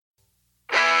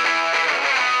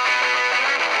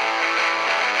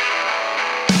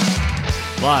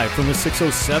Live from the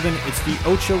 607, it's the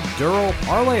Ocho Duro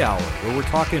Parlay Hour, where we're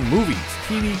talking movies,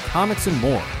 TV, comics, and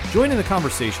more. Join in the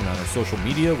conversation on our social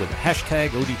media with the hashtag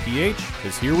ODPH,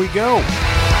 because here we go.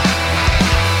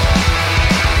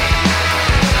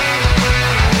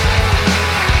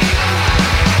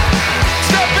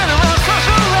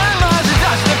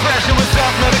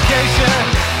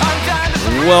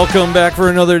 Welcome back for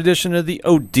another edition of the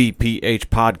ODPH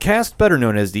podcast, better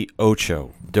known as the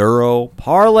Ocho Duro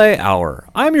Parlay Hour.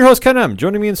 I'm your host, Ken M.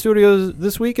 Joining me in studio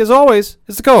this week, as always,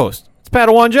 is the co-host. It's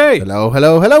Padawan J. Hello,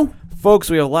 hello, hello.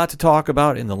 Folks, we have a lot to talk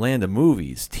about in the land of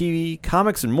movies, TV,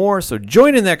 comics, and more, so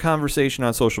join in that conversation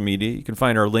on social media. You can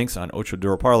find our links on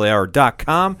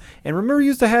OchoDuroParlayHour.com, and remember,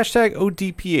 use the hashtag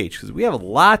ODPH, because we have a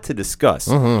lot to discuss.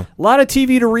 A lot of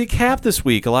TV to recap this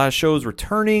week, a lot of shows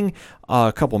returning,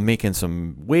 a couple making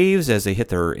some waves as they hit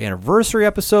their anniversary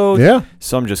episode. Yeah.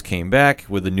 Some just came back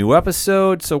with a new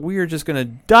episode, so we are just going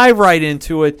to dive right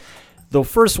into it. The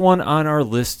first one on our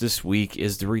list this week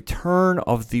is the return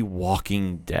of The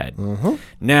Walking Dead.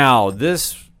 Now,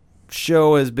 this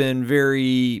show has been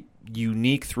very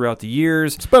unique throughout the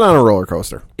years. It's been on a roller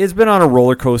coaster. It's been on a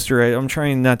roller coaster. I'm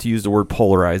trying not to use the word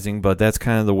polarizing, but that's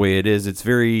kind of the way it is. It's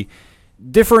very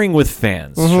differing with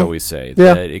fans, shall we say.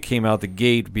 Yeah. That it came out the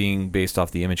gate being based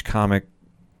off the Image comic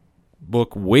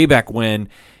book way back when,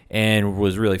 and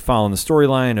was really following the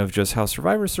storyline of just how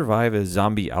survivors survive a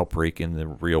zombie outbreak in the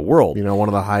real world. You know, one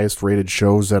of the highest rated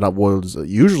shows that was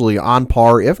usually on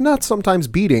par, if not sometimes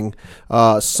beating,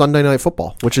 Sunday Night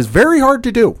Football, which is very hard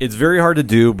to do. It's very hard to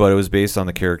do, but it was based on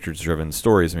the characters-driven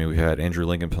stories. I mean, we had Andrew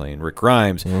Lincoln playing Rick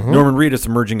Grimes, Norman Reedus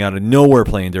emerging out of nowhere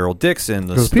playing Daryl Dixon.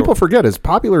 Because people forget, as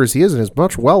popular as he is and as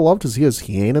much well-loved as he is,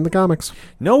 he ain't in the comics.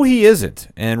 No, he isn't.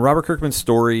 And Robert Kirkman's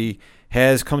story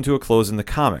has come to a close in the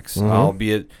comics,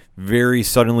 albeit very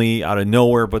suddenly out of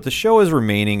nowhere, but the show is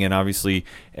remaining, and obviously,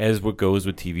 as what goes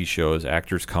with TV shows,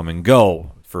 actors come and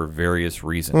go for various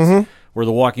reasons. Where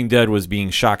The Walking Dead was being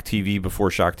Shock TV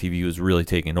before Shock TV was really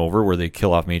taking over, where they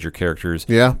kill off major characters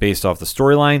based off the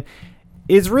storyline,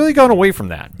 it's really gone away from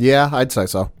that. Yeah, I'd say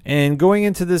so. And going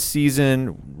into this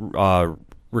season,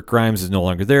 Rick Grimes is no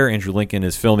longer there. Andrew Lincoln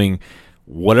is filming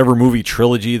whatever movie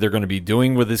trilogy they're going to be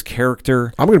doing with his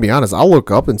character. I'm going to be honest. I'll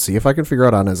look up and see if I can figure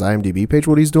out on his IMDb page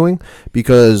what he's doing,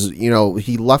 because, you know,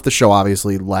 he left the show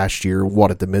obviously last year,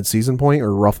 at the mid-season point,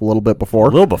 or a little bit before?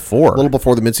 A little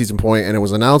before the mid-season point, and it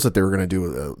was announced that they were going to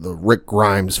do the Rick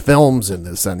Grimes films and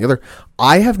this and the other.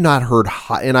 I have not heard,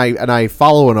 and I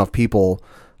follow enough people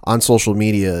on social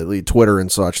media, Twitter and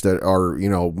such, that are, you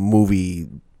know, movie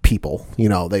people. You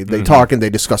know, they talk and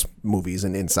they discuss movies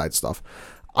and inside stuff.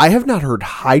 I have not heard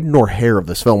hide nor hair of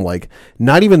this film. Like,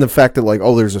 not even the fact that, like,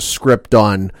 oh, there's a script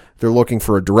done, they're looking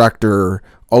for a director,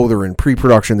 oh, they're in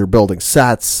pre-production, they're building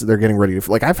sets, they're getting ready to...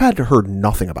 Like, I've heard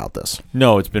nothing about this.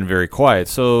 No, it's been very quiet.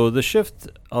 So the shift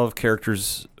of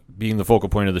characters being the focal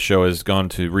point of the show has gone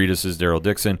to Reedus as Daryl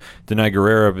Dixon, Denai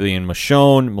Guerrera being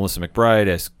Michonne, Melissa McBride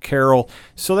as Carol.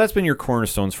 So that's been your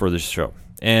cornerstones for this show.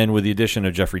 And with the addition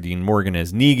of Jeffrey Dean Morgan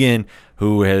as Negan,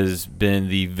 who has been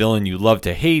the villain you love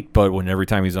to hate, but when every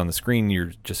time he's on the screen,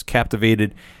 you're just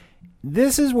captivated.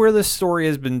 This is where the story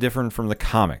has been different from the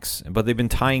comics, but they've been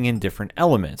tying in different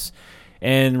elements.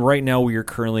 And right now, we are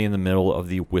currently in the middle of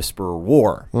the Whisperer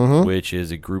War, which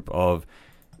is a group of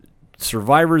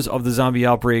survivors of the zombie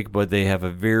outbreak, but they have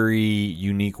a very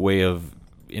unique way of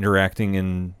interacting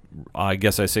in, I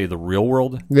guess I say, the real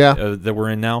world that we're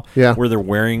in now, where they're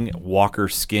wearing walker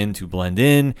skin to blend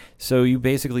in, so you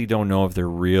basically don't know if they're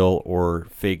real or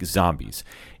fake zombies.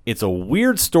 It's a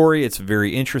weird story. It's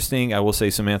very interesting. I will say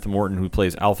Samantha Morton, who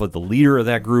plays Alpha, the leader of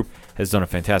that group, has done a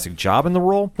fantastic job in the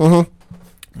role.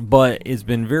 But it's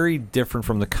been very different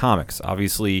from the comics.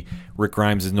 Obviously, Rick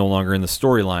Grimes is no longer in the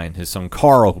storyline. His son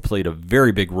Carl, who played a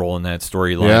very big role in that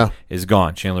storyline, is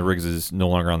gone. Chandler Riggs is no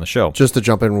longer on the show. Just to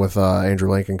jump in with Andrew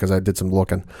Lincoln, because I did some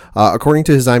looking. According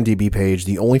to his IMDb page,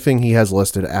 the only thing he has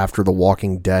listed after The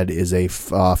Walking Dead is a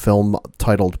film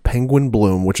titled Penguin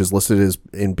Bloom, which is listed as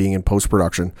being in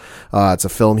post-production. It's a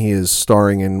film he is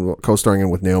co-starring in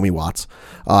with Naomi Watts.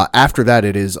 After that,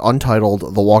 it is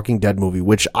untitled The Walking Dead movie,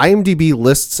 which IMDb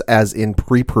lists as in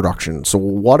pre-production. So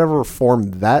whatever form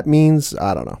that means,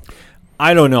 I don't know.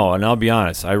 I don't know, and I'll be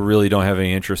honest, I really don't have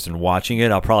any interest in watching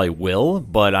it. I'll probably will,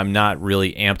 but I'm not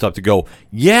really amped up to go,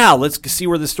 yeah, let's see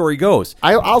where the story goes.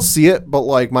 I'll see it, but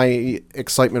like my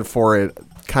excitement for it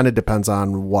kind of depends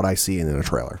on what I see in a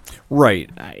trailer. Right.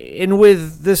 And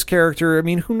with this character, I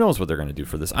mean, who knows what they're going to do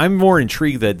for this? I'm more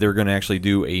intrigued that they're going to actually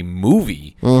do a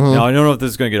movie. Now, I don't know if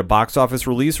this is going to get a box office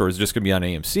release or it's just going to be on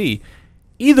AMC.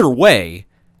 Either way,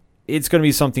 it's going to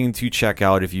be something to check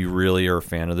out if you really are a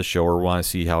fan of the show or want to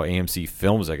see how AMC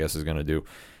Films, I guess, is going to do.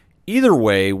 Either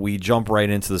way, we jump right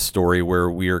into the story where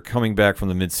we are coming back from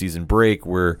the mid-season break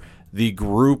where the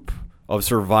group of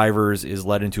survivors is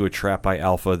led into a trap by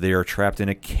Alpha. They are trapped in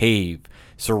a cave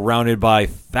surrounded by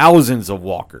thousands of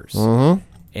walkers. Mm-hmm.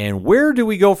 And where do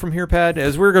we go from here, Pat?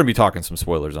 As we're going to be talking some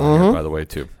spoilers on here, by the way,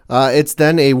 too. It's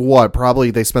then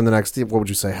probably they spend the next, what would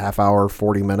you say, half hour,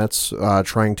 40 minutes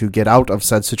trying to get out of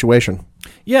said situation.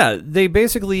 Yeah, they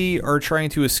basically are trying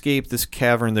to escape this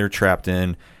cavern they're trapped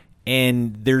in.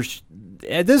 And there's,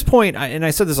 at this point, and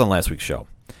I said this on last week's show,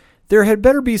 there had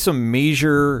better be some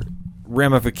major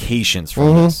ramifications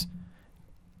from this.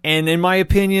 And in my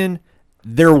opinion,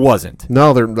 there wasn't.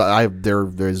 No,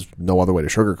 there's no other way to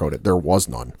sugarcoat it. There was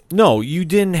none. No, you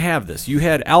didn't have this. You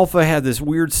had Alpha had this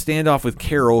weird standoff with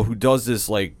Carol, who does this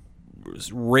like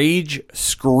rage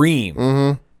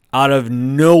scream out of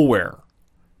nowhere.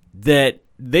 That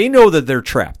they know that they're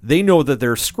trapped. They know that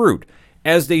they're screwed,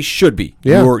 as they should be.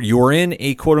 Yeah. You're in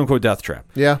a quote unquote death trap.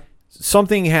 Yeah.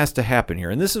 Something has to happen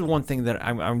here, and this is one thing that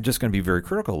I'm just going to be very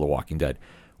critical of The Walking Dead.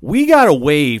 We got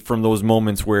away from those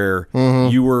moments where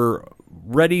you were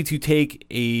ready to take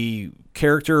a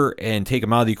character and take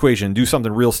him out of the equation and do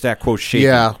something real stack quote shaky.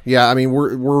 Yeah. I mean,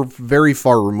 we're very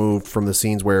far removed from the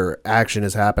scenes where action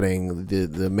is happening.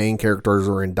 The main characters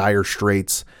are in dire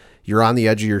straits. You're on the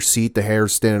edge of your seat. The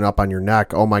hair's standing up on your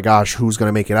neck. Oh my gosh, who's going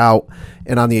to make it out?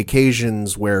 And on the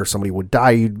occasions where somebody would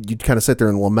die, you'd kind of sit there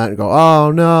and lament and go,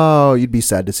 oh no, you'd be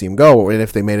sad to see him go. And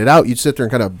if they made it out, you'd sit there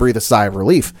and kind of breathe a sigh of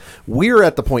relief. We're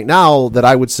at the point now that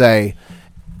I would say,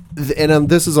 and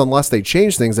this is unless they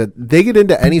change things, that they get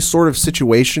into any sort of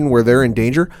situation where they're in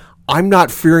danger, I'm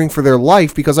not fearing for their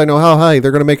life because I know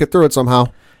they're going to make it through it somehow.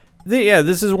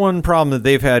 This is one problem that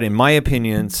they've had, in my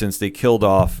opinion, since they killed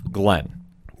off Glenn.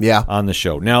 Yeah. On the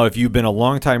show. Now, if you've been a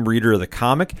longtime reader of the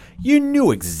comic, you knew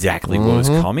exactly what was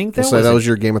coming. That was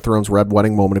your Game of Thrones Red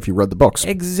Wedding moment if you read the books.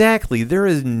 Exactly. There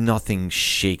is nothing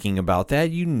shaking about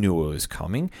that. You knew it was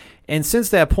coming. And since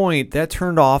that point, that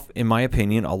turned off, in my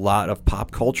opinion, a lot of pop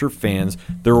culture fans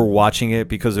that were watching it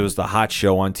because it was the hot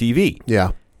show on TV.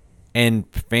 Yeah. And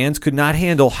fans could not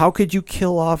handle, how could you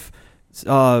kill off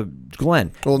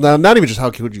Glenn? Well, not even just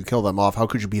how could you kill them off, how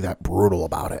could you be that brutal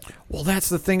about it? Well, that's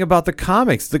the thing about the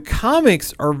comics. The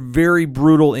comics are very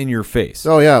brutal in your face.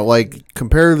 Oh yeah, like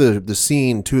compare the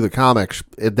scene to the comics.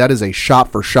 That is a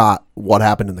shot for shot what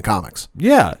happened in the comics.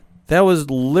 Yeah, that was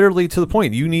literally to the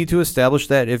point. You need to establish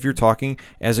that if you're talking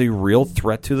as a real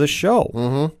threat to the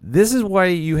show. This is why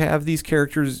you have these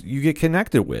characters you get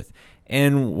connected with.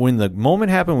 And when the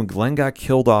moment happened when Glenn got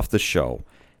killed off the show,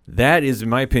 that is, in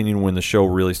my opinion, when the show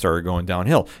really started going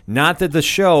downhill. Not that the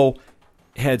show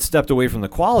had stepped away from the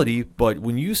quality, but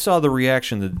when you saw the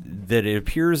reaction that it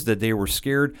appears that they were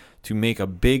scared to make a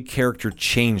big character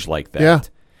change like that,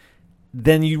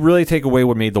 then you really take away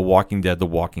what made The Walking Dead The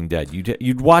Walking Dead.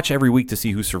 You'd watch every week to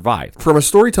see who survived. From a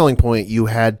storytelling point, you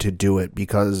had to do it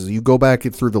because you go back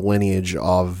through the lineage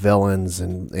of villains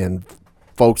and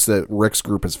folks that Rick's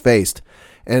group has faced.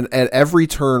 And at every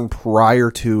turn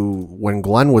prior to when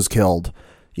Glenn was killed,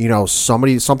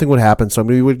 something would happen.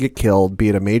 Somebody would get killed, be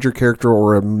it a major character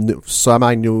or a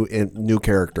semi-new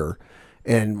character.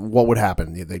 And what would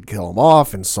happen? They'd kill him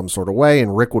off in some sort of way,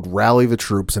 and Rick would rally the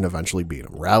troops and eventually beat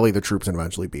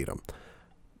him.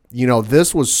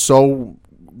 This was so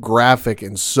graphic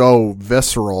and so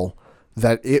visceral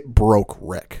that it broke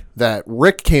Rick. That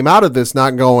Rick came out of this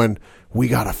not going, we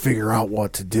got to figure out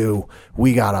what to do.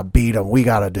 We got to beat him. We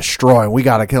got to destroy him. We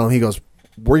got to kill him. He goes,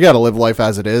 we got to live life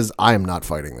as it is. I am not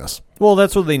fighting this. Well,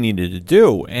 that's what they needed to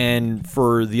do. And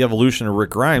for the evolution of Rick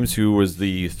Grimes, who was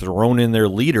the thrown in there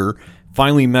leader,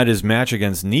 finally met his match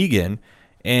against Negan.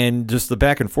 And just the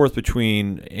back and forth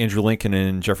between Andrew Lincoln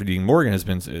and Jeffrey Dean Morgan has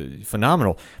been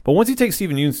phenomenal. But once you take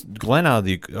Stephen Yeun's Glenn out of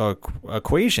the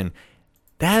equation,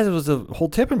 that was the whole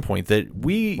tipping point that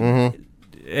we,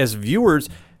 as viewers,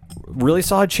 really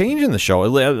saw a change in the show. At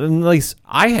least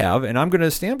I have, and I'm going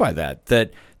to stand by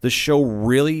that the show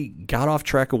really got off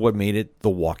track of what made it The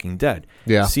Walking Dead.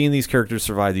 Yeah. Seeing these characters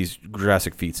survive these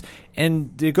Jurassic feats.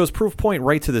 And it goes proof point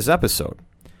right to this episode.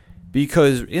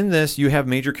 Because in this, you have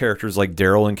major characters like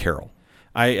Daryl and Carol.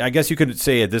 I guess you could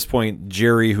say at this point,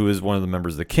 Jerry, who is one of the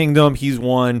members of the Kingdom, he's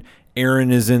one.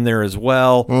 Aaron is in there as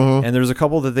well. And there's a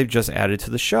couple that they've just added to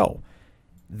the show.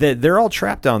 They're all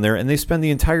trapped down there, and they spend the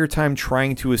entire time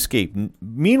trying to escape.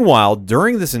 Meanwhile,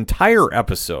 during this entire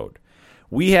episode,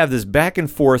 we have this back and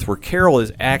forth where Carol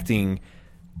is acting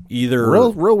either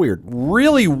real weird,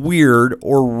 really weird,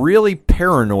 or really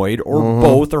paranoid, or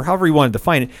both, or however you want to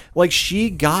define it. Like she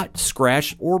got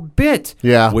scratched or bit.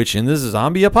 Yeah. Which in this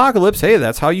zombie apocalypse, hey,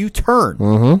 that's how you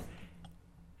turn.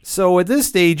 So at this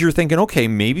stage, you're thinking, okay,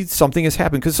 maybe something has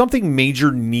happened because something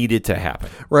major needed to happen.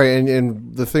 right?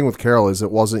 And the thing with Carol is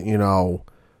it wasn't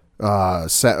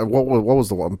what was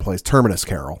the one place? Terminus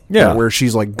Carol. Yeah. Where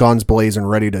she's like guns blazing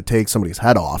ready to take somebody's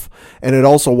head off. And it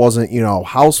also wasn't,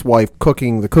 housewife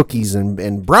cooking the cookies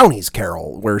and brownies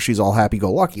Carol, where she's all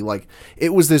happy-go-lucky. Like,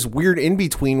 it was this weird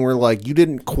in-between where, like, you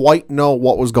didn't quite know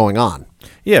what was going on.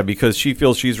 Yeah, because she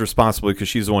feels she's responsible because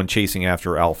she's the one chasing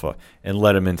after Alpha and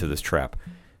led him into this trap.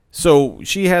 So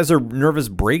she has her nervous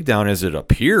breakdown as it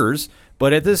appears,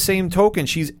 but at the same token,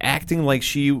 she's acting like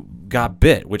she got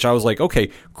bit, which I was like,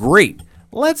 okay, great.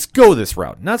 Let's go this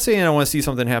route. Not saying I want to see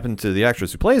something happen to the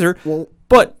actress who plays her,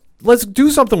 but let's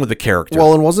do something with the character.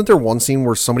 Well, and wasn't there one scene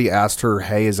where somebody asked her,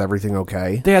 "Hey, is everything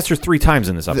okay?" They asked her 3 times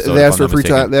in this episode. They asked her 3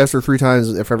 times. They asked her 3 times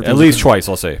if everything. At least twice,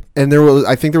 I'll say. And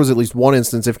I think there was at least one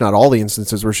instance, if not all the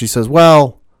instances, where she says,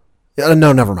 "Well,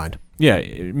 no, never mind." Yeah,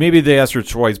 maybe they asked her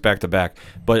twice back to back,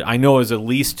 but I know it's at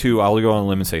least 2. I'll go on a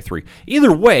limb and say 3.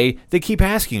 Either way, they keep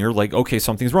asking her, like, okay,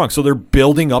 something's wrong. So they're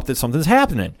building up that something's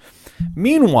happening.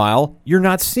 Meanwhile, you're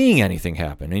not seeing anything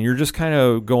happen, and you're just kind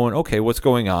of going, okay, what's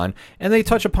going on? And they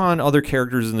touch upon other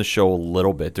characters in the show a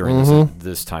little bit during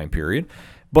this time period,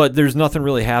 but there's nothing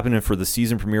really happening for the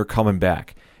season premiere coming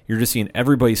back. You're just seeing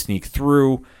everybody sneak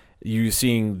through. You're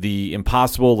seeing the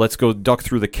impossible, let's go duck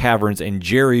through the caverns, and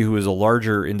Jerry, who is a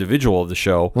larger individual of the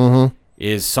show,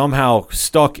 is somehow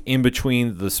stuck in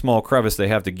between the small crevice they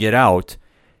have to get out.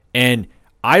 And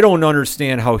I don't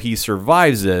understand how he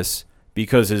survives this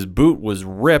because his boot was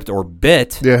ripped or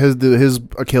bit. Yeah, his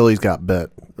Achilles got bit,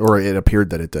 or it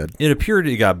appeared that it did. It appeared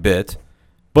he got bit,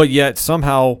 but yet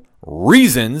somehow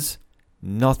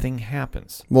nothing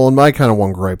happens. Well, and my kind of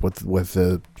one gripe with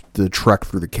the trek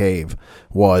through the cave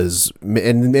was,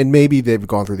 and maybe they've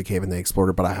gone through the cave and they explored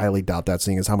it, but I highly doubt that,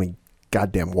 seeing as how many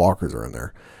goddamn walkers are in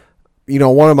there.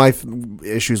 One of my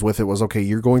issues with it was, okay,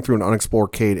 you're going through an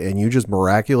unexplored cave and you just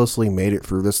miraculously made it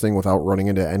through this thing without running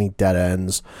into any dead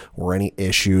ends or any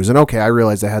issues. And okay, I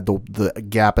realized they had the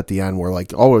gap at the end where,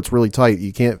 like, oh, it's really tight,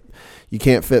 you can't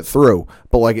fit through.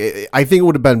 But like, I think it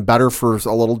would have been better for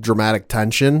a little dramatic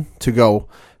tension to go,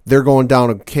 they're going down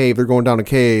a cave.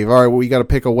 All right, well, we got to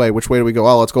pick a way. Which way do we go?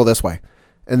 Oh, let's go this way.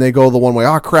 And they go the one way.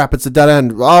 Oh, crap, it's a dead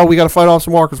end. Oh, we got to fight off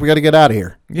some walkers. We got to get out of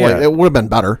here. Yeah. Like, it would have been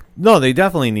better. No, they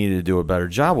definitely needed to do a better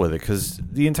job with it, because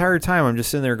the entire time I'm just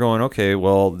sitting there going, okay,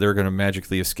 well, they're going to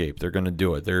magically escape. They're going to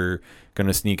do it. They're going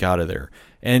to sneak out of there.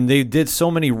 And they did so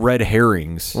many red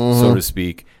herrings, so to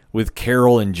speak, with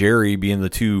Carol and Jerry being the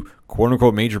 2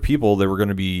 quote-unquote major people that were going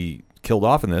to be killed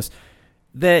off in this,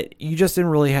 that you just didn't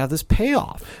really have this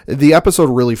payoff. The episode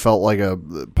really felt like a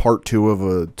part 2 of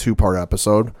a 2-part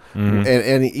episode.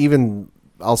 And even,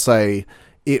 I'll say,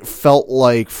 it felt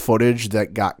like footage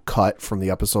that got cut from the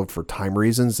episode for time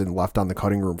reasons and left on the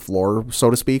cutting room floor, so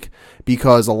to speak,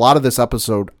 because a lot of this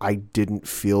episode I didn't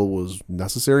feel was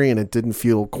necessary, and it didn't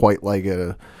feel quite like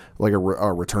a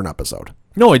return episode.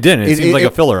 No, it didn't. It seemed like a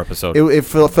filler episode. It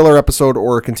filler episode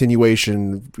or a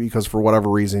continuation, because for whatever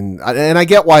reason, and I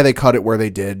get why they cut it where they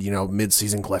did,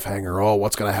 mid-season cliffhanger. Oh,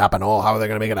 what's going to happen? Oh, how are they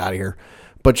going to make it out of here?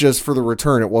 But just for the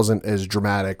return, it wasn't as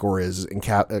dramatic or as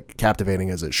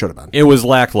captivating as it should have been. It was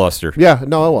lackluster. Yeah,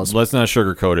 no, it was. Let's not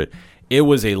sugarcoat it. It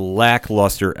was a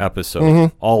lackluster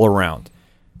episode all around.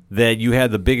 That you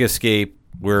had the big escape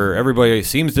where everybody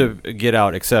seems to get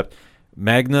out except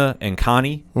Magna and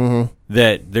Connie,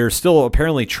 that they're still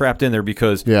apparently trapped in there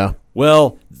because,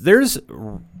 well, there's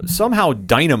somehow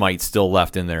dynamite still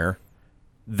left in there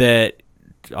that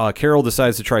Carol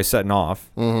decides to try setting off,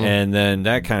 and then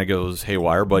that kind of goes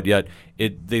haywire, but yet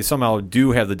they somehow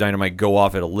do have the dynamite go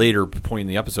off at a later point in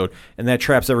the episode, and that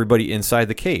traps everybody inside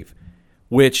the cave,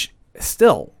 which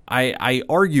still, I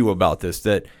argue about this,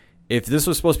 that if this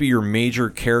was supposed to be your major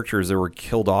characters that were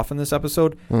killed off in this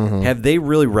episode, have they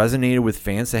really resonated with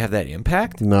fans to have that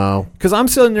impact? No. Because I'm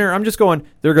sitting there, I'm just going,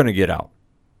 they're going to get out.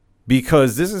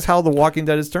 Because this is how The Walking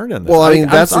Dead is turned in this. Well, I mean,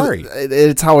 I'm sorry.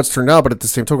 It's how it's turned out, but at the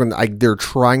same token, they're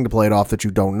trying to play it off that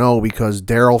you don't know, because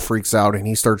Daryl freaks out and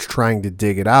he starts trying to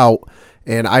dig it out,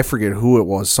 and I forget who it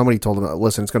was. Somebody told him,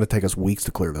 listen, it's going to take us weeks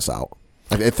to clear this out.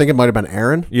 I think it might have been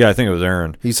Aaron. Yeah, I think it was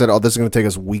Aaron. He said, oh, this is going to take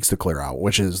us weeks to clear out,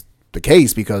 which is the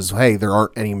case because, hey, there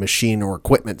aren't any machine or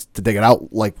equipment to dig it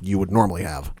out like you would normally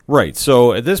have. Right.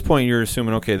 So at this point, you're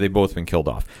assuming, okay, they've both been killed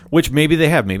off, which maybe they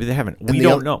have, maybe they haven't. We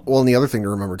don't know. Well, and the other thing to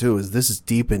remember, too, is this is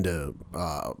deep into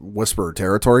Whisperer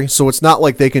territory. So it's not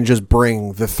like they can just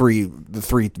bring the three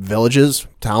villages,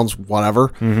 towns, whatever,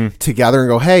 together and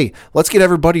go, hey, let's get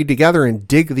everybody together and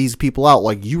dig these people out.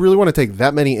 Like, you really want to take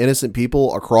that many innocent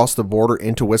people across the border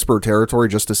into Whisperer territory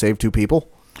just to save 2 people?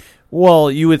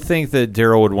 Well, you would think that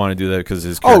Daryl would want to do that because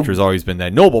his character's always been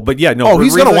that noble. But yeah, no. Oh,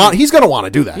 he's gonna want to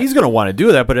do that. He's gonna want to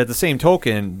do that. But at the same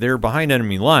token, they're behind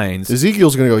enemy lines.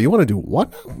 Ezekiel's gonna go, you want to do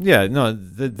what? Yeah, no.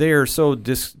 They are so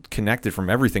disconnected from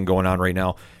everything going on right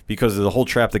now because of the whole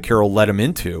trap that Carol led him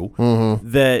into.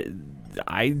 That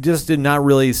I just did not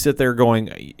really sit there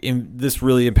going, this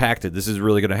really impacted. This is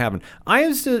really going to happen.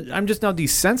 I'm just now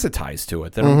desensitized to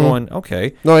it. That I'm going,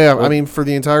 okay. No, yeah. I mean, for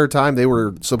the entire time they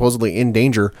were supposedly in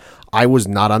danger, I was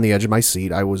not on the edge of my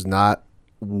seat. I was not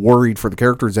worried for the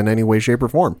characters in any way, shape, or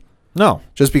form. No.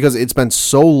 Just because it's been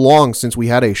so long since we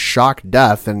had a shock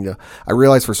death, and I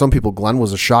realize for some people Glenn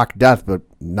was a shock death, but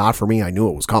not for me. I knew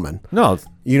it was coming. No.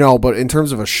 But in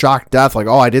terms of a shock death, like,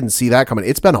 I didn't see that coming.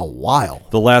 It's been a while.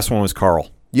 The last one was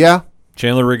Carl. Yeah.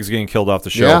 Chandler Riggs getting killed off the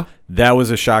show. Yeah. That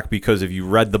was a shock because if you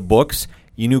read the books,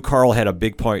 you knew Carl had a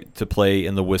big part to play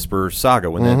in the Whisper saga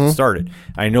when that started.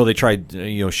 I know they tried,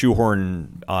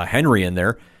 shoehorn Henry in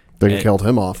there. They killed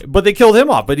him off. But they killed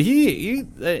him off. But the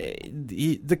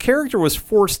character was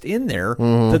forced in there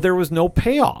that there was no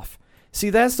payoff. See,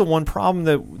 that's the one problem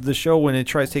that the show, when it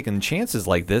tries taking chances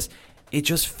like this, it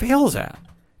just fails at.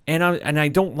 And I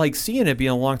don't like seeing it, being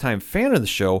a longtime fan of the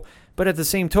show. But at the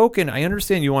same token, I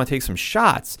understand you want to take some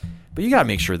shots, but you got to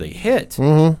make sure they hit.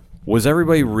 Was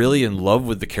everybody really in love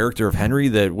with the character of Henry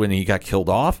that when he got killed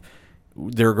off,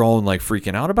 they're going like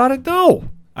freaking out about it? No.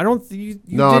 I don't. You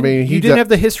didn't have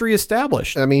the history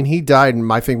established. I mean, he died,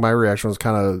 and I think my reaction was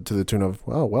kind of to the tune of,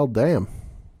 "Oh, well, damn,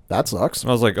 that sucks." I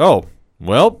was like, "Oh,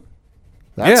 well,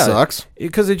 that sucks,"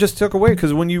 because it just took away.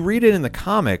 Because when you read it in the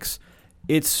comics,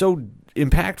 it's so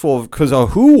impactful because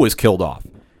of who was killed off.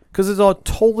 Because it's a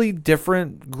totally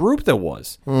different group that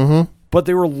was. But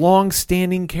they were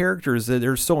long-standing characters that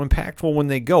are so impactful when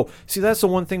they go. See, that's the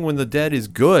one thing when the dead is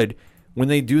good. When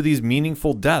they do these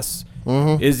meaningful deaths,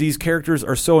 is these characters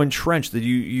are so entrenched that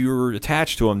you're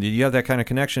attached to them, that you have that kind of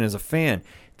connection as a fan,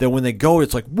 that when they go,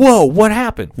 it's like, whoa, what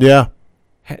happened? Yeah.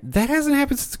 That hasn't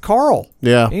happened since Carl.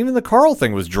 Yeah. Even the Carl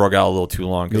thing was drug out a little too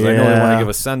long, because I know they want to give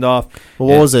a send-off. Well,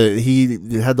 what was it?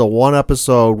 He had the one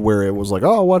episode where it was like,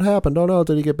 oh, what happened? Oh, no,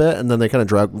 did he get bit? And then they kind of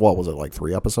dragged, what was it, like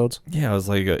 3 episodes? Yeah, I was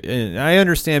like, I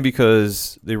understand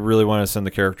because they really want to send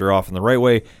the character off in the right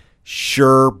way.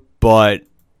 Sure, but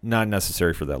not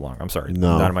necessary for that long. I'm sorry.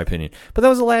 No. Not in my opinion. But that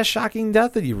was the last shocking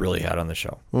death that you really had on the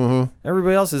show.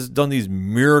 Everybody else has done these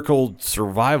miracle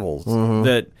survivals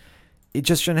that it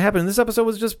just shouldn't happen. And this episode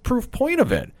was just proof point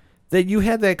of it. That you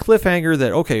had that cliffhanger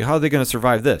that, okay, how are they going to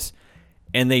survive this?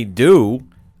 And they do,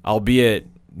 albeit,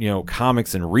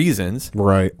 comics and reasons.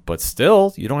 Right. But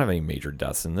still, you don't have any major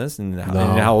deaths in this. And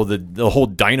how the whole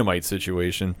dynamite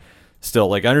situation still,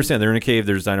 like, I understand they're in a cave,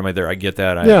 there's dynamite there. I get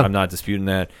that. I'm not disputing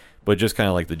that. But just kind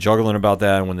of like the juggling about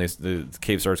that, and when the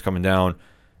cave starts coming down,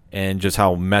 and just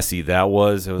how messy that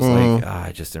was, it was like,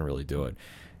 I just didn't really do it.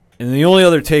 And the only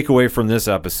other takeaway from this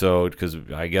episode, because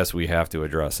I guess we have to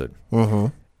address it,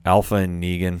 Alpha and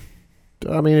Negan.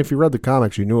 I mean, if you read the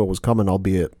comics, you knew it was coming,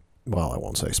 albeit, well, I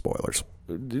won't say spoilers.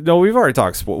 No, we've already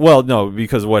talked well, no,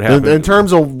 because what happened. In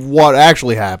terms of what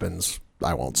actually happens,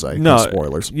 I won't say. No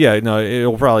spoilers. Yeah, no,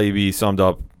 it'll probably be summed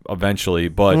up eventually,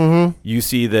 but you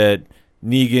see that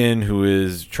Negan, who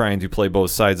is trying to play both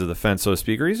sides of the fence, so to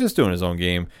speak, or he's just doing his own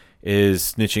game,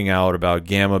 is snitching out about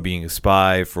Gamma being a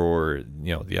spy for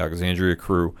the Alexandria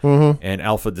crew, and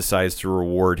Alpha decides to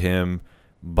reward him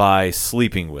by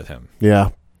sleeping with him. Yeah,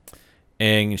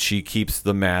 and she keeps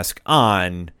the mask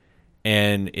on,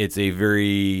 and it's a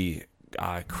very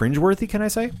cringeworthy. Can I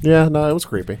say? Yeah, no, it was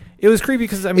creepy. It was creepy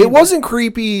because it wasn't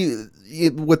creepy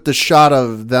with the shot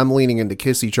of them leaning in to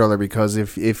kiss each other, because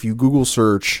if you Google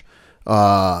search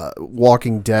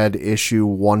Walking Dead issue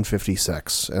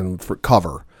 156 and for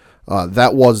cover,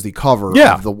 that was the cover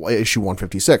of the issue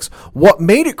 156. What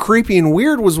made it creepy and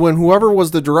weird was when whoever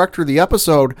was the director of the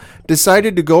episode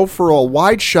decided to go for a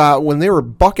wide shot when they were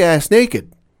buck ass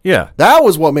naked. Yeah, that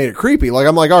was what made it creepy. Like,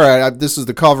 I'm like, all right, this is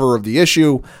the cover of the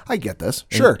issue. I get this,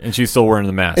 sure. And she's still wearing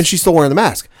the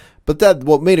mask. But that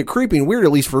what made it creepy and weird,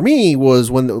 at least for me, was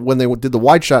when they did the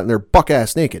wide shot and they're buck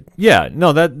ass naked. Yeah,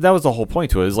 no, that was the whole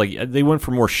point to it. Is like they went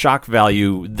for more shock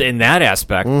value in that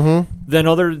aspect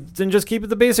than just keep it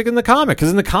the basic in the comic. Because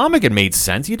in the comic it made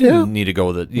sense. You didn't need to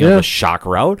go the shock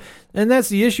route, and that's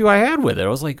the issue I had with it. I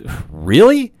was like,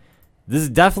 really? This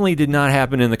definitely did not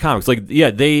happen in the comics. Like,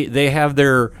 yeah, they have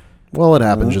their. Well, it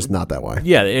happened, just not that way.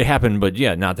 Yeah, it happened, but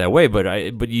not that way.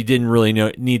 But you didn't really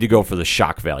need to go for the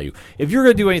shock value. If you're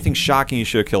going to do anything shocking, you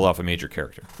should have killed off a major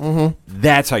character.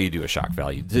 That's how you do a shock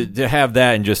value. To have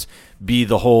that and just be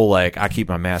the whole, like, I keep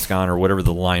my mask on or whatever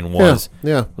the line was.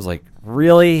 Yeah. I was like,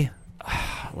 really?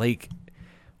 Like,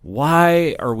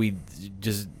 why are we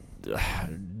just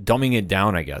dumbing it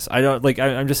down, I guess? I don't, like,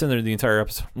 I'm just sitting there the entire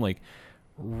episode. I'm like,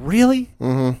 really?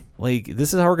 Like,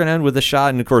 this is how we're going to end with the shot?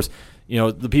 And, of course,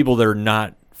 the people that are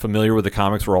not familiar with the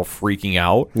comics were all freaking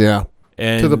out. Yeah.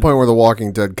 And to the point where the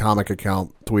Walking Dead comic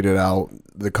account tweeted out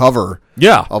the cover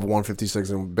of 156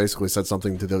 and basically said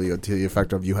something to the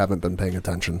effect of, you haven't been paying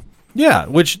attention. Yeah,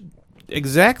 which,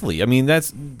 exactly. I mean,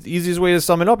 that's the easiest way to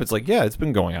sum it up. It's like, yeah, it's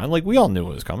been going on. Like, we all knew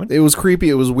it was coming. It was creepy.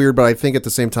 It was weird. But I think at the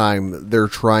same time, they're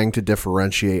trying to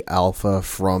differentiate Alpha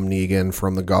from Negan,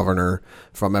 from the governor,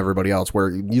 from everybody else. Where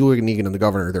you look at Negan and the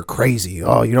governor, they're crazy.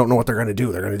 Oh, you don't know what they're going to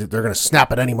do. They're going to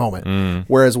snap at any moment.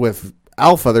 Whereas with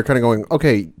Alpha, they're kind of going,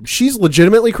 okay, she's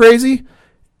legitimately crazy,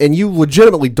 and you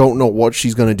legitimately don't know what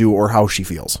she's going to do or how she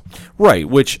feels. Right,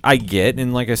 which I get.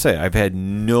 And like I say, I've had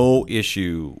no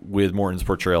issue with Morton's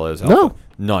portrayal as Alpha. No.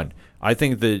 None. I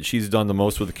think that she's done the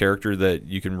most with the character that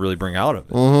you can really bring out of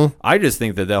it. I just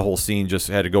think that whole scene just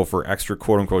had to go for extra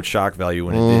quote-unquote shock value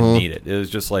when it didn't need it. It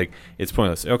was just like, it's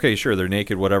pointless. Okay, sure, they're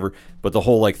naked, whatever. But the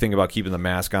whole like thing about keeping the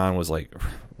mask on was like,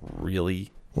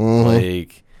 really?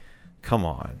 Like, come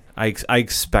on. I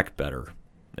expect better.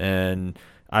 And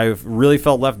I've really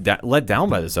felt let down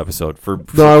by this episode.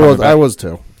 I was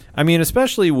too. I mean,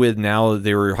 especially with now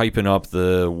they were hyping up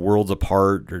the Worlds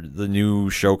Apart or the new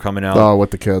show coming out. Oh,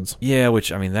 with the kids. Yeah,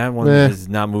 which, I mean, that one is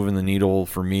not moving the needle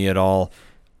for me at all.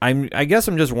 I guess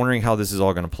I'm just wondering how this is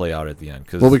all going to play out at the end.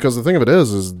 Because the thing of it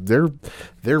is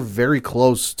they're very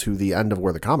close to the end of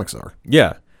where the comics are.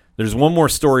 Yeah. There's one more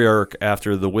story arc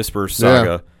after the Whisper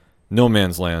saga, No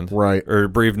Man's Land. Right. Or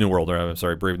Brave New World.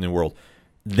 Brave New World.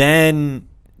 Then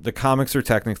the comics are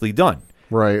technically done.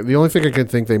 Right. The only thing I can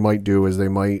think they might do is they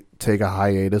might take a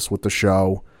hiatus with the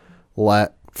show,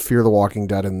 let Fear the Walking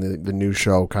Dead and the new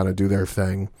show kind of do their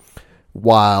thing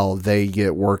while they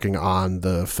get working on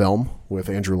the film with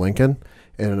Andrew Lincoln.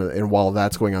 And while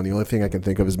that's going on, the only thing I can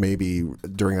think of is maybe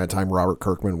during that time Robert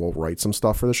Kirkman will write some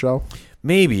stuff for the show.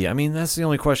 Maybe. I mean, that's the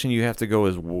only question you have to go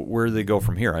is where do they go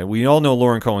from here? We all know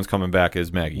Lauren Cohen's coming back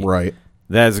as Maggie. Right.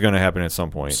 That is going to happen at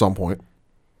some point.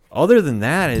 Other than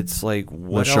that, it's like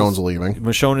what Michonne's leaving.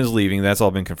 Michonne is leaving. That's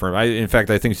all been confirmed. In fact,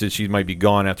 I think that she might be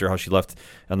gone after how she left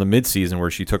on the mid-season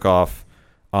where she took off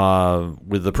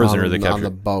with the prisoner that kept on the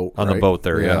boat. On the boat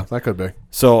there, yeah. That could be.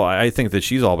 So I think that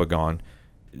she's all but gone.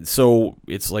 So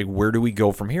it's like, where do we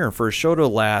go from here? And for a show to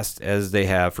last as they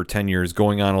have for 10 years,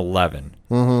 going on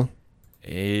 11,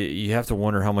 you have to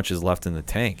wonder how much is left in the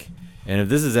tank. And if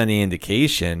this is any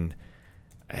indication,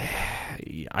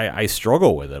 I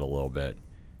struggle with it a little bit.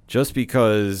 Just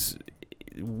because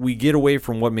we get away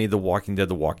from what made The Walking Dead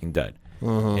The Walking Dead.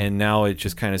 And now it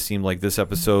just kind of seemed like this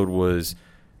episode was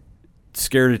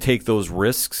scared to take those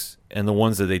risks, and the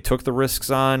ones that they took the risks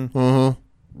on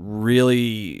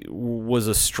really was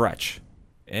a stretch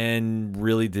and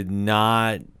really did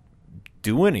not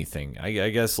do anything. I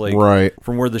guess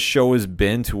from where the show has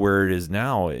been to where it is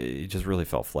now, it just really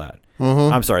fell flat.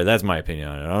 I'm sorry, that's my opinion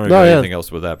on it. I don't know anything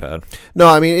else with that, Pat. No,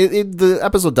 I mean, the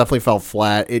episode definitely felt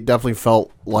flat. It definitely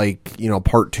felt like,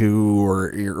 part 2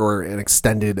 or an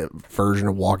extended version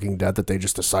of Walking Dead that they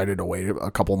just decided to wait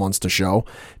a couple months to show.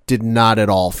 Did not at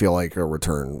all feel like a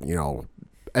return,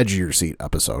 edge of your seat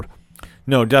episode.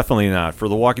 No, definitely not. For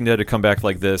The Walking Dead to come back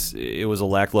like this, it was a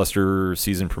lackluster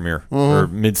season premiere or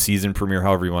mid-season premiere,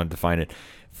 however you want to define it.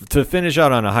 To finish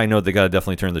out on a high note, they got to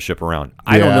definitely turn the ship around.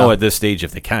 I don't know at this stage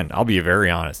if they can. I'll be very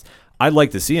honest. I'd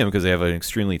like to see them because they have an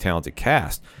extremely talented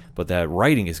cast, but that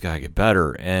writing has got to get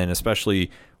better, and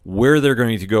especially where they're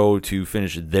going to go to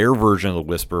finish their version of the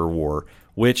Whisper War,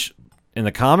 which in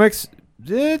the comics,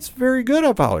 it's very good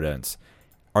up how it ends.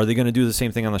 Are they going to do the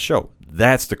same thing on the show?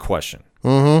 That's the question.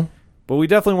 But we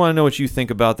definitely want to know what you think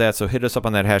about that, so hit us up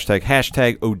on that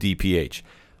hashtag ODPH.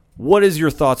 What is your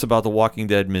thoughts about The Walking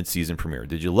Dead mid-season premiere?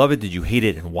 Did you love it? Did you hate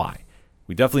it? And why?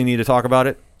 We definitely need to talk about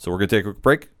it, so we're going to take a quick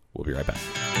break. We'll be right back.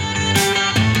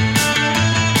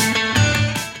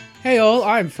 Hey all,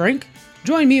 I'm Frank.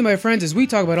 Join me and my friends as we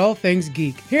talk about all things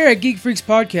geek. Here at Geek Freaks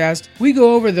Podcast, we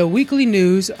go over the weekly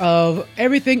news of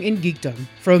everything in geekdom,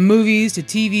 from movies to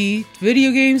TV,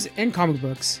 video games, and comic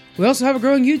books. We also have a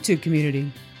growing YouTube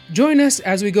community. Join us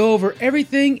as we go over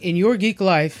everything in your geek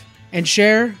life and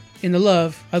share in the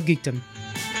love of geekdom.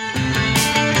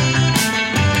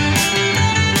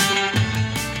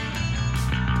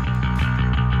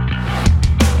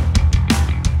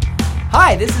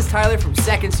 Hi, this is Tyler from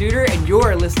Second Suitor, and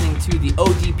you're listening to the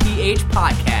ODPH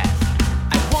podcast.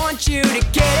 I want you to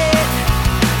get it.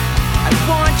 I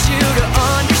want you to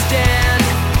understand.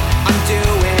 I'm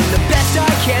doing the best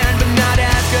I can, but not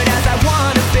as good as I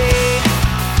want to be.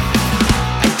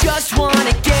 I just want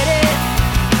to get it.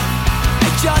 I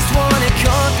just want to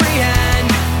comprehend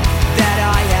that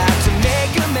I have to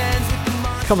make amends with the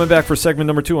monster. Coming back for segment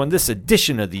number 2 on this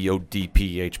edition of the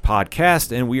ODPH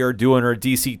podcast, and we are doing our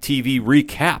DC TV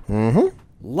recap.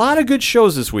 A lot of good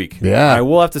shows this week. Yeah. I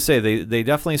will have to say, they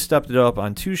definitely stepped it up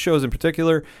on 2 shows in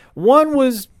particular. One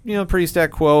was, pretty stat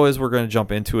quo as we're going to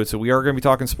jump into it. So we are going to be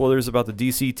talking spoilers about the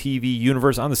DC TV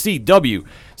universe on the CW.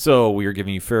 So we are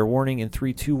giving you fair warning in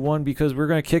 3, 2, 1 because we're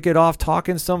going to kick it off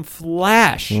talking some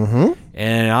Flash.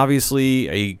 And obviously,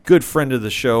 a good friend of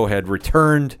the show had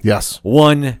returned. Yes.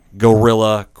 One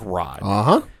Gorilla Grodd.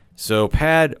 Uh-huh. So,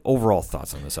 Pad, overall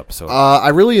thoughts on this episode? I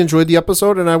really enjoyed the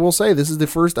episode, and I will say this is the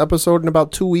first episode in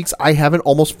about 2 weeks I haven't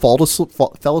almost fell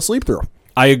asleep through.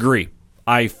 I agree.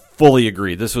 I fully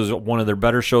agree. This was one of their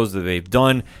better shows that they've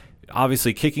done.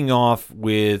 Obviously, kicking off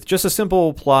with just a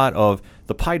simple plot of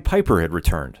the Pied Piper had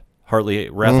returned, Hartley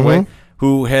Rathaway,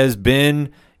 who has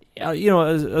been,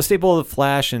 a staple of the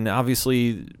Flash, and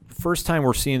obviously, first time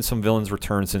we're seeing some villains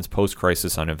return since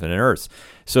post-Crisis on Infinite Earths.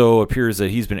 So it appears that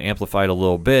he's been amplified a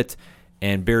little bit,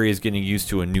 and Barry is getting used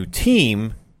to a new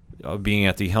team being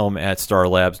at the helm at Star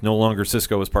Labs. No longer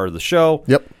Cisco is part of the show.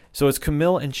 Yep. So it's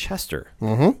Camille and Chester.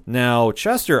 Now,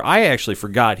 Chester, I actually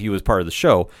forgot he was part of the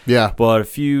show. Yeah. But a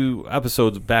few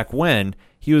episodes back when,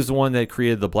 he was the one that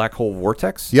created the Black Hole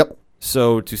Vortex. Yep.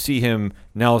 So to see him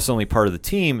now suddenly part of the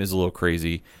team is a little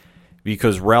crazy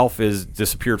because Ralph is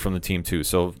disappeared from the team too.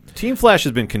 So Team Flash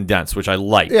has been condensed, which I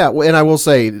like. Yeah, and I will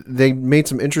say they made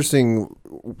some interesting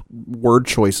word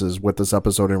choices with this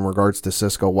episode in regards to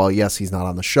Cisco. While, yes, he's not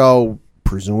on the show,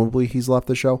 presumably he's left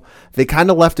the show. They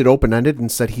kind of left it open-ended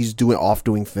and said he's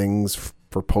doing things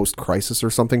for post-Crisis or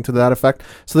something to that effect.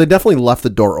 So they definitely left the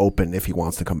door open if he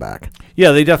wants to come back.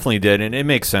 Yeah, they definitely did, and it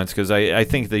makes sense because I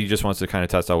think that he just wants to kind of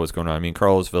test out what's going on. I mean,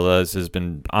 Carlos Velez has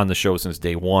been on the show since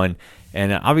day one,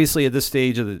 and obviously at this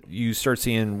stage, you start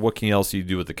seeing what else you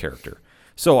do with the character.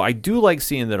 So I do like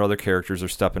seeing that other characters are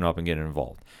stepping up and getting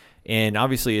involved. And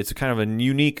obviously it's a kind of a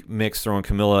unique mix throwing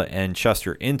Camilla and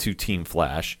Chester into Team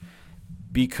Flash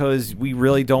because we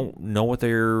really don't know what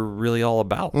they're really all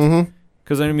about.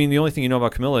 Because, I mean, the only thing you know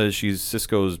about Camilla is she's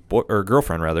Cisco's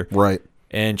girlfriend, rather. Right.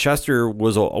 And Chester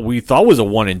we thought was a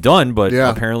one and done, but Yeah.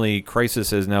 apparently Crisis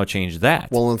has now changed that.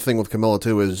 Well, and the thing with Camilla,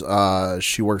 too, is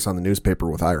she works on the newspaper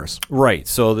with Iris. Right.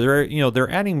 So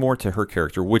they're adding more to her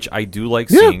character, which I do like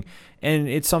seeing. And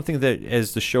it's something that,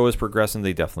 as the show is progressing,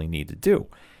 they definitely need to do.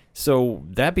 So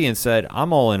that being said,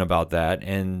 I'm all in about that,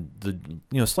 and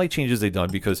the slight changes they've done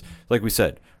because, like we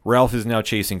said, Ralph is now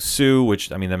chasing Sue,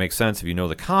 which, I mean, that makes sense if you know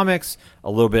the comics,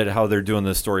 a little bit how they're doing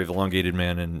the story of Elongated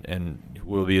Man and who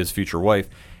will be his future wife.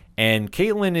 And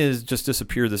Caitlin is just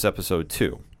disappeared this episode,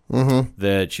 too,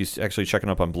 that she's actually checking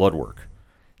up on blood work.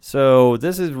 So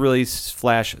this is really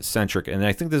Flash-centric, and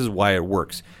I think this is why it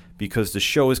works, because the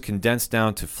show is condensed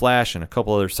down to Flash and a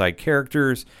couple other side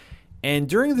characters. And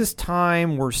during this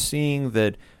time, we're seeing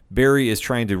that Barry is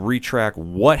trying to retrack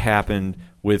what happened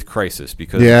with Crisis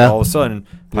because all of a sudden,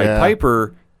 Pied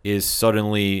Piper is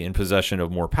suddenly in possession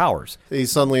of more powers.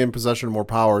 He's suddenly in possession of more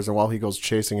powers, and while he goes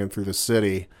chasing him through the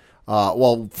city,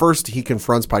 first he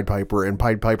confronts Pied Piper, and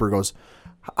Pied Piper goes,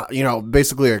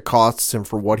 basically accosts him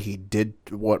for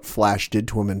what Flash did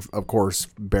to him, and of course,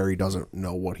 Barry doesn't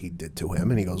know what he did to him,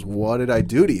 and he goes, "What did I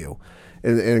do to you?"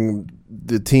 And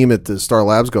the team at the Star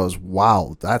Labs goes,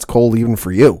 "Wow, that's cold even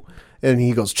for you." And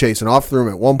he goes chasing off through him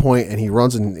at one point, and he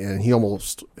runs and he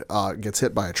almost gets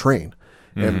hit by a train.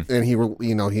 And he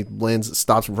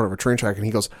stops in front of a train track, and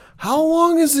he goes, "How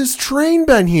long has this train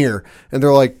been here?" And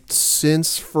they're like,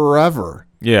 "Since forever."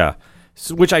 Yeah,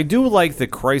 which I do like that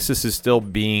Crisis is still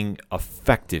being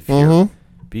effective here.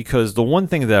 Because the one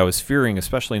thing that I was fearing,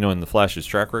 especially knowing the Flash's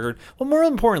track record, well, more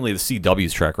importantly, the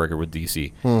CW's track record with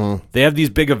DC, they have these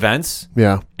big events,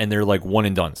 and they're like one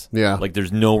and dones. Yeah. Like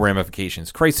there's no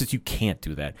ramifications. Crisis, you can't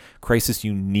do that. Crisis,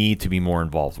 you need to be more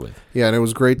involved with. Yeah, and it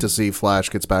was great to see Flash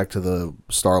gets back to the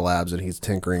Star Labs and he's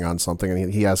tinkering on something,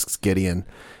 and he asks Gideon,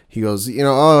 he goes,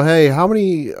 oh, hey, how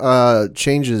many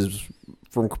changes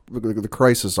from the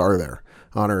crisis are there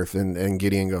on Earth? And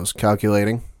Gideon goes,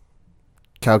 calculating.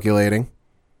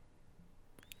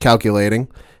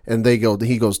 And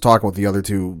he goes talking with the other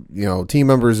two, team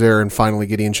members there, and finally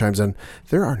Gideon chimes in.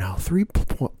 There are now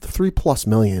 3+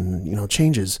 million,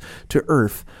 changes to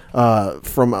Earth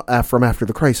from after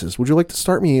the crisis. Would you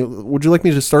like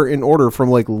me to start in order from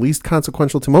like least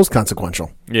consequential to most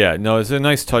consequential? Yeah, no, it's a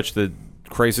nice touch that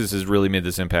Crisis has really made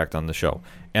this impact on the show,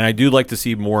 and I do like to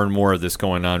see more and more of this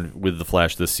going on with the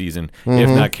Flash this season, if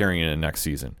not carrying it next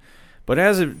season. But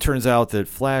as it turns out that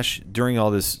Flash, during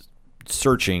all this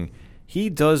searching, he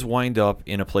does wind up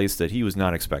in a place that he was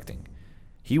not expecting.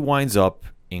 He winds up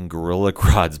in Gorilla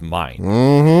Grodd's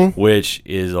mind, which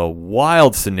is a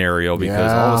wild scenario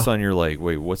because all of a sudden you're like,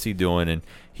 wait, what's he doing? And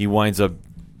he winds up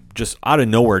just out of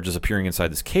nowhere just appearing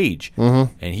inside this cage. And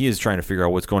he is trying to figure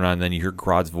out what's going on. And then you hear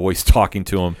Grodd's voice talking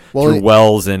to him through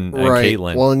Wells and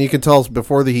Caitlin. Well, and you can tell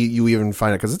before you even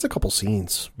find out, because it's a couple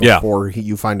scenes before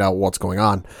you find out what's going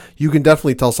on. You can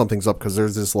definitely tell something's up because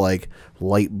there's this like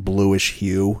light bluish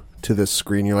hue to this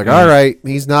screen. You're like, all right,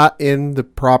 he's not in the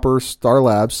proper Star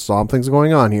Labs. Something's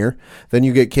going on here. Then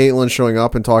you get Caitlin showing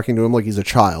up and talking to him like he's a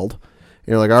child. And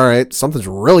you're like, all right, something's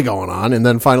really going on. And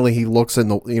then finally he looks in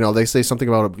the, they say something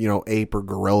about a, ape or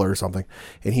gorilla or something.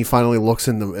 And he finally looks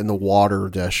in the water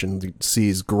dish and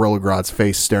sees Gorilla Grodd's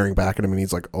face staring back at him. And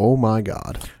he's like, oh my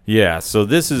God. Yeah. So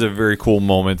this is a very cool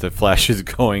moment that Flash is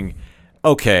going,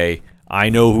 okay, I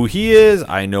know who he is.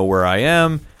 I know where I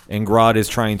am. And Grodd is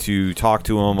trying to talk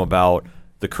to him about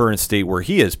the current state where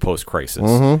he is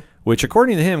post-Crisis, which,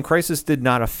 according to him, Crisis did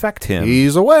not affect him.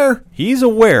 He's aware. He's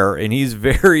aware, and he's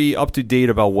very up-to-date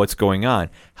about what's going on.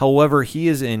 However, he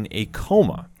is in a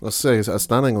coma. Let's say,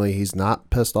 stunningly, he's not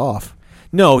pissed off.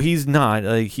 No, he's not.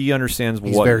 He understands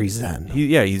he's very zen.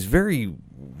 He's very,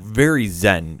 very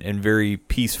zen and very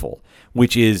peaceful,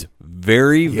 which is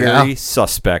very, very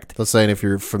suspect. Let's say, if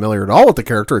you're familiar at all with the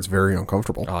character, it's very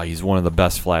uncomfortable. Oh, he's one of the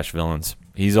best Flash villains.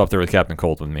 He's up there with Captain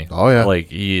Cold with me. Oh, yeah.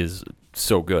 He is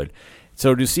so good.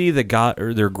 So to see that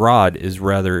Grodd is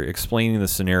rather explaining the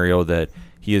scenario that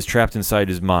he is trapped inside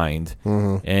his mind,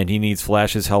 and he needs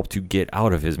Flash's help to get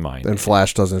out of his mind. And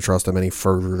Flash doesn't trust him any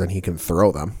further than he can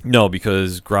throw them. No,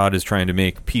 because Grodd is trying to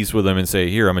make peace with him and say,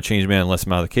 here, I'm a changed man and let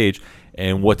him out of the cage.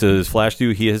 And what does Flash do?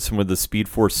 He hits him with the Speed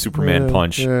Force Superman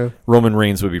punch. Yeah. Roman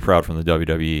Reigns would be proud from the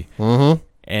WWE.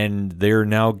 And they're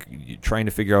now trying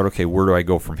to figure out, okay, where do I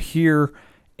go from here?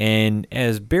 And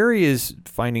as Barry is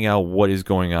finding out what is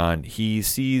going on, he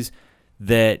sees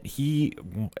that he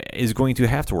is going to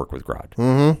have to work with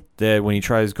Grodd. That when he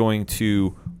tries going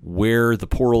to where the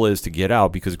portal is to get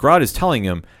out, because Grodd is telling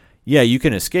him, yeah, you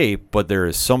can escape, but there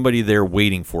is somebody there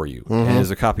waiting for you. And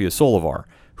there's a copy of Solovar,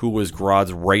 who was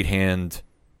Grodd's right-hand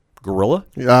gorilla?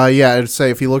 Yeah, I'd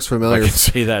say if he looks familiar. I can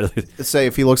say that. Say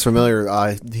if he looks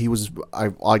familiar, he was.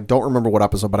 I don't remember what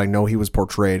episode, but I know he was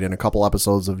portrayed in a couple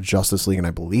episodes of Justice League, and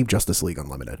I believe Justice League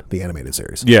Unlimited, the animated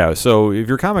series. Yeah, so if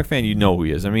you're a comic fan, you know who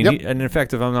he is. I mean, and in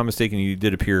fact, if I'm not mistaken, he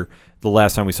did appear the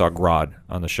last time we saw Grodd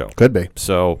on the show. Could be.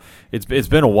 So it's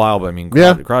been a while, but I mean,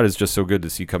 Grodd is just so good to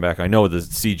see come back. I know the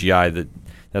CGI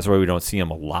that's why we don't see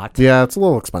him a lot. Yeah, it's a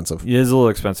little expensive. It is a little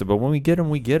expensive, but when we get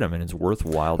him, and it's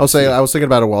worthwhile. I was thinking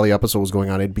about it while the episode was going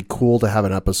on. It'd be cool to have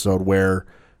an episode where,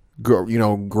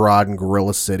 Grodd and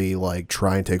Gorilla City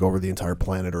try and take over the entire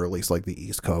planet, or at least the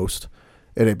East Coast.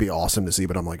 And it'd be awesome to see,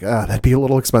 but I'm like, that'd be a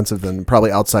little expensive than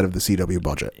probably outside of the CW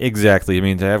budget. Exactly. I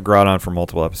mean, to have Grodd on for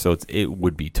multiple episodes, it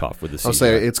would be tough with the CW. I'll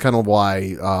say it's kind of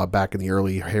why back in the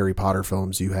early Harry Potter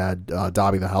films, you had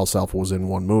Dobby the House Elf was in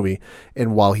one movie,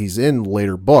 and while he's in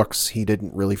later books, he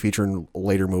didn't really feature in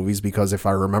later movies because if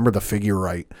I remember the figure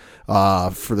right,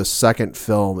 for the second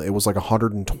film, it was like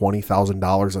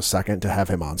 $120,000 a second to have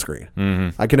him on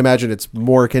screen. I can imagine it's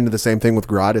more akin to the same thing with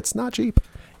Grodd. It's not cheap.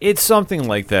 It's something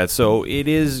like that. So it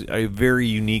is a very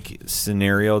unique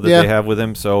scenario that they have with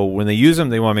him. So when they use him,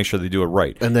 they want to make sure they do it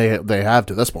right. And they have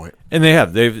to this point. And they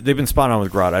have. They've been spot on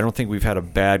with Grodd. I don't think we've had a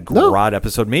bad Grodd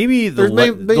episode. Maybe the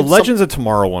Legends of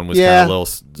Tomorrow one was kind of a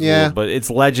little, but it's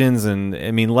Legends, and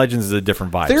I mean Legends is a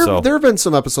different vibe. There have been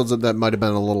some episodes that might have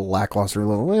been a little lackluster,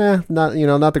 not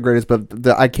the greatest,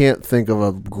 but I can't think of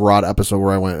a Grodd episode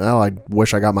where I went, I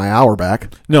wish I got my hour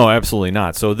back. No, absolutely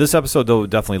not. So this episode though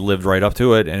definitely lived right up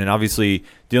to it. And obviously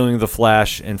dealing with the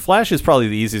Flash, and Flash is probably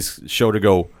the easiest show to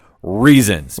go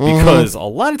reasons because a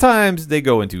lot of times they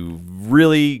go into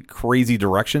really crazy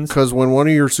directions. Because when one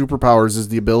of your superpowers is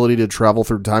the ability to travel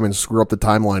through time and screw up the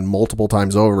timeline multiple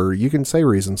times over, you can say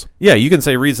reasons. Yeah, you can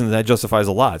say reasons. That justifies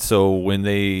a lot. So when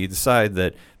they decide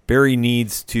that Barry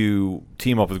needs to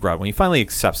team up with Grodd, when he finally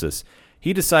accepts this,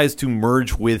 he decides to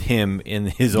merge with him in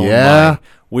his own Yeah. mind,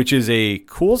 which is a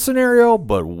cool scenario,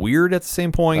 but weird at the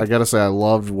same point. I gotta say, I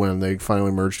loved when they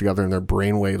finally merged together and their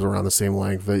brainwaves were on the same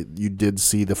length. You did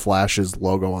see the Flash's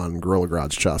logo on Gorilla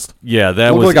Grodd's chest. Yeah, It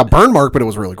that looked was like a burn mark, but it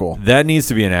was really cool. that needs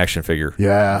to be an action figure.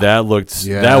 Yeah. That looked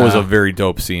Yeah. that was a very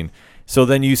dope scene. So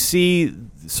then you see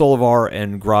Solivar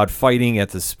and Grodd fighting at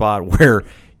the spot where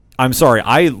I'm sorry,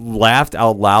 I laughed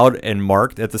out loud and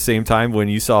marked at the same time when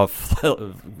you saw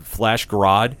Flash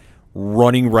Grodd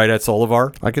running right at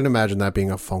Solivar. I can imagine that being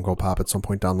a Funko Pop at some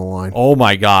point down the line. Oh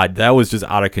my god, that was just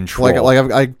out of control.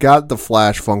 I got the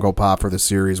Flash Funko Pop for the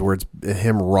series where it's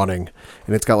him running,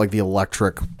 and it's got like the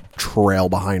electric trail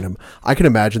behind him. I can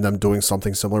imagine them doing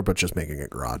something similar, but just making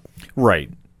it Grodd. Right.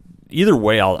 Either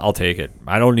way, I'll take it.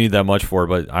 I don't need that much for it,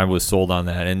 but I was sold on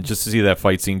that. And just to see that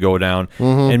fight scene go down.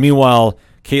 Mm-hmm. And meanwhile,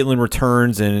 Caitlin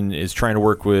returns and is trying to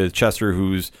work with Chester,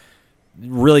 who's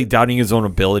really doubting his own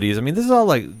abilities. I mean, this is all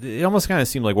like, it almost kind of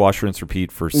seemed like wash, rinse,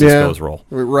 repeat for Cisco's role.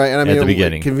 Right. And I mean, at the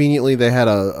beginning. Conveniently, they had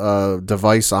a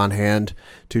device on hand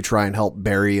to try and help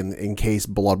Barry in case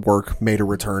Bloodwork made a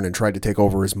return and tried to take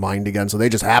over his mind again. So they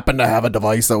just happened to have a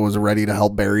device that was ready to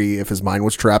help Barry if his mind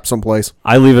was trapped someplace.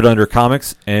 I leave it under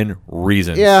comics and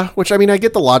reasons. Yeah, which I mean, I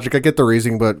get the logic, I get the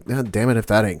reasoning, but damn it if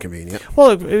that ain't convenient.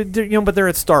 Well, but they're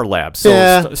at Star Labs. So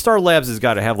Yeah. Star Labs has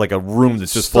got to have like a room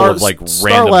that's just full of like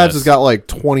Star Labs randomness. has got like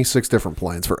 26 different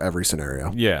plans for every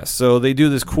scenario. Yeah, so they do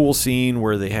this cool scene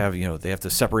where they have to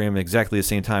separate them exactly the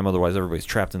same time, otherwise everybody's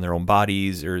trapped in their own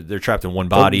bodies, or they're trapped in one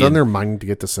body. Doesn't their mind to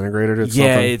get disintegrated?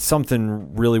 It's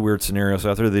something really weird scenario.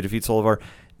 So after they defeat Solivar,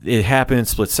 it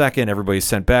happens split second. Everybody's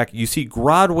sent back. You see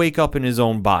Grodd wake up in his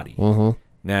own body. Mm-hmm.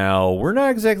 Now we're not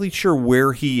exactly sure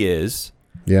where he is.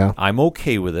 Yeah. I'm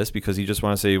okay with this because he just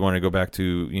want to say he want to go back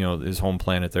to his home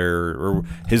planet there, or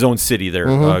his own city there,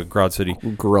 Grodd City,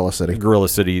 Gorilla City. Gorilla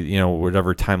City,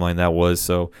 whatever timeline that was.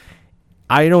 So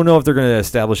I don't know if they're going to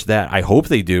establish that. I hope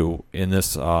they do in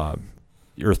this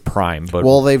Earth Prime. But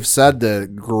Well, they've said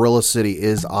that Gorilla City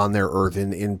is on their Earth.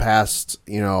 In past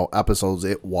episodes,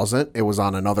 it wasn't. It was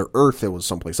on another Earth. It was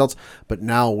someplace else. But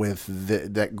now with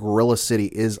that Gorilla City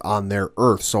is on their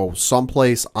Earth, so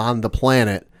someplace on the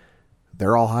planet,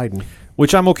 they're all hiding.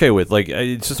 which I'm okay with. Like,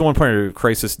 it's just one point of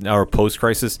Crisis or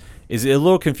post-Crisis is a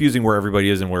little confusing where everybody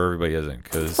is and where everybody isn't.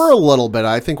 Cause, For a little bit,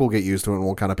 I think we'll get used to it, and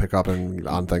we'll kind of pick up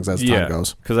on things as time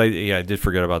goes. Because I did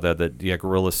forget about that. That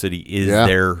Gorilla City is Yeah.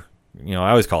 there. I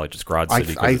always call it just Grodd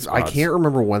City. 'cause it's I Grodd's. can't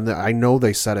remember when. I know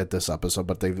they said it this episode,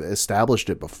 but they've established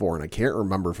it before, and I can't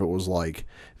remember if it was like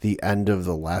the end of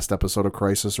the last episode of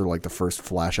Crisis or like the first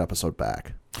Flash episode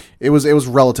back. It was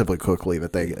relatively quickly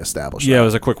that they established. Yeah, that. it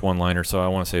was a quick one-liner, so I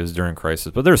want to say it was during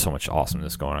Crisis. But there's so much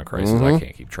awesomeness going on in Crisis, I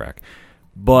can't keep track.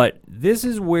 But this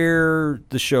is where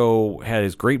the show had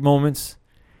its great moments.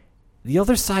 The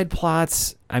other side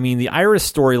plots, I mean, the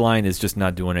Iris storyline is just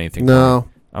not doing anything. No.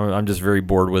 I'm just very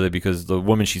bored with it because the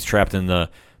woman, she's trapped in the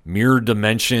mirror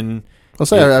dimension. I'll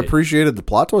say I appreciated the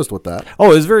plot twist with that.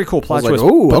 Oh, it was a very cool plot I was twist.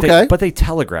 like, ooh, but okay. But they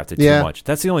telegraphed it too Yeah. much.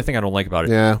 That's the only thing I don't like about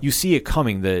it. Yeah. You see it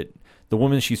coming that the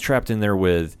woman she's trapped in there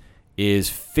with is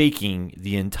faking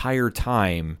the entire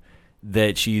time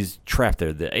that she's trapped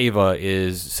there. That Ava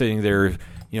is sitting there,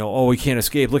 oh, we can't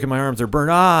escape. Look at my arms, they're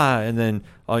burned. And then,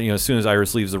 as soon as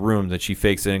Iris leaves the room, that she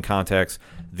fakes it and contacts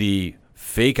the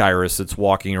fake Iris that's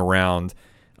walking around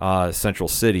Central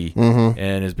City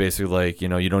and is basically like,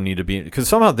 you don't need to be, because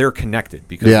somehow they're connected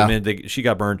because the minute she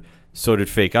got burned, so did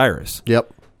fake Iris.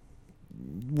 Yep.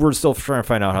 We're still trying to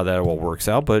find out how that all works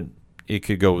out, but it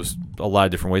could go a lot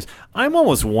of different ways. I'm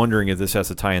almost wondering if this has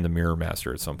to tie in the Mirror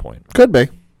Master at some point. Could be.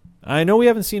 I know we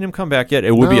haven't seen him come back yet.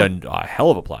 It would be a hell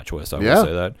of a plot twist, I would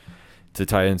say that, to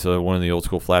tie into one of the old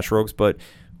school Flash rogues, but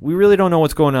we really don't know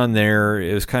what's going on there.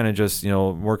 It was kind of just,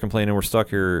 we're complaining, we're stuck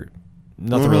here.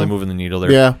 Nothing really moving the needle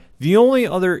there. Yeah. The only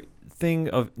other thing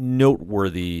of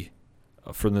noteworthy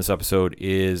from this episode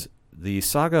is the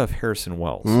saga of Harrison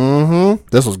Wells. Mm-hmm.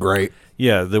 This was great.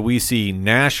 Yeah, that we see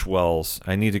Nash Wells.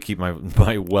 I need to keep my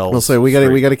Wells. We'll say we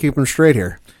got to keep him straight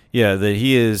here. Yeah, that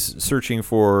he is searching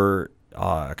for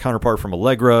a counterpart from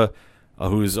Allegra,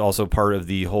 who's also part of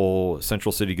the whole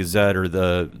Central City Gazette, or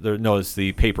it's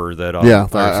the paper that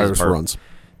Iris runs.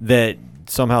 That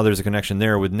somehow there's a connection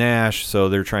there with Nash, so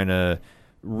they're trying to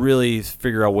really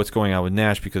figure out what's going on with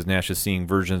Nash because Nash is seeing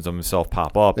versions of himself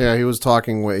pop up. Yeah, he was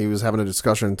talking. He was having a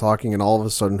discussion, talking, and all of a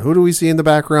sudden, who do we see in the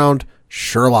background?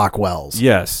 Sherlock Wells.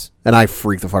 Yes. And I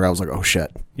freaked the fuck out. I was like, oh,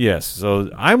 shit. Yes. So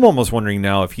I'm almost wondering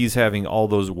now if he's having all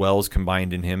those Wells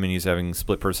combined in him and he's having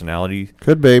split personality.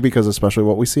 Could be, because especially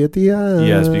what we see at the end.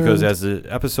 Yes, because as the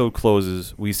episode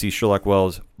closes, we see Sherlock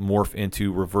Wells morph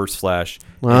into Reverse Flash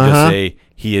and just say,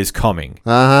 he is coming.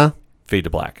 Uh-huh. fade to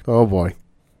black. Oh boy.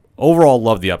 Overall,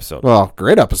 loved the episode. Well,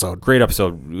 great episode. Great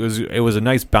episode. It was a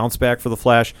nice bounce back for the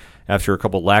Flash after a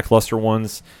couple lackluster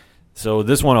ones. So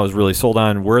this one I was really sold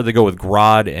on. Where they go with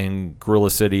Grodd and Gorilla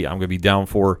City, I'm going to be down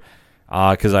for.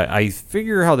 Because I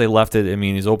figure how they left it. I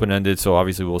mean, he's open-ended, so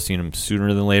obviously we'll see him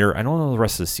sooner than later. I don't know the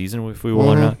rest of the season if we will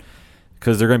or not.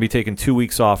 Because they're going to be taking 2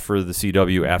 weeks off for the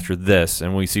CW after this.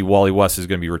 And we see Wally West is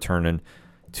going to be returning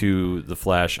to the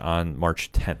Flash on March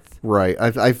 10th. Right.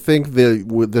 I think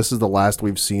this is the last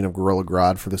we've seen of Gorilla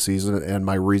Grodd for the season, and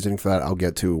my reasoning for that I'll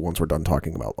get to once we're done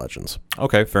talking about Legends.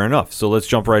 Okay, fair enough. So let's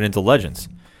jump right into Legends.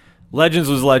 Legends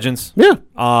was Legends. Yeah.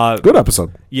 Good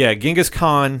episode. Yeah, Genghis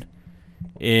Khan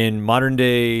in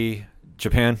modern-day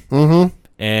Japan. Mm-hmm.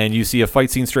 And you see a fight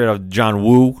scene straight out of John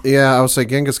Woo. Yeah, I would say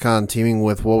Genghis Khan teaming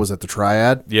with, what was it, the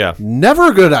Triad? Yeah.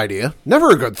 Never a good idea. Never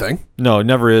a good thing. No, it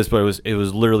never is, but it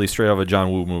was literally straight out of a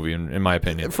John Woo movie, in my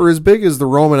opinion. For as big as the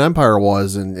Roman Empire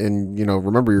was, and you know,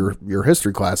 remember your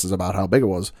history classes about how big it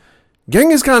was,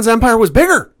 Genghis Khan's empire was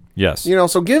bigger. Yes. You know,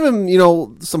 so give him, you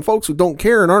know, some folks who don't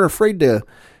care and aren't afraid to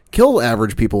kill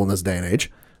average people in this day and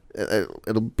age.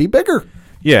 It'll be bigger.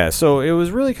 Yeah, so it was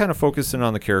really kind of focusing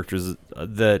on the characters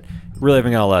that really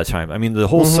haven't got a lot of time. I mean, the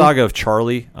whole saga of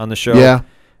Charlie on the show. Yeah.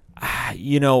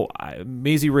 You know,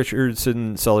 Maisie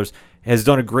Richardson Sellers has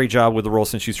done a great job with the role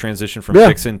since she's transitioned from Yeah.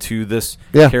 Vixen to this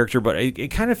Yeah. character, but it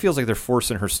kind of feels like they're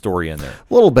forcing her story in there.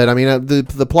 A little bit. I mean,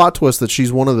 the plot twist that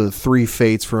she's one of the three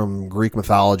fates from Greek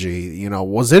mythology, you know,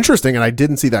 was interesting, and I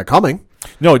didn't see that coming.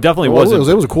 No, it definitely wasn't.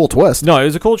 It was a cool twist. No, it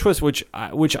was a cool twist, which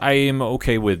I am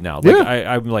okay with now. Like,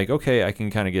 Yeah. I'm like, okay, I can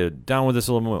kind of get down with this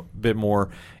a little bit more.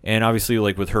 And obviously,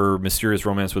 like with her mysterious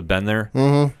romance with Ben there,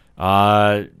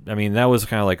 I mean, that was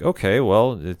kind of like, okay,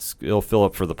 well, it'll fill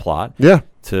up for the plot. Yeah.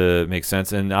 To make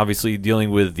sense. And obviously dealing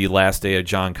with the last day of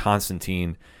John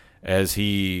Constantine as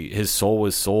his soul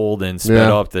was sold and sped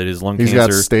Yeah. up, that his lung He's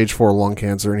cancer. got stage 4 lung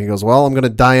cancer, and he goes, well, I'm going to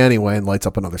die anyway, and lights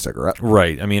up another cigarette.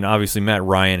 Right. I mean, obviously Matt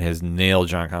Ryan has nailed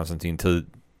John Constantine to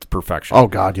perfection. Oh,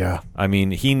 God, yeah. I mean,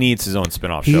 he needs his own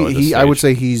spin-off show at this I would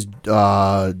stage. say he's,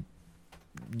 what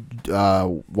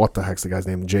the heck's the guy's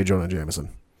name? J. Jonah Jameson.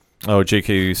 Oh,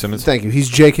 J.K. Simmons? Thank you. He's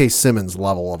J.K. Simmons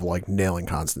level of, like, nailing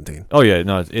Constantine. Oh, yeah.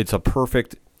 No, it's a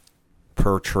perfect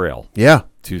portrayal. Yeah.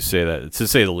 To say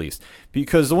the least.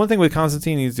 Because the one thing with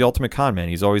Constantine, he's the ultimate con man.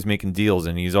 He's always making deals,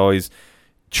 and he's always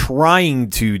trying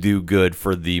to do good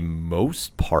for the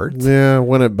most part. Yeah,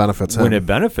 when it benefits him. When it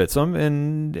benefits him,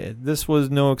 and this was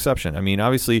no exception. I mean,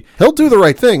 obviously, He'll do the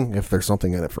right thing if there's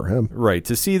something in it for him. right,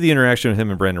 to see the interaction with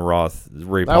him and Brandon Roth,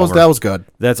 Ray Palmer, That was good.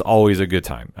 that's always a good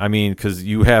time. I mean, because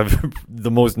you have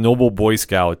the most noble Boy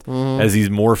Scout as he's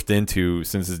morphed into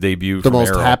since his debut. The from most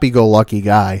Arrow. happy-go-lucky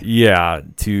guy. Yeah,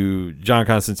 to John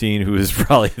Constantine, who is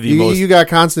probably the most. You got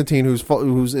Constantine,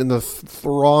 who's in the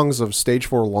throngs of stage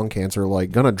 4 lung cancer,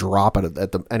 like gonna drop it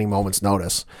at any moment's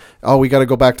notice. Oh, we got to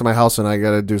go back to my house and I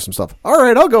got to do some stuff. All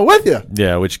right, I'll go with you.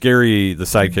 Yeah, which Gary, the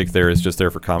sidekick there, is just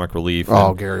there for comic relief. Oh,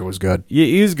 And Gary was good.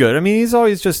 he's good. I mean, he's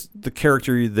always just the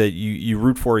character that you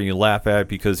root for and you laugh at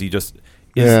because he just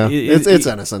is. Yeah, it's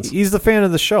innocence. He's the fan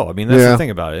of the show. I mean, that's Yeah. the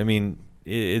thing about it. I mean,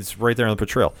 it's right there on the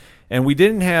portrayal. And we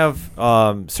didn't have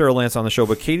Sarah Lance on the show,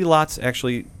 but Katie Lotz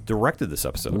actually directed this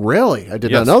episode. Really? I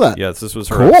did Yes. not know that. Yes, this was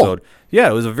her Cool. episode. Yeah,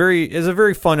 it was a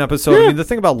very fun episode. Yeah. I mean, the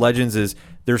thing about Legends is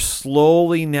they're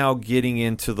slowly now getting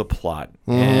into the plot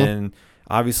and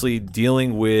obviously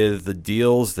dealing with the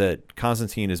deals that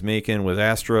Constantine is making with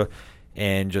Astra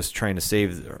and just trying to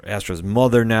save Astra's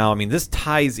mother now. I mean, this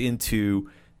ties into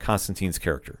Constantine's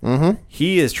character.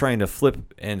 He is trying to flip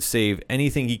and save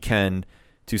anything he can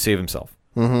to save himself.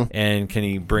 And can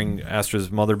he bring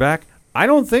Astra's mother back? I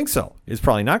don't think so. It's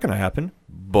probably not going to happen.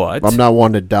 But I'm not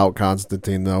one to doubt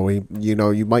Constantine, though.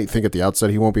 You might think at the outset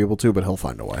he won't be able to, but he'll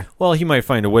find a way. well, he might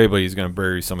find a way, but he's going to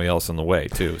bury somebody else on the way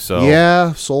too. So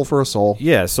Yeah, soul for a soul.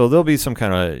 yeah. So there'll be some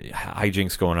kind of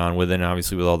hijinks going on with it. And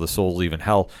obviously, with all the souls leaving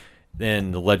hell,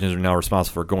 and the Legends are now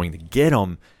responsible for going to get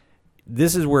them.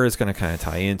 This is where it's going to kind of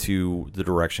tie into the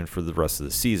direction for the rest of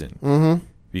the season. Mm-hmm.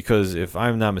 Because if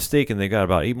I'm not mistaken, they got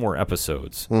about 8 more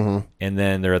episodes, and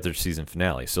then they're at their season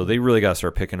finale. So they really got to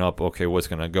start picking up, okay, what's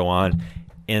going to go on,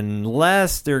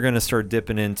 unless they're going to start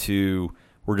dipping into,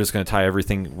 we're just going to tie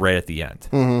everything right at the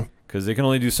end. Because they can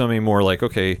only do so many more, like,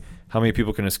 okay, how many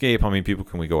people can escape, how many people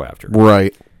can we go after?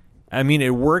 Right. I mean,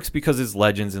 it works because it's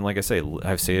Legends, and like I say,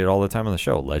 I say it all the time on the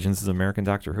show, Legends is American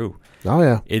Doctor Who. Oh,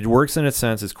 yeah. It works in its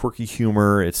sense. It's quirky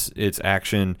humor. It's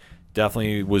action.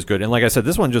 Definitely was good. And like I said,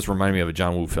 this one just reminded me of a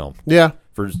John Woo film. Yeah.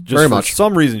 For much.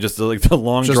 some reason, just the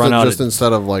long Just, drawn out. just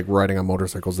instead of like riding on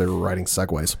motorcycles, they were riding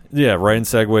segways. Yeah, riding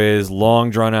segways, long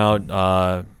drawn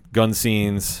out gun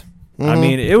scenes. I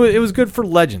mean, it was good for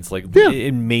Legends. Like,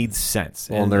 it made sense.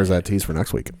 Well, and there's that tease for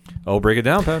next week. Oh, break it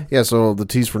down, Pat. Yeah, so the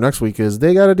tease for next week is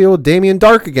they got to deal with Damien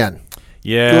Dark again.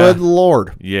 Yeah. Good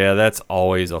Lord. Yeah, that's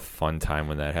always a fun time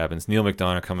when that happens. Neil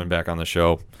McDonough coming back on the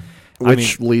show.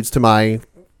 Which leads to my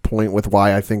point with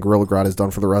why I think Gorilla Grodd is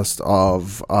done for the rest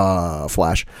of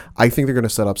Flash. I think they're going to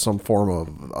set up some form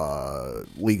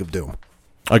of League of Doom.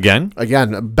 Again,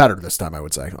 better this time, I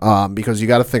would say. Because you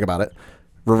got to think about it.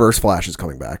 Reverse Flash is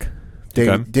coming back.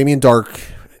 Damien Dark,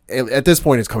 at this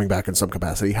point, is coming back in some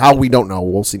capacity. How, we don't know.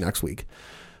 We'll see next week.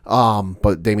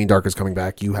 But Damien Dark is coming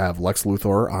back. You have Lex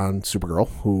Luthor on Supergirl,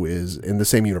 who is in the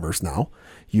same universe now.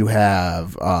 You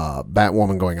have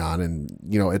Batwoman going on,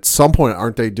 and at some point,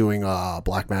 aren't they doing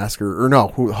Black Mask or no?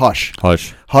 Hush.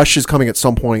 Hush is coming at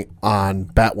some point on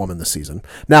Batwoman this season.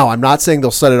 Now, I'm not saying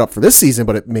they'll set it up for this season,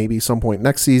 but it may be some point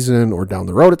next season or down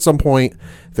the road at some point.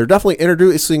 They're definitely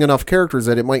introducing enough characters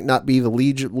that it might not be the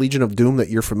Legion of Doom that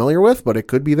you're familiar with, but it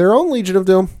could be their own Legion of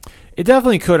Doom. It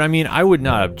definitely could. I mean, I would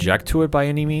not object to it by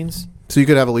any means. So you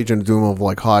could have a Legion of Doom of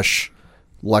like Hush,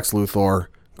 Lex Luthor,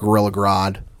 Gorilla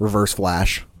Grodd, Reverse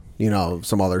Flash,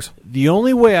 some others. The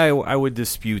only way I would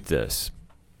dispute this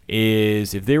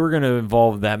is if they were going to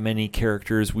involve that many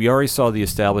characters. We already saw the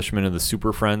establishment of the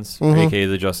Super Friends, a.k.a.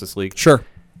 the Justice League. Sure.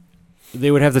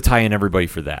 They would have to tie in everybody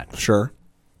for that. Sure.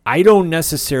 I don't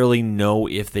necessarily know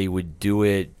if they would do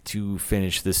it to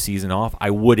finish this season off.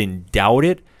 I wouldn't doubt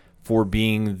it for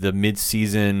being the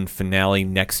mid-season finale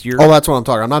next year. Oh, that's what I'm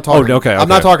talking. I'm not talking. Okay. I'm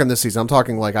not talking this season. I'm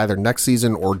talking like either next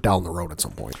season or down the road at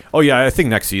some point. Oh yeah, I think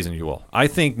next season you will. I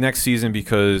think next season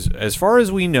because as far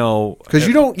as we know, because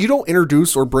you don't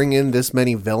introduce or bring in this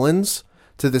many villains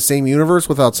to the same universe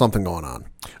without something going on.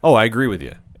 Oh, I agree with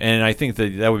you, and I think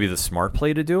that would be the smart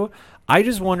play to do. I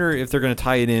just wonder if they're going to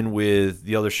tie it in with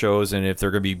the other shows and if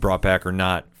they're going to be brought back or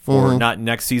not for not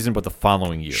next season but the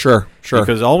following year. Sure.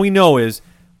 Because all we know is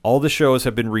all the shows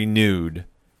have been renewed.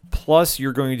 Plus,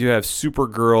 you're going to have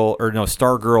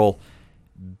Stargirl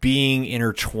being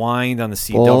intertwined on the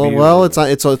CW. Well, it's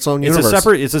its own universe.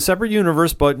 It's a separate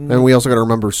universe, but and we also got to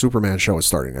remember Superman show is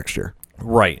starting next year.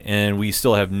 Right, and we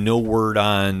still have no word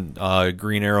on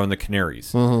Green Arrow and the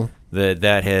Canaries.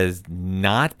 That has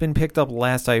not been picked up.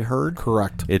 Last I heard,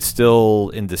 correct. It's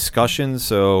still in discussion,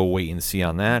 so wait and see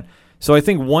on that. So I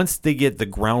think once they get the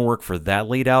groundwork for that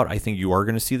laid out, I think you are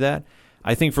going to see that.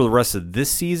 I think for the rest of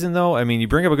this season, though, I mean, you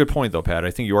bring up a good point, though, Pat.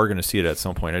 I think you are going to see it at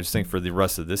some point. I just think for the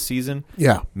rest of this season,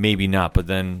 maybe not. But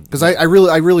then, because I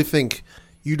really think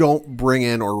you don't bring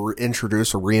in or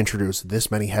introduce or reintroduce this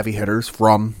many heavy hitters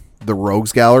from the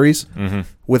Rogues galleries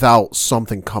without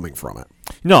something coming from it.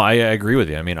 No, I agree with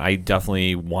you. I mean, I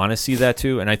definitely want to see that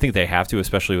too, and I think they have to,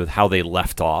 especially with how they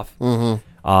left off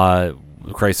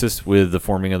Crisis with the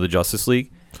forming of the Justice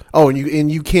League. Oh,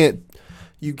 and you can't.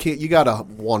 You gotta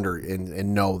wonder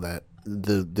and know that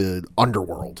the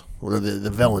underworld or the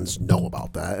villains know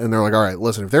about that, and they're like, all right,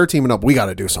 listen, if they're teaming up, we got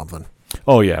to do something.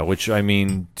 Oh yeah, which I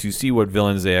mean, to see what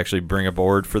villains they actually bring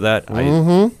aboard for that,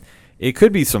 it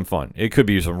could be some fun. It could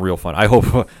be some real fun.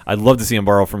 I'd love to see him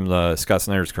borrow from the Scott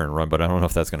Snyder's current run, but I don't know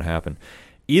if that's going to happen.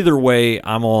 Either way,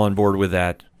 I'm all on board with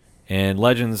that. And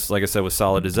Legends, like I said, was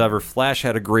solid as ever. Flash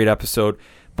had a great episode,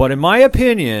 but in my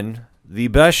opinion, the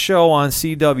best show on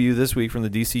CW this week from the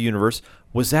DC Universe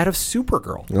was that of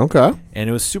Supergirl. Okay. And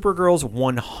it was Supergirl's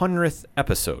 100th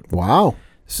episode. Wow.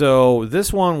 So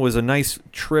this one was a nice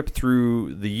trip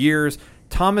through the years.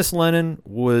 Thomas Lennon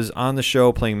was on the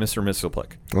show playing Mr.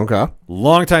 Mxyzptlk. Okay.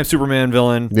 Longtime Superman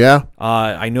villain. Yeah.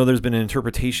 I know there's been an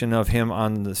interpretation of him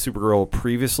on the Supergirl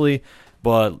previously,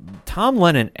 but Tom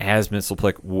Lennon as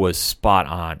Mxyzptlk was spot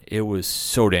on. It was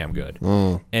so damn good.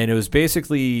 And it was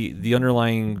basically the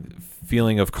underlying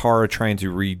feeling of Kara trying to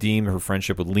redeem her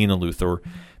friendship with Lena Luthor,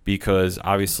 because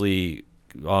obviously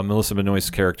Melissa Benoist's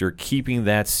character keeping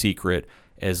that secret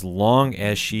as long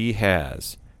as she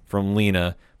has from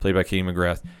Lena, played by Katie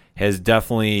McGrath, has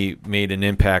definitely made an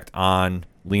impact on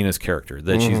Lena's character,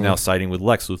 that she's now siding with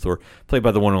Lex Luthor, played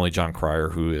by the one and only John Cryer,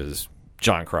 who is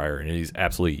John Cryer, and he's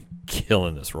absolutely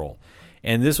killing this role.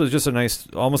 And this was just a nice,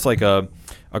 almost like a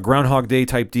Groundhog Day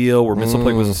type deal where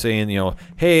Mxyzptlk was saying,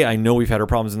 hey, I know we've had our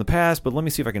problems in the past, but let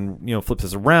me see if I can, flip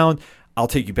this around. I'll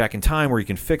take you back in time where you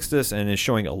can fix this. And it's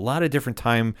showing a lot of different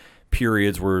time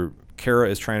periods where Kara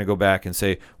is trying to go back and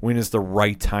say, when is the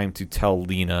right time to tell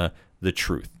Lena the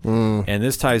truth? And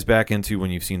this ties back into when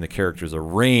you've seen the characters of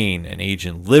Rain and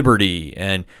Agent Liberty,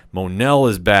 and Mon-El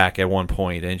is back at one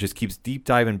point, and it just keeps deep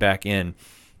diving back in.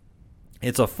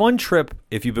 It's a fun trip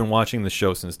if you've been watching the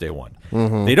show since day one.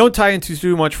 They don't tie into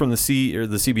too much from the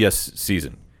CBS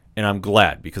season, and I'm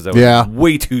glad, because that was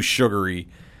way too sugary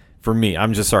For me,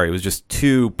 I'm just sorry. It was just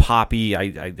too poppy.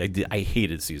 I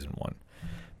hated season 1.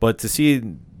 But to see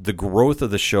the growth of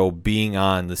the show being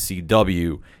on the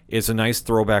CW is a nice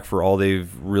throwback for all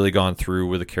they've really gone through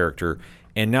with the character.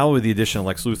 And now with the addition of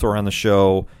Lex Luthor on the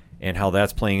show and how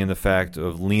that's playing in the fact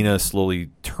of Lena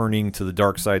slowly turning to the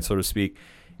dark side, so to speak,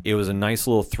 it was a nice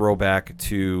little throwback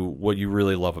to what you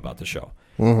really love about the show.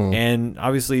 Mm-hmm. And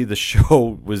obviously the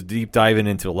show was deep diving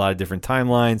into a lot of different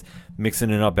timelines, mixing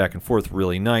it up back and forth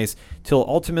really nice, till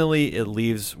ultimately it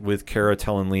leaves with Kara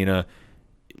telling Lena,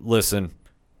 listen,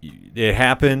 it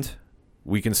happened,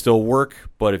 we can still work,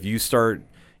 but if you start,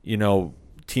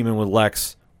 teaming with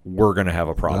Lex, we're going to have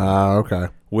a problem. Okay.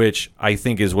 Which I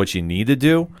think is what you need to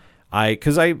do.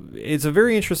 It's a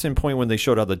very interesting point when they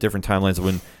showed out the different timelines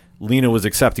when Lena was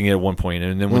accepting it at one point,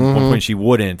 and then at one point she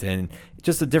wouldn't, and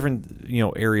just the different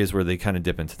areas where they kind of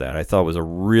dip into that. I thought it was a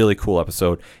really cool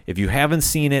episode. If you haven't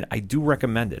seen it, I do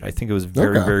recommend it. I think it was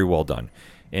very, very well done.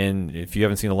 And if you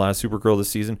haven't seen a lot of Supergirl this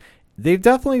season, they've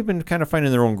definitely been kind of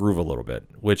finding their own groove a little bit,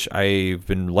 which I've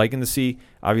been liking to see.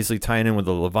 Obviously tying in with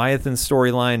the Leviathan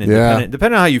storyline, and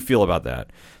depending on how you feel about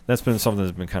that, that's been something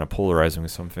that's been kind of polarizing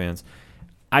with some fans.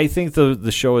 I think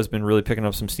the show has been really picking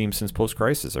up some steam since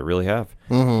post-Crisis. I really have.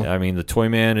 Mm-hmm. I mean, the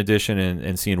Toyman edition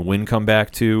and seeing Winn come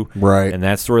back too, right? And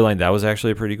that storyline, that was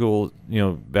actually a pretty cool,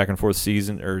 back and forth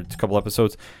season or a couple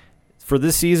episodes. For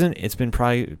this season, it's been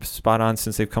probably spot on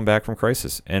since they've come back from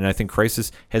Crisis, and I think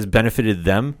Crisis has benefited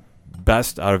them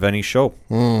best out of any show.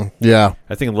 Yeah,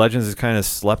 I think Legends has kind of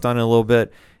slept on it a little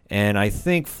bit, and I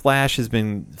think Flash is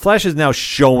now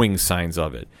showing signs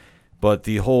of it. But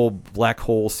the whole black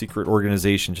hole secret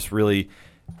organization just really,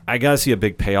 I got to see a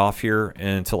big payoff here.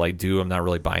 And until I do, I'm not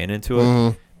really buying into it.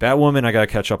 Mm-hmm. Batwoman, I got to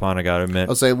catch up on, I got to admit.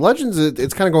 I'll say Legends,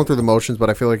 it's kind of going through the motions, but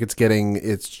I feel like it's getting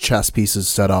its chess pieces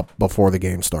set up before the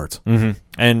game starts. Mm-hmm.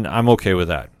 And I'm okay with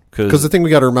that. Because the thing we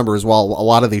got to remember is, while a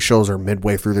lot of these shows are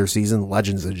midway through their season,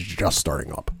 Legends is just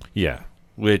starting up. Yeah,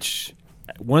 which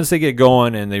once they get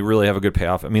going and they really have a good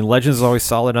payoff, I mean, Legends is always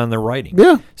solid on their writing.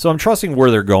 Yeah. So I'm trusting where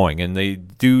they're going, and they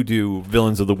do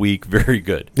Villains of the Week very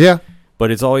good. Yeah. But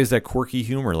it's always that quirky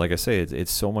humor. Like I say,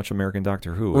 it's so much American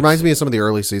Doctor Who. Reminds me of some of the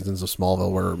early seasons of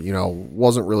Smallville where,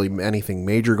 wasn't really anything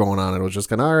major going on. It was just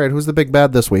kind of, all right, who's the big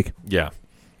bad this week? Yeah.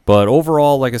 But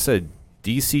overall, like I said,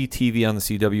 DC TV on the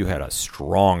CW had a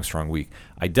strong week.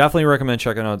 I definitely recommend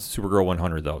checking out Supergirl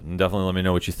 100, though. And definitely let me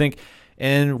know what you think.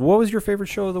 And what was your favorite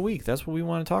show of the week? That's what we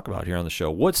want to talk about here on the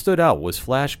show. What stood out? Was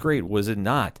Flash great? Was it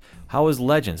not? How was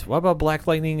Legends? What about Black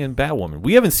Lightning and Batwoman?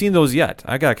 We haven't seen those yet.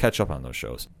 I got to catch up on those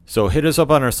shows. So hit us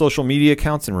up on our social media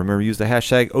accounts, and remember to use the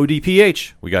hashtag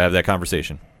ODPH. We got to have that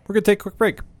conversation. We're going to take a quick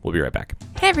break. We'll be right back.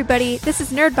 Hey everybody, this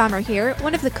is Nerd Bomber here,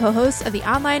 one of the co-hosts of the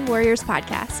Online Warriors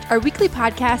podcast. Our weekly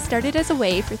podcast started as a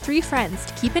way for 3 friends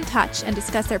to keep in touch and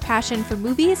discuss their passion for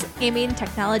movies, gaming,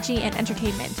 technology, and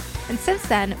entertainment. And since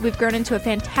then, we've grown into a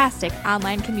fantastic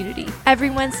online community. Every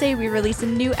Wednesday, we release a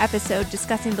new episode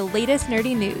discussing the latest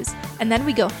nerdy news, and then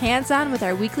we go hands-on with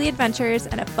our weekly adventures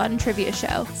and a fun trivia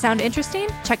show. Sound interesting?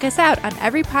 Check us out on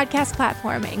every podcast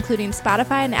platform, including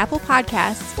Spotify and Apple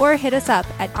Podcasts, or hit us up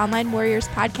at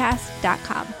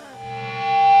onlinewarriorspodcast.com.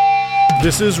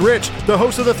 This is Rich, the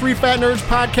host of the 3 Fat Nerds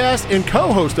podcast and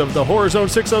co-host of the Horror Zone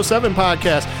 607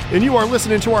 podcast, and you are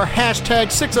listening to our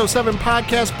hashtag 607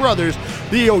 podcast brothers,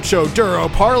 the Ocho Duro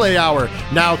Parlay Hour.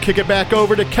 Now kick it back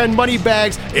over to Ken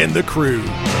Moneybags and the crew.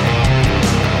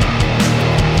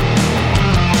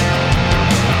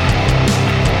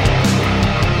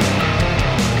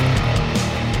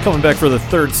 Coming back for the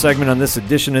third segment on this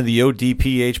edition of the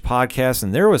ODPH podcast,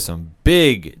 and there was some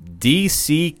big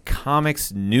DC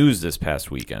Comics news this past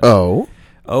weekend.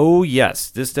 Oh, yes.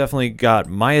 This definitely got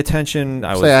my attention.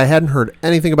 I hadn't heard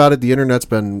anything about it. The internet's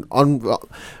been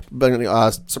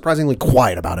surprisingly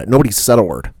quiet about it. Nobody said a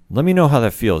word. Let me know how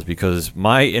that feels, because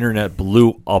my internet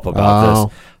blew up about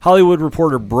this. Hollywood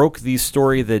Reporter broke the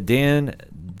story that Dan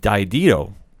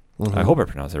DiDio, I hope I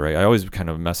pronounced it right. I always kind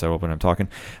of mess that up when I'm talking.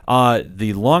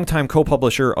 The longtime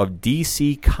co-publisher of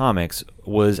DC Comics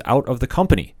was out of the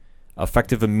company,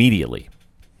 effective immediately.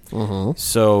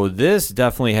 So this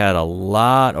definitely had a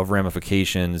lot of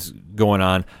ramifications going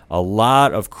on, a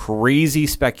lot of crazy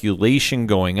speculation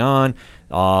going on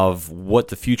of what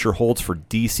the future holds for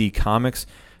DC Comics,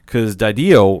 because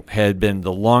DiDio had been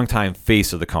the longtime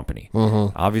face of the company.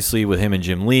 Obviously, with him and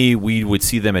Jim Lee, we would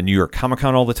see them at New York Comic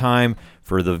Con all the time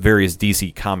for the various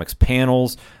DC Comics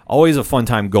panels. Always a fun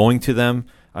time going to them.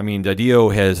 I mean,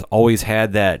 DiDio has always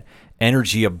had that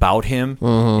energy about him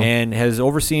and has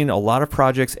overseen a lot of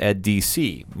projects at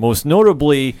DC. Most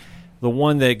notably, the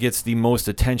one that gets the most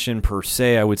attention per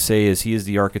se, I would say, is he is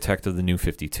the architect of the New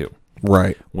 52.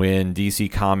 Right. when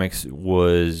DC Comics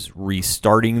was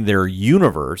restarting their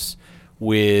universe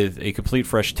with a complete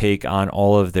fresh take on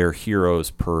all of their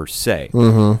heroes per se.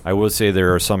 I will say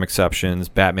there are some exceptions.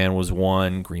 Batman was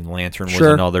one, Green Lantern was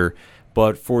Sure. another,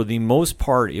 but for the most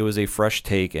part, it was a fresh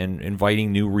take and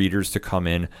inviting new readers to come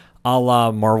in, a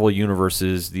la Marvel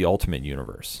Universe's The Ultimate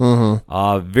Universe.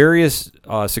 Various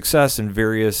success and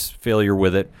various failure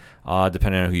with it,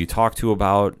 depending on who you talk to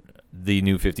about the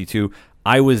New 52.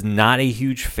 I was not a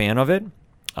huge fan of it.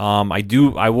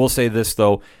 I will say this,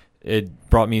 though. It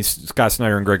brought me Scott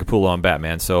Snyder and Greg Capullo on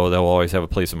Batman, so they'll always have a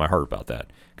place in my heart about that,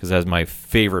 because that's my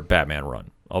favorite Batman run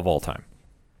of all time.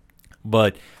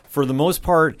 But for the most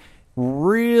part,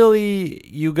 really,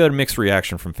 you got a mixed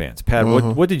reaction from fans. Pat,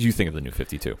 what did you think of the New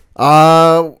 52?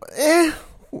 At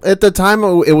the time,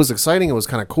 it was exciting. It was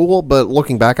kind of cool, but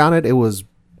looking back on it, it was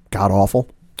god awful.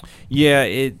 Yeah,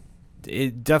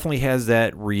 it definitely has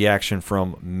that reaction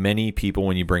from many people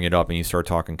when you bring it up and you start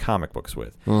talking comic books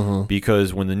with.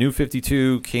 Because when the New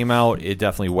 52 came out, it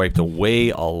definitely wiped away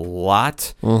a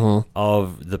lot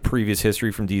of the previous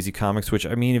history from DC Comics, which,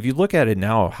 I mean, if you look at it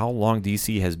now, how long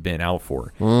DC has been out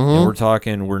for.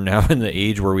 And we're now in the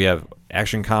age where we have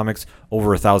Action Comics, over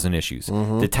 1,000 issues.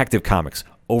 Detective Comics,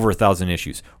 over 1,000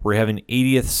 issues. We're having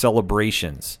 80th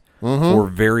celebrations for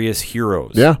various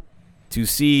heroes. Yeah. To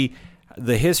see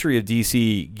the history of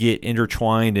DC get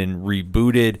intertwined and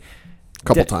rebooted A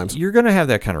couple times. you're going to have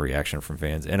that kind of reaction from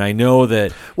fans. And I know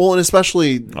that... Well, and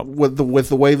especially with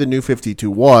the way the New 52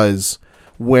 was,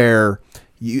 where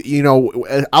you know,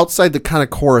 outside the kind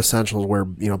of core essentials, where,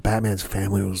 you know, Batman's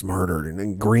family was murdered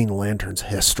and Green Lantern's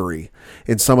history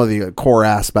and some of the core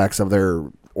aspects of their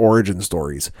origin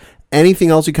stories, anything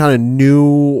else you kind of knew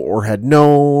or had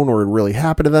known or had really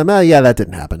happened to them, yeah, that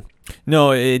didn't happen.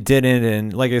 No, it didn't.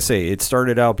 And like I say, it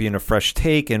started out being a fresh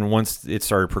take, and once it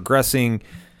started progressing,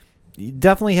 it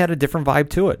definitely had a different vibe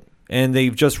to it. And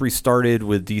they've just restarted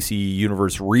with DC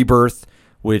Universe Rebirth,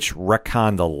 which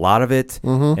retconned a lot of it.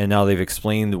 And now they've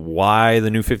explained why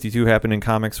the New 52 happened in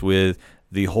comics with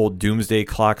the whole Doomsday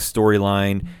Clock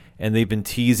storyline. And they've been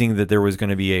teasing that there was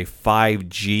going to be a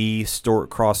 5G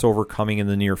crossover coming in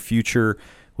the near future,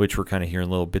 which we're kind of hearing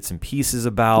little bits and pieces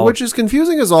about. Which is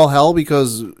confusing as all hell,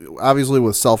 because obviously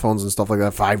with cell phones and stuff like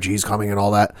that, 5G's coming and all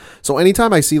that. So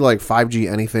anytime I see like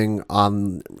 5G anything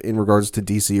in regards to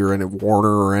DC or in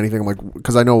Warner or anything, I'm like,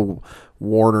 because I know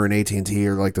Warner and AT&T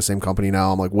are like the same company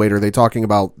now. I'm like, wait, are they talking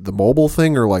about the mobile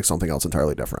thing or like something else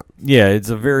entirely different? Yeah, it's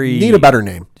a very... Need a better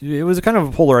name. It was a kind of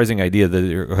a polarizing idea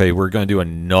that, hey, we're going to do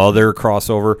another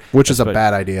crossover. Which is a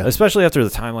bad idea. Especially after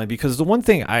the timeline, because the one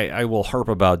thing I will harp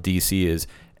about DC is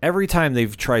every time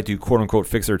they've tried to quote-unquote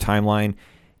fix their timeline,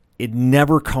 it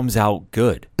never comes out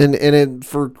good. And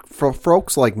for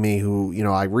folks like me who, you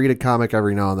know, I read a comic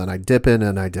every now and then, I dip in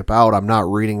and I dip out, I'm not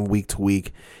reading week to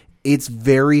week, it's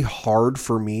very hard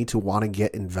for me to want to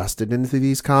get invested into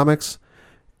these comics.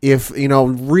 If, you know,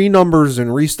 renumbers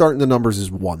and restarting the numbers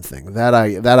is one thing that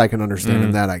I can understand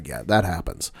and that I get. That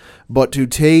happens. But to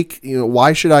take, you know,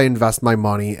 why should I invest my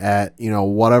money at, you know,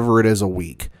 whatever it is a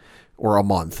week or a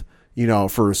month, you know,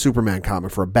 for a Superman comic,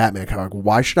 for a Batman comic?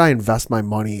 Why should I invest my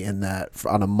money in that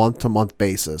on a month-to-month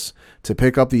basis to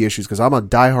pick up the issues? Because I'm a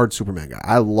diehard Superman guy.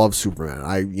 I love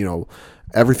Superman. You know,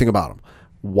 everything about him.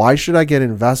 Why should I get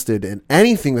invested in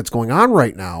anything that's going on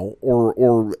right now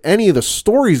or any of the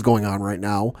stories going on right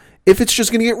now if it's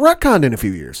just going to get retconned in a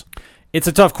few years? It's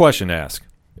a tough question to ask.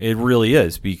 It really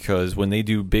is, because when they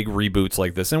do big reboots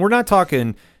like this, and we're not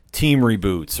talking team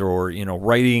reboots or, you know,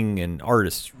 writing and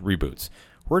artist reboots.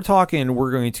 We're talking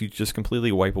we're going to just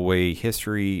completely wipe away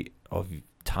history of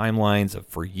timelines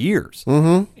for years.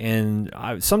 And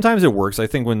sometimes it works. I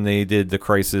think when they did the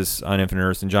Crisis on Infinite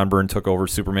Earths and John Byrne took over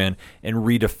Superman and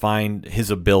redefined his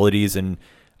abilities, and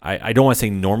I don't want to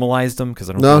say normalized them, because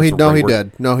I don't think that's the right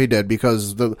word. He did,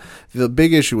 because the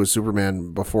big issue with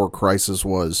Superman before Crisis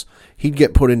was he'd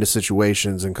get put into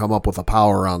situations and come up with a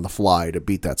power on the fly to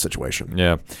beat that situation.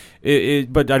 Yeah,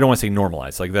 but I don't want to say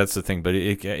normalized. Like, that's the thing. But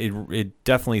it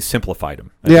definitely simplified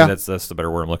him. I think that's the better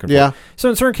word I'm looking for. Yeah.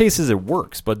 So in certain cases it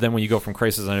works, but then when you go from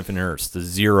Crisis on Infinite Earths to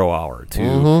 0 Hour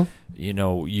to you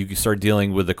know, you start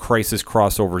dealing with the Crisis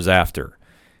crossovers after,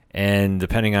 and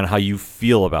depending on how you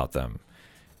feel about them,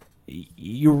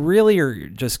 you really are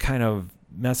just kind of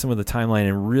messing with the timeline.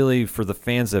 And really, for the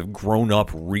fans that have grown up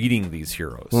reading these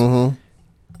heroes,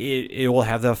 it will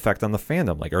have that effect on the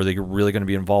fandom. Like, are they really going to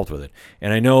be involved with it?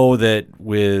 And I know that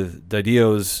with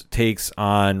Didio's takes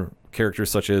on characters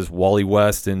such as Wally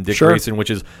West and Dick Grayson, which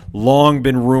has long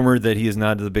been rumored that he is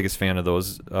not the biggest fan of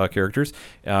those characters.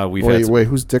 Wait,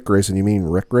 who's Dick Grayson? You mean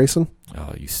Rick Grayson?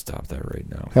 Oh, you stop that right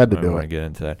now. Had to I do don't want it. to get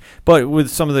into that. But with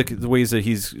some of the ways that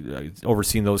he's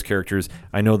overseen those characters,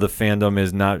 I know the fandom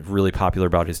is not really popular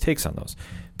about his takes on those.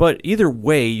 But either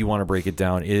way you want to break it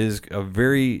down, it is a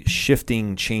very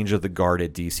shifting change of the guard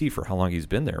at DC for how long he's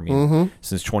been there. I mean,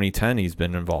 since 2010 he's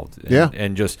been involved.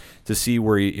 And just to see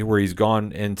where he's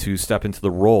gone and to step into the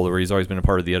role where he's always been a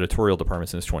part of the editorial department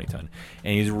since 2010.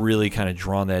 And he's really kind of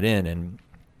drawn that in and,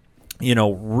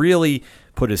 really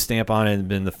put his stamp on it and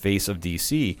been the face of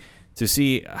DC. To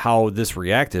see how this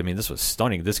reacted, I mean, this was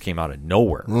stunning. This came out of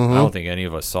nowhere. I don't think any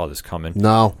of us saw this coming.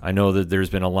 No. I know that there's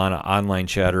been a lot of online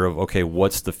chatter of, okay,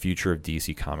 what's the future of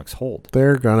DC Comics hold?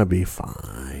 They're gonna be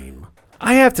fine.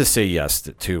 I have to say yes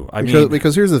too.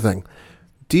 Because here's the thing,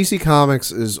 DC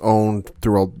Comics is owned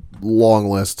through a long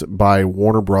list by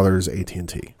Warner Brothers,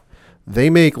 AT&T. They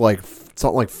make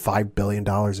something like $5 billion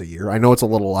a year. I know it's a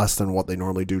little less than what they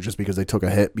normally do just because they took a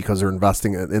hit because they're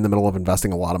investing in the middle of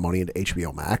investing a lot of money into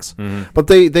HBO Max. But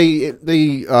they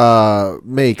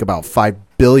make about $5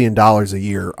 billion a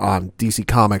year on DC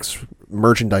Comics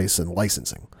merchandise and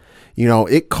licensing.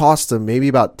 It costs them maybe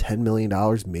about $10 million,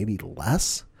 maybe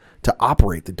less, to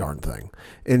operate the darn thing.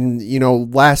 And,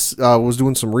 was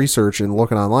doing some research and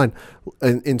looking online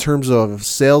in terms of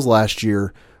sales last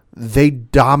year. They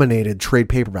dominated trade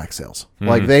paperback sales.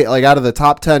 Out of the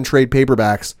top 10 trade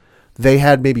paperbacks, they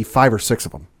had maybe 5 or 6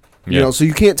 of them. So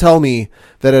you can't tell me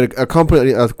that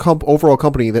overall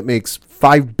company that makes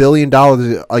 $5 billion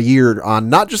a year on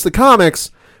not just the comics,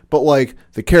 but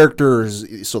the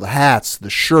characters, so the hats, the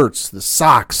shirts, the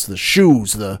socks, the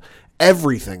shoes, the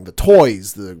everything, the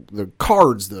toys, the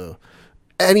cards, the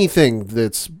anything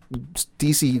that's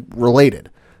DC related,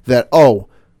 that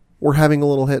we're having a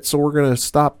little hit, so we're going to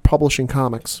stop publishing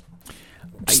comics.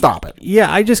 Stop it.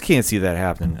 Yeah, I just can't see that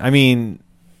happening. I mean,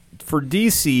 for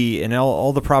DC and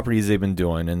all the properties they've been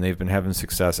doing, and they've been having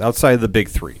success outside of the big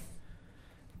three,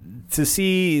 to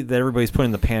see that everybody's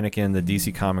putting the panic in that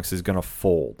DC Comics is going to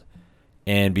fold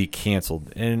and be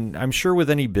canceled. And I'm sure with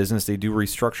any business, they do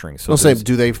restructuring. So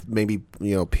do they maybe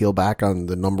peel back on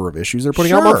the number of issues they're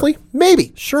putting out Sure. monthly?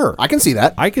 Maybe. Sure. I can see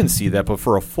that. I can see that, but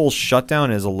for a full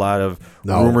shutdown, as a lot of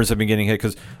rumors have been getting hit,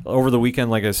 because over the weekend,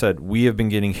 like I said, we have been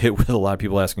getting hit with a lot of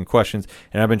people asking questions,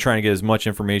 and I've been trying to get as much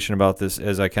information about this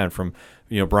as I can from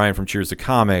Brian from Cheers to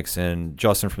Comics and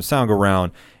Justin from Sound Go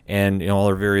Round and all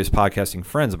our various podcasting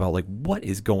friends about what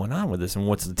is going on with this and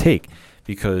what's the take.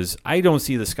 Because I don't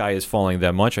see the sky is falling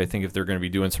that much. I think if they're going to be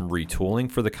doing some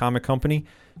retooling for the comic company,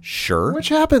 sure. Which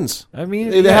happens. I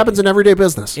mean, it happens in everyday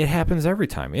business. It happens every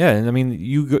time. Yeah, and I mean,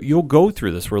 you'll go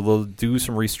through this where they'll do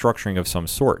some restructuring of some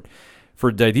sort.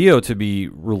 For Didio to be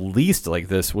released like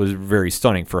this was very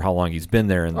stunning for how long he's been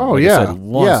there, and I said,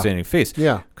 long-standing face.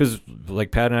 Yeah, because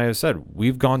like Pat and I have said,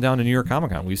 we've gone down to New York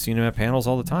Comic Con. We've seen him at panels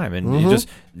all the time, and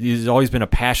he's always been a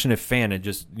passionate fan and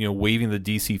just waving the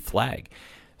DC flag.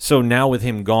 So now with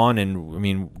him gone, and I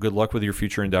mean, good luck with your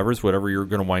future endeavors, whatever you're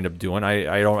going to wind up doing.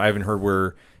 I haven't heard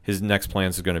where his next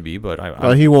plans is going to be, but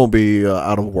he won't be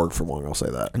out of work for long. I'll say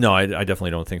that. No, I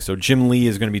definitely don't think so. Jim Lee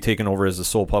is going to be taking over as the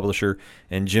sole publisher,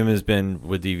 and Jim has been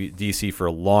with DC for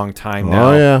a long time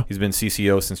now. Oh yeah, he's been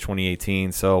CCO since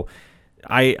 2018. So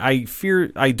I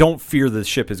don't fear the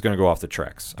ship is going to go off the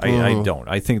tracks. I don't.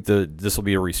 I think this will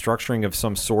be a restructuring of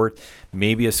some sort,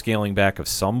 maybe a scaling back of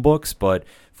some books, but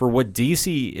for what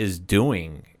DC is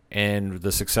doing and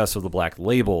the success of the Black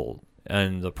Label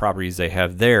and the properties they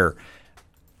have there,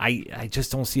 I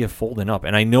just don't see it folding up.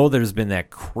 And I know there's been that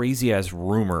crazy-ass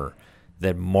rumor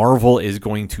that Marvel is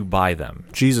going to buy them.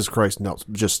 Jesus Christ, no.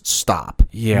 Just stop.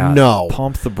 Yeah. No.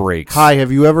 Pump the brakes. Hi,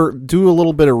 have you ever do a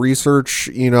little bit of research,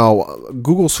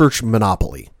 Google search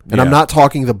Monopoly. And I'm not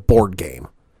talking the board game.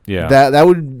 Yeah. That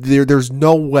would there's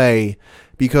no way,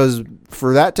 because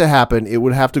for that to happen, it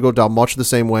would have to go down much the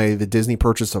same way the Disney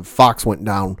purchase of Fox went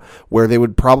down, where they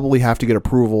would probably have to get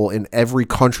approval in every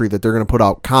country that they're going to put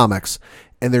out comics.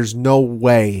 And there's no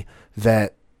way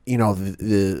that,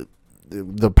 the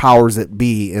powers that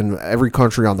be in every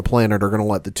country on the planet are going to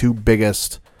let the two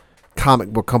biggest comic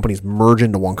book companies merge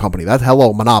into one company. That's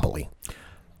Monopoly.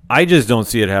 I just don't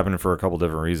see it happening for a couple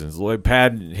different reasons.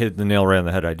 Pat hit the nail right on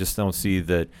the head. I just don't see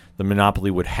that the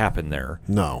monopoly would happen there.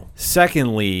 No.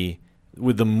 Secondly,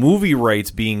 with the movie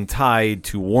rights being tied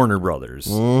to Warner Brothers,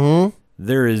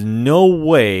 there is no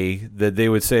way that they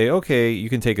would say, okay, you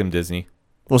can take them, Disney.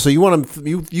 Well, so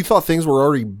you thought things were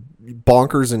already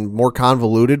bonkers and more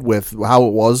convoluted with how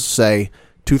it was, say,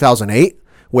 2008?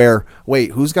 Where,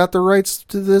 wait, who's got the rights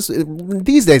to this?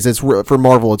 These days, for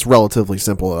Marvel, it's relatively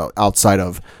simple outside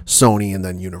of Sony and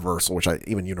then Universal, which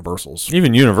even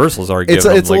Universal's are it's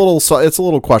a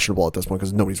little questionable at this point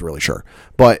because nobody's really sure.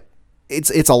 But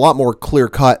it's a lot more clear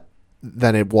cut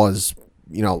than it was,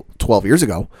 12 years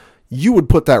ago. You would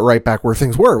put that right back where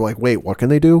things were. Like, wait, what can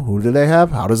they do? Who do they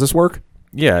have? How does this work?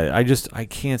 Yeah, I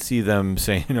can't see them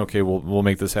saying, okay, we'll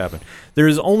make this happen. There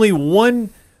is only one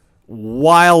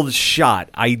wild shot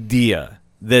idea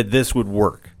that this would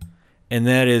work, and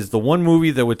that is the one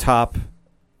movie that would top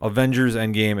Avengers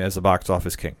Endgame as the box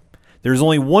office king. There's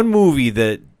only one movie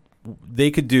that they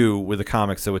could do with the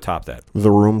comics that would top that.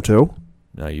 The Room 2?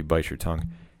 No, you bite your tongue.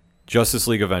 Justice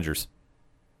League Avengers.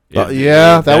 That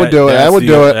would do it. That would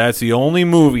do it. That's the only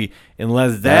movie,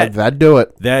 unless that'd do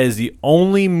it. That is the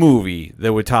only movie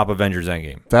that would top Avengers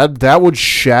Endgame. That would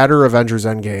shatter Avengers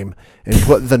Endgame and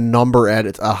put the number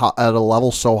at a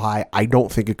level so high, I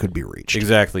don't think it could be reached.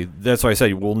 Exactly. That's why I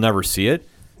said we'll never see it.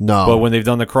 No. But when they've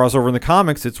done the crossover in the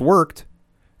comics, it's worked.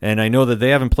 And I know that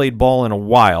they haven't played ball in a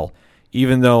while,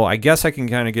 even though I guess I can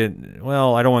kind of get,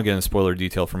 well, I don't want to get into spoiler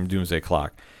detail from Doomsday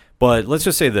Clock. But let's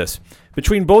just say this.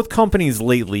 Between both companies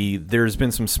lately, there's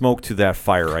been some smoke to that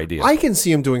fire idea. I can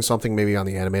see him doing something maybe on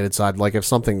the animated side. Like if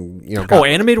something,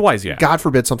 animated-wise, yeah. God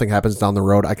forbid something happens down the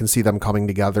road, I can see them coming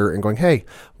together and going, hey,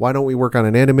 why don't we work on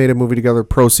an animated movie together,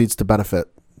 proceeds to benefit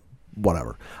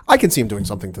whatever. I can see him doing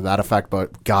something to that effect,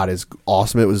 but God, as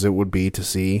awesome it would be to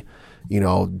see,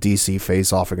 DC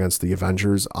face off against the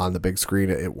Avengers on the big screen,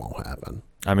 it won't happen.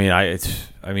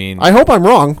 I hope I'm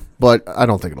wrong, but I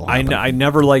don't think it'll happen. I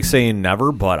never like saying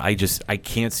never, but I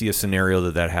can't see a scenario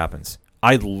that happens.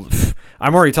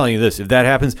 I'm already telling you this. If that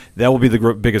happens, that will be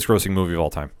the biggest grossing movie of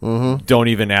all time. Mm-hmm. Don't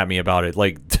even at me about it.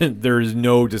 Like, there is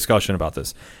no discussion about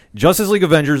this. Justice League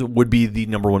Avengers would be the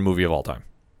number one movie of all time.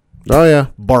 Oh, yeah.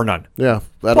 Bar none. Yeah.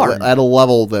 At a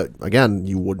level that, again,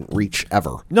 you wouldn't reach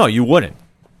ever. No, you wouldn't.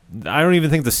 I don't even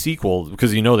think the sequel,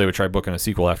 because they would try booking a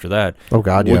sequel after that. Oh,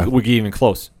 God, yeah. Would get even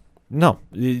close. No.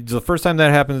 The first time that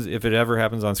happens, if it ever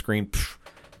happens on screen,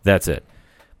 that's it.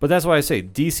 But that's why I say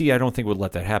DC, I don't think would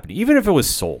let that happen, even if it was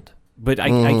sold. But I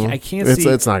can't see.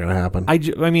 It's not going to happen. I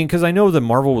mean, because I know that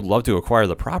Marvel would love to acquire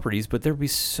the properties, but there'd be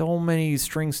so many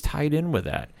strings tied in with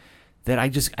that I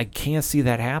can't see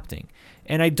that happening.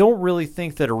 And I don't really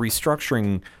think that a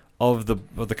restructuring of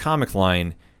the comic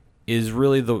line is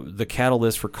really the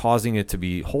catalyst for causing it to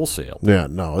be wholesale. Yeah,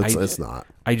 no, it's not.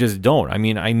 I just don't. I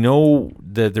mean, I know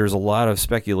that there's a lot of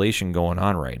speculation going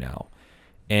on right now.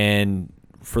 And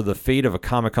for the fate of a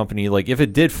comic company, like if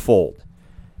it did fold,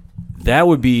 that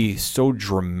would be so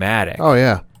dramatic. Oh,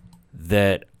 yeah.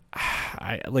 That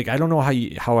I don't know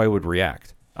how I would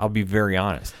react. I'll be very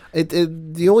honest.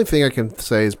 The only thing I can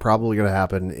say is probably going to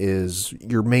happen is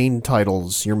your main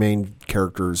titles, your main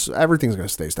characters, everything's going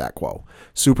to stay stat quo.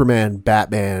 Superman,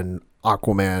 Batman,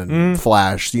 Aquaman,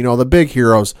 Flash, the big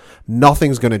heroes,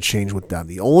 nothing's going to change with them.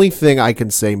 The only thing I can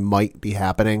say might be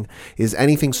happening is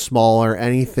anything smaller,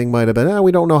 anything might have been,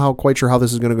 we don't know quite sure how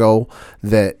this is going to go,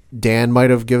 that Dan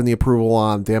might have given the approval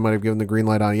on, Dan might have given the green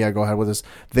light on, yeah, go ahead with this.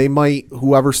 They might,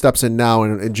 whoever steps in now,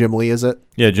 and Jim Lee, is it?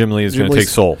 Yeah, Jim Lee is going to take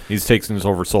Soul. He's taking this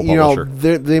over Soul Publisher.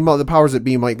 The powers that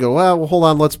be might go, well, hold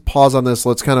on, let's pause on this,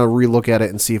 let's kind of relook at it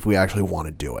and see if we actually want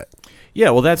to do it.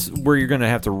 Yeah, well, that's where you're going to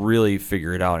have to really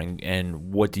figure it out,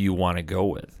 and what do you want to go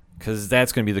with? Because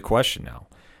that's going to be the question now.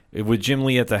 With Jim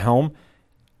Lee at the helm,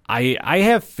 I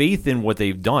have faith in what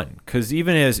they've done, because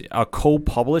even as a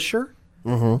co-publisher,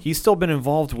 he's still been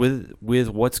involved with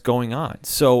what's going on.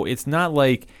 So it's not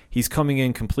like he's coming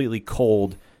in completely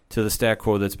cold to the stat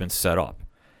quo that's been set up.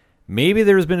 Maybe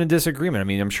there's been a disagreement. I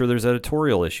mean, I'm sure there's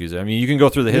editorial issues. I mean, you can go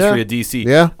through the history of DC.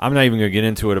 Yeah. I'm not even going to get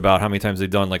into it about how many times they've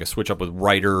done like a switch up with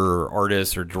writer or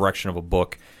artist or direction of a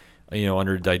book,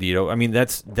 under Didito. I mean,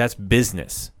 that's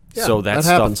business. Yeah, so that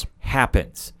happens. Stuff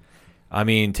happens. I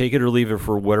mean, take it or leave it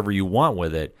for whatever you want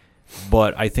with it.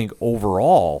 But I think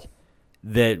overall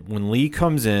that when Lee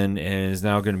comes in and is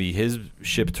now going to be his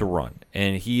ship to run,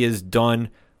 and he has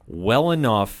done well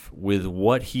enough with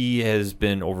what he has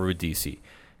been over with DC.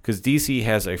 Because DC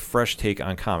has a fresh take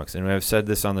on comics, and I've said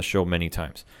this on the show many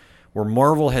times, where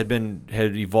Marvel had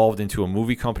evolved into a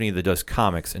movie company that does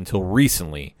comics until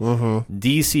recently.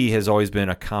 DC has always been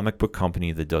a comic book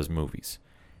company that does movies.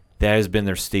 That has been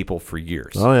their staple for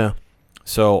years. Oh, yeah.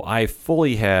 So I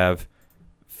fully have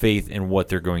faith in what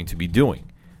they're going to be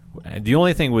doing. The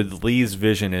only thing with Lee's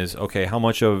vision is, okay, how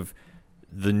much of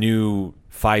the new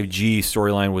 5G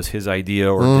storyline was his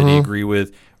idea, or did he agree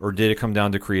with, or did it come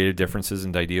down to creative differences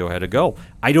and Didio had to go?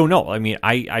 I don't know. I mean,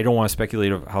 I don't want to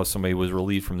speculate of how somebody was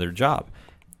relieved from their job.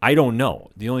 I don't know.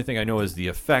 The only thing I know is the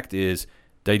effect is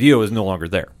Didio is no longer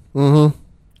there.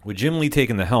 With Jim Lee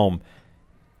taking the helm,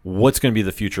 what's going to be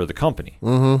the future of the company?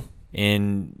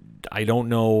 And I don't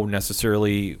know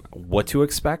necessarily what to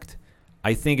expect.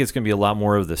 I think it's going to be a lot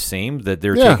more of the same, that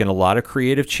they're Yeah. taking a lot of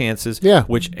creative chances, Yeah.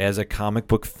 which as a comic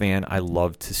book fan, I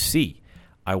love to see.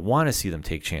 I want to see them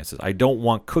take chances. I don't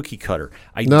want cookie cutter.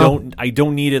 I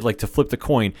don't need it like to flip the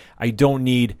coin. I don't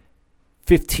need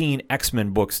 15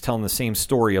 X-Men books telling the same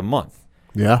story a month.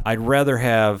 Yeah. I'd rather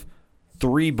have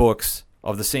 3 books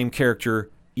of the same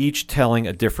character, each telling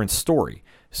a different story.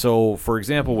 So, for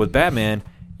example, with Batman,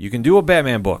 you can do a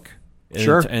Batman book.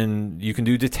 Sure. And you can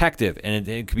do detective, and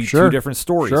it could be Sure. 2 different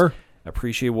stories. Sure.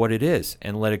 Appreciate what it is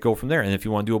and let it go from there. And if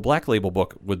you want to do a Black Label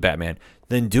book with Batman,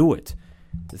 then do it.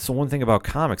 It's the one thing about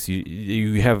comics.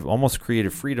 You have almost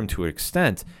creative freedom to an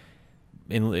extent.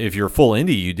 And if you're full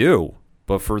indie, you do.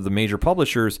 But for the major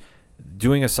publishers,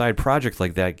 doing a side project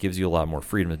like that gives you a lot more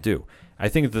freedom to do. I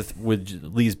think that with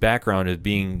Lee's background as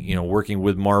being, working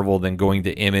with Marvel, then going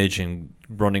to Image and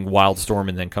running Wildstorm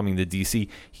and then coming to DC,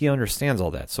 he understands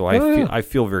all that. So I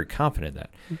feel very confident in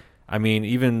that. I mean,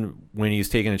 even when he's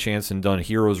taken a chance and done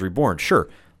Heroes Reborn, sure,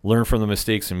 learn from the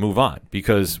mistakes and move on.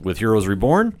 Because with Heroes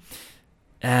Reborn,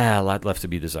 a lot left to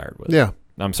be desired with it. Yeah.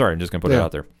 I'm sorry, I'm just going to put it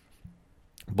out there.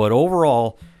 But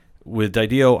overall, with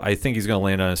Didio, I think he's going to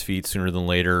land on his feet sooner than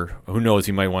later. Who knows?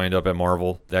 He might wind up at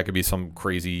Marvel. That could be some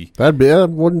crazy. That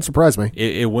wouldn't surprise me.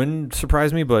 It wouldn't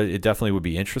surprise me, but it definitely would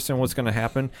be interesting what's going to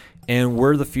happen and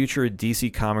where the future of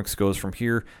DC Comics goes from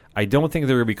here. I don't think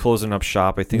they're going to be closing up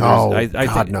shop. I think No,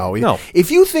 no. no.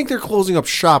 If you think they're closing up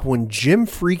shop when Jim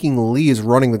freaking Lee is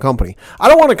running the company, I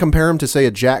don't want to compare him to, say,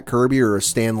 a Jack Kirby or a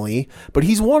Stan Lee, but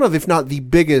he's one of, if not the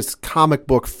biggest comic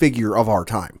book figure of our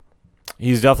time.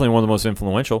 He's definitely one of the most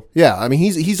influential. Yeah, I mean,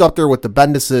 he's up there with the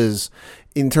Bendises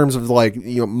in terms of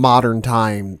modern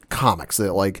time comics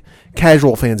that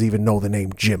casual fans even know the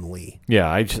name Jim Lee. Yeah,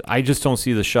 I just don't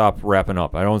see the shop wrapping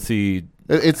up. I don't see.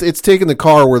 It's taking the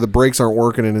car where the brakes aren't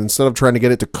working, and instead of trying to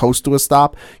get it to coast to a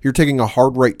stop, you're taking a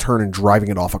hard right turn and driving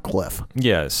it off a cliff.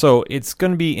 Yeah, so it's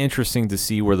going to be interesting to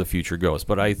see where the future goes.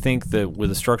 But I think that with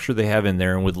the structure they have in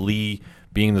there, and with Lee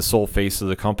being the sole face of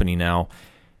the company now,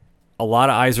 a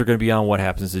lot of eyes are going to be on what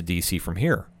happens to DC from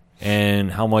here.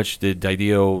 And how much did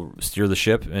Didio steer the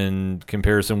ship in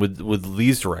comparison with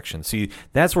Lee's direction? See,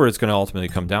 that's where it's going to ultimately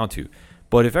come down to.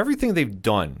 But if everything they've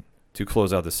done to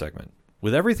close out this segment,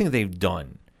 with everything they've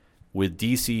done with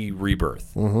DC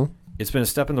Rebirth, it's been a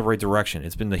step in the right direction.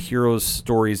 It's been the heroes'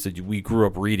 stories that we grew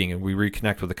up reading and we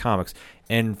reconnect with the comics.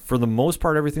 And for the most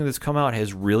part, everything that's come out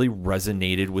has really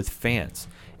resonated with fans.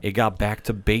 It got back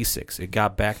to basics. It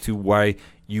got back to why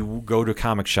you go to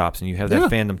comic shops and you have that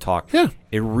fandom talk. Yeah.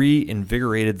 It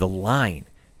reinvigorated the line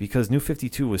because New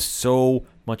 52 was so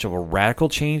much of a radical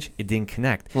change, it didn't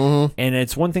connect. And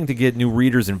it's one thing to get new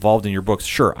readers involved in your books.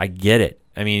 Sure, I get it.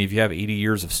 I mean, if you have 80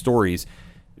 years of stories,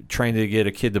 trying to get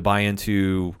a kid to buy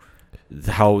into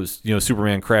how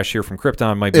Superman crashed here from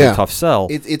Krypton might be a tough sell.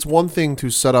 It's one thing to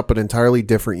set up an entirely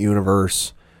different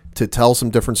universe, to tell some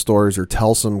different stories or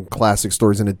tell some classic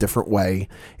stories in a different way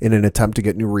in an attempt to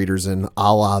get new readers in,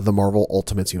 a la the Marvel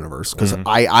Ultimates universe. Because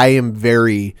I am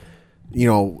very,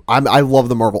 I love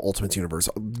the Marvel Ultimates universe,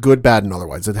 good, bad, and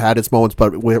otherwise. It had its moments,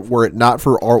 but were it not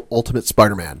for our Ultimate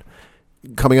Spider-Man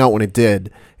coming out when it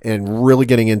did and really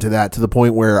getting into that to the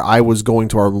point where I was going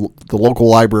to the local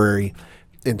library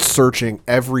and searching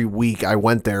every week I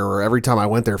went there, or every time I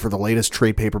went there, for the latest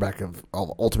trade paperback of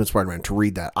Ultimate Spider-Man to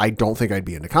read that, I don't think I'd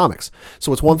be into comics.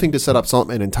 So it's one thing to set up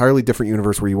an entirely different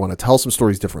universe where you want to tell some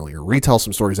stories differently or retell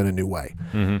some stories in a new way,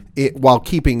 while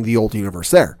keeping the old universe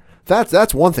there.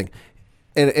 That's one thing,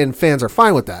 and fans are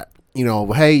fine with that.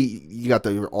 Hey, you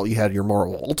had your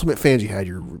Marvel Ultimate fans, you had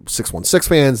your 616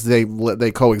 fans.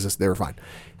 They coexist. They were fine.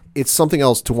 It's something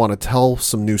else to want to tell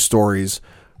some new stories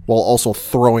while also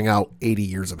throwing out 80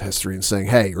 years of history and saying,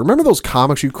 hey, remember those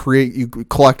comics you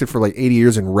collected for 80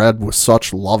 years and read with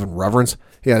such love and reverence?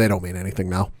 Yeah, they don't mean anything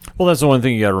now. Well, that's the one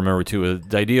thing you got to remember, too.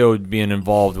 Didio being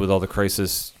involved with all the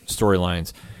Crisis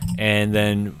storylines and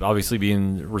then obviously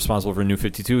being responsible for New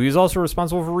 52, he's also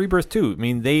responsible for Rebirth, too. I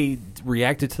mean, they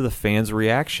reacted to the fans'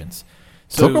 reactions.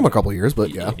 So took them a couple of years,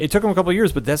 but yeah. It took them a couple of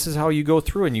years, but this is how you go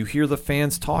through and you hear the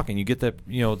fans talk and you get that,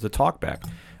 the talk back.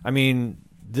 I mean,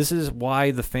 this is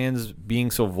why the fans being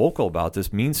so vocal about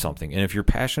this means something. And if you're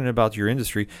passionate about your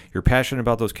industry, you're passionate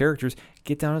about those characters,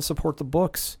 get down and support the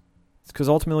books. Because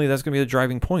ultimately that's going to be the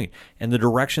driving point. And the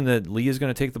direction that Lee is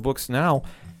going to take the books now,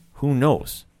 who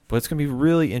knows? But it's going to be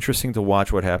really interesting to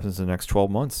watch what happens in the next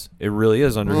 12 months. It really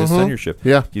is under his tenureship.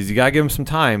 Yeah. Because you got to give him some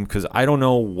time, because I don't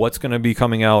know what's going to be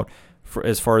coming out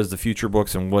as far as the future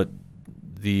books and what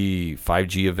the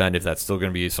 5G event, if that's still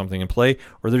going to be something in play,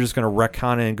 or they're just going to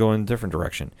retcon it and go in a different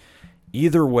direction.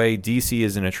 Either way, DC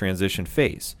is in a transition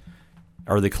phase.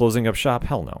 Are they closing up shop?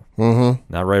 Hell no. Mm-hmm.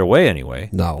 Not right away anyway.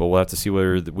 No. But we'll have to see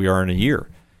where we are in a year.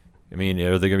 I mean,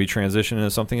 are they going to be transitioning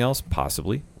into something else?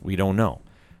 Possibly. We don't know.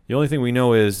 The only thing we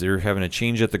know is they're having a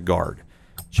change at the guard.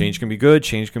 Change can be good,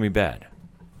 change can be bad.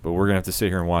 But we're going to have to sit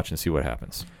here and watch and see what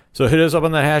happens. So hit us up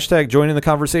on that hashtag, join in the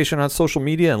conversation on social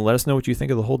media, and let us know what you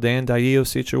think of the whole Dan DiDio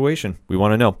situation. We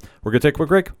want to know. We're going to take a quick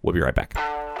break. We'll be right back.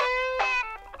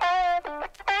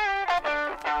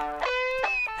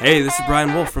 Hey, this is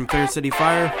Brian Wolf from Fair City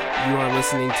Fire. You are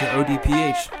listening to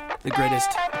ODPH, the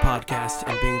greatest podcast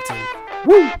in Binghamton.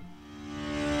 Woo!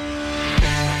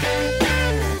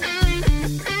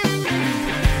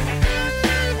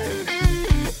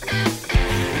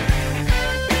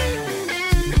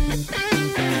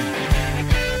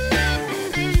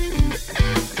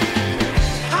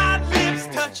 Hot lips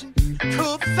touching,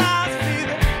 cool thighs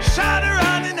feeling, shudder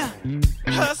running up,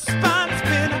 her spine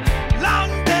spinning,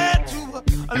 long day to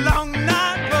a long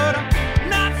night, but I'm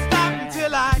not stopping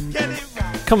till I get it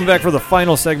right. Coming back for the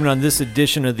final segment on this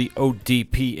edition of the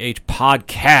ODPH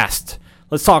podcast.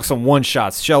 Let's talk some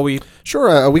one-shots, shall we?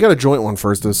 Sure, we got a joint one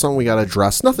first. There's something we got to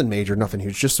address. Nothing major, nothing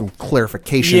huge, just some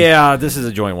clarification. Yeah, this is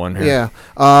a joint one here.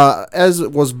 Yeah. As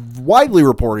was widely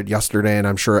reported yesterday, and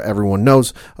I'm sure everyone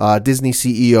knows, Disney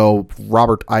CEO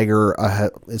Robert Iger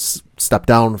is stepped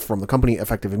down from the company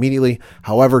effective immediately.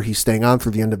 However, he's staying on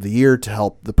through the end of the year to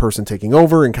help the person taking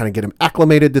over and kind of get him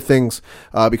acclimated to things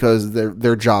because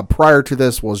their job prior to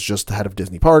this was just the head of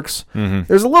Disney Parks. Mm-hmm.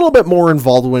 There's a little bit more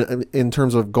involved in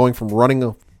terms of going from running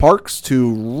parks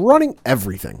to running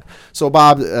everything. So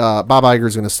Bob Iger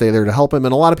is going to stay there to help him,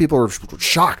 and a lot of people are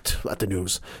shocked at the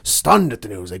news, stunned at the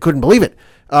news. They couldn't believe it.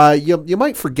 You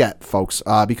might forget, folks,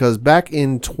 because back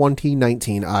in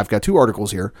 2019, I've got two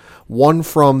articles here. One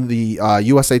from the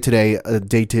USA Today,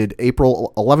 dated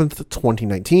April 11th,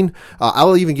 2019.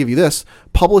 I'll even give you this.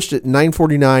 Published at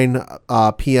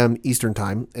 9:49 p.m. Eastern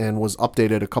Time and was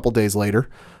updated a couple days later.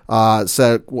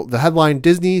 Said the headline: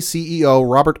 Disney CEO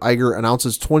Robert Iger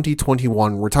announces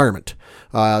 2021 retirement.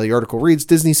 The article reads: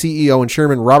 Disney CEO and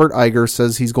Chairman Robert Iger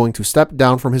says he's going to step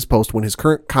down from his post when his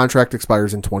current contract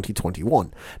expires in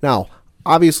 2021. Now,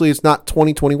 obviously, it's not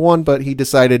 2021, but he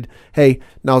decided, hey,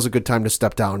 now's a good time to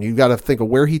step down. You got to think of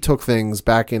where he took things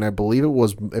back in, I believe it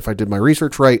was, if I did my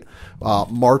research right,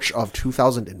 March of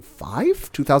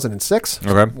 2005, 2006,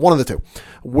 okay, one of the two,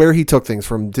 where he took things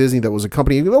from Disney that was a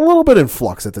company a little bit in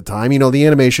flux at the time. You know, the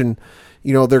animation,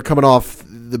 you know, they're coming off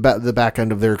the back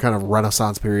end of their kind of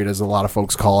renaissance period, as a lot of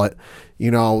folks call it,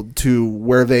 you know, to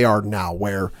where they are now,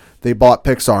 where they bought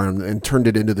Pixar and turned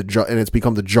it into and it's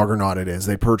become the juggernaut it is.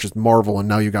 They purchased Marvel, and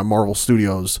now you got Marvel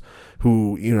Studios,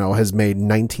 who, you know, has made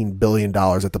 $19 billion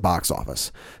at the box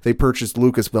office. They purchased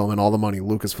Lucasfilm, and all the money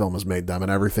Lucasfilm has made them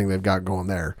and everything they've got going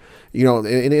there. You know,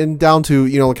 and down to,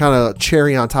 you know, kind of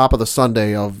cherry on top of the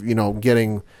sundae of, you know,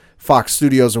 getting Fox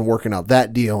Studios and working out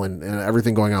that deal and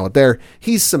everything going on with there.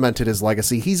 He's cemented his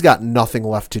legacy. He's got nothing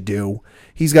left to do.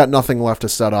 He's got nothing left to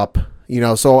set up. You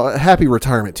know, so happy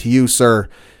retirement to you, sir.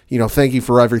 You know, thank you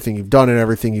for everything you've done and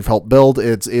everything you've helped build.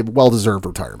 It's a well-deserved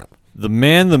retirement. The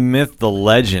man, the myth, the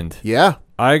legend. Yeah.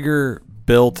 Iger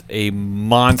built a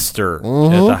monster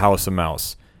at the House of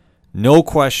Mouse. No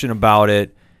question about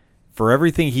it. For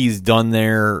everything he's done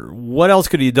there, what else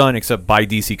could he have done except buy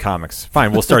DC Comics?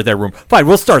 Fine, we'll start that rumor. Fine,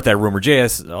 we'll start that rumor.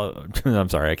 I'm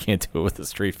sorry, I can't do it with a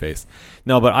straight face.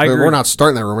 No, but Iger... We're not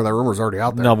starting that rumor. That rumor's already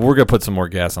out there. No, but we're going to put some more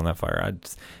gas on that fire.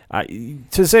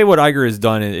 To say what Iger has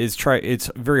done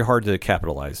it's very hard to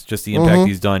capitalize. Just the impact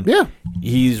he's done. Yeah.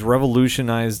 He's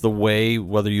revolutionized the way,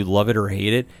 whether you love it or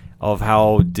hate it, of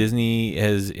how Disney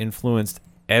has influenced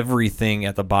everything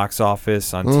at the box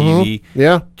office, on TV.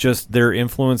 Yeah. Just their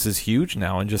influence is huge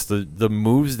now, and just the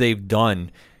moves they've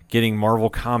done, getting Marvel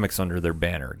Comics under their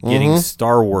banner, getting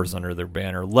Star Wars under their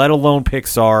banner, let alone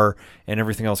Pixar and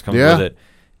everything else comes with it.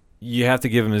 You have to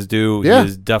give him his due. Yeah. He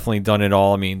has definitely done it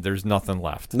all. I mean, there's nothing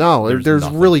left. No, there's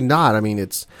nothing. really not. I mean,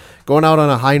 it's going out on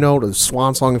a high note, a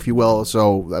swan song, if you will.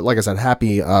 So, like I said,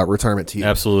 happy retirement to you.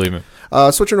 Absolutely.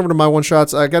 Switching over to my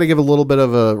one-shots, I got to give a little bit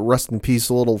of a rest in peace,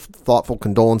 a little thoughtful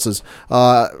condolences.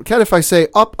 Ken, if I say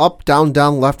up, up, down,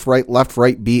 down, left, right,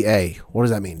 BA, what does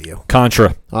that mean to you?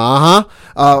 Contra.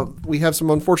 We have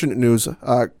some unfortunate news.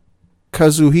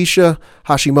 Kazuhisa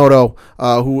Hashimoto,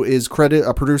 who is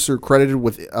a producer credited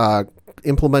with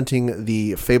implementing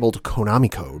the fabled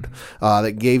Konami code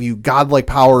that gave you godlike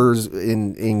powers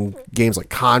in games like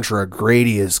Contra,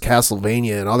 Gradius,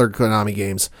 Castlevania, and other Konami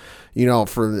games. You know,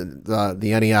 for the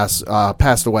NES,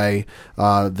 passed away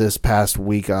this past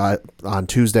week on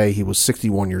Tuesday. He was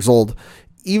 61 years old.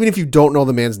 Even if you don't know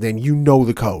the man's name, you know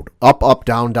the code. Up, up,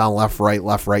 down, down, left,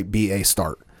 right, BA,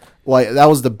 start. Like, that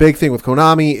was the big thing with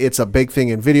Konami. It's a big thing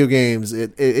in video games.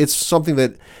 It's something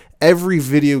that every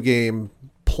video game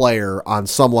player on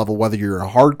some level, whether you're a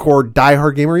hardcore,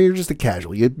 diehard gamer, or you're just a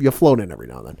casual, you float in every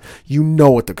now and then. You know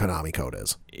what the Konami code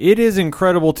is. It is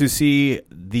incredible to see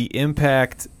the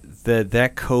impact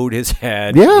that code has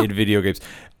had Yeah. in video games.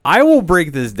 I will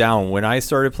break this down. When I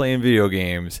started playing video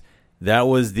games, that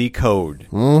was the code.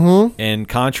 Mm-hmm. And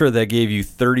Contra, that gave you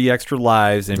 30 extra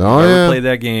lives. And if you ever played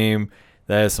that game,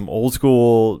 that is some old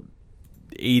school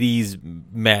 80s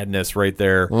madness right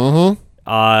there.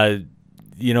 Mm-hmm.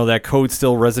 You know, that code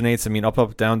still resonates. I mean, Up,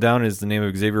 Up, Down, Down is the name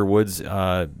of Xavier Woods'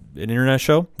 an internet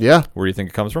show. Yeah. Where do you think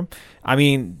it comes from? I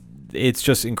mean, it's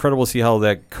just incredible to see how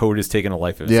that code has taken a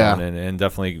life of its own, and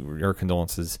definitely our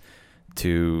condolences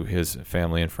to his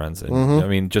family and friends. And I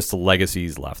mean, just the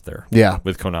legacies left there. Yeah.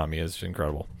 With Konami is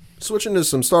incredible. Switching to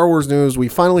some Star Wars news, we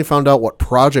finally found out what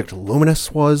Project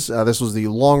Luminous was. This was the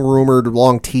long-rumored,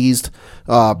 long-teased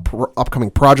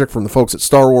upcoming project from the folks at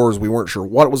Star Wars. We weren't sure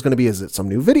what it was going to be. Is it some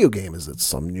new video game? Is it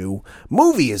some new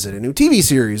movie? Is it a new TV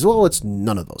series? Well, it's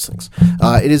none of those things.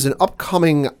 It is an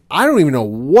upcoming, I don't even know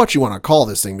what you want to call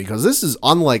this thing, because this is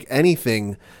unlike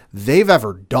anything they've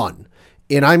ever done.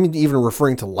 And I'm even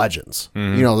referring to Legends,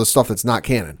 you know, the stuff that's not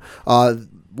canon.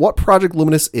 What Project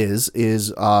Luminous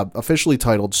is officially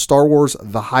titled Star Wars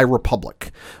The High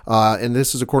Republic. And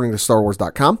this is according to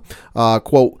StarWars.com.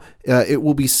 Quote, it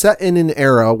will be set in an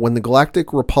era when the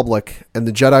Galactic Republic and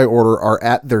the Jedi Order are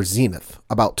at their zenith,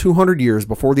 about 200 years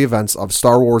before the events of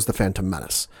Star Wars The Phantom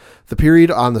Menace. The period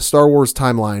on the Star Wars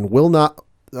timeline will not...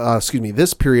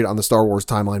 this period on the Star Wars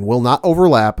timeline will not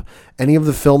overlap any of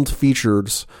the filmed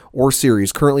features or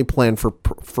series currently planned for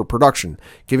production,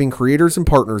 giving creators and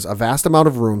partners a vast amount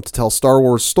of room to tell Star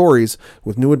Wars stories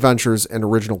with new adventures and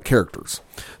original characters.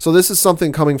 So this is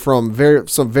something coming from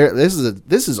this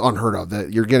is unheard of,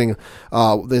 that you're getting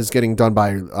this is getting done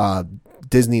by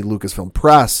Disney Lucasfilm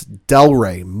Press, Del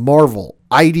Rey, Marvel,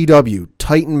 IDW,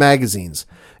 Titan Magazines,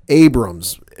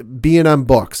 Abrams, B&M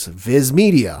Books, Viz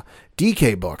Media,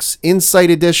 DK Books, Insight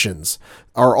Editions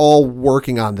are all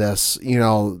working on this. You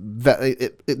know,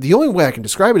 the only way I can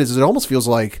describe it is it almost feels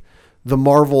like the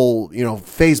Marvel, you know,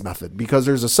 phase method, because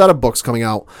there's a set of books coming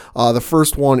out. The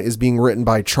first one is being written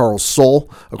by Charles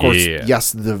Soule, of course.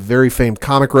 Yes, the very famed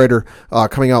comic writer,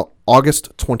 coming out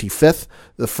August 25th.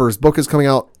 The first book is coming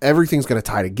out. Everything's going to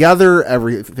tie together.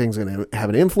 Everything's going to have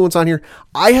an influence on here.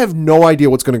 I have no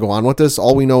idea what's going to go on with this.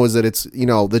 All we know is that it's, you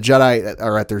know, the Jedi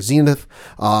are at their zenith.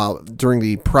 During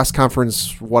the press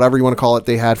conference, whatever you want to call it,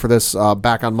 they had for this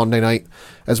back on Monday night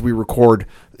as we record,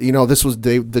 you know, this was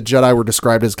the Jedi were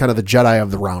described as kind of the Jedi of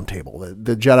the Round Table.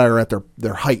 The Jedi are at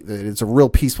their height. It's a real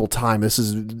peaceful time. This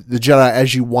is the Jedi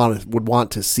as you would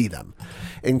want to see them.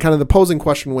 And kind of the posing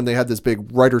question when they had this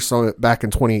big writer summit back in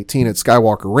 2018 at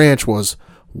Skywalker Ranch was,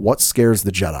 what scares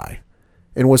the Jedi?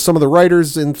 And with some of the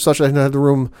writers and such that had the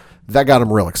room, that got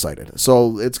them real excited.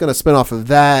 So it's going to spin off of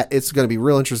that. It's going to be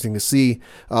real interesting to see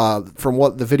from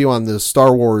what the video on the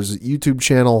Star Wars YouTube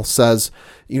channel says.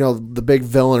 You know, the big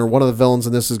villain or one of the villains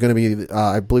in this is going to be,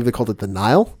 I believe they called it the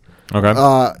Nile.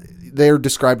 Okay. They're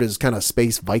described as kind of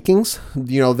space Vikings.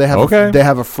 You know, they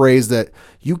have a phrase that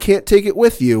you can't take it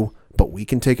with you, but we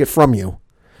can take it from you.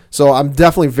 So I'm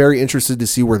definitely very interested to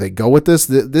see where they go with this.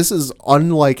 This is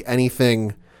unlike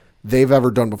anything they've ever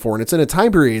done before, and it's in a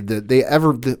time period that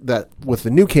that with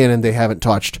the new canon they haven't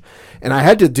touched. And I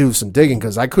had to do some digging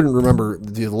because I couldn't remember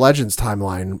the Legends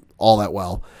timeline all that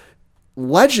well.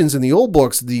 Legends in the old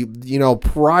books,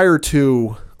 prior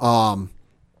to the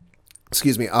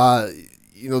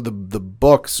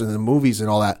books and the movies and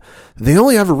all that, they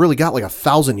only ever really got like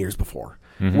 1,000 years before.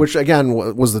 Mm-hmm. Which again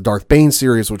was the Darth Bane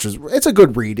series, it's a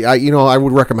good read. I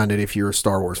would recommend it if you're a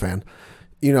Star Wars fan.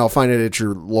 Find it at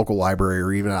your local library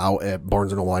or even out at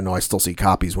Barnes & Noble. I know I still see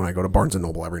copies when I go to Barnes &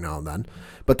 Noble every now and then.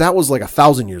 But that was like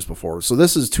 1,000 years before. So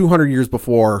this is 200 years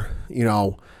before,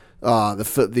 the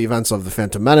events of the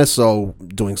Phantom Menace. So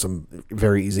doing some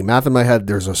very easy math in my head,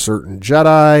 there's a certain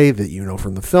Jedi that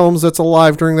from the films that's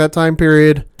alive during that time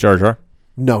period. Jar Jar?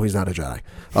 No, he's not a Jedi.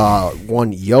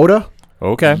 One Yoda.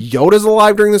 Okay. Yoda's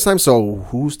alive during this time, so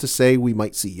who's to say we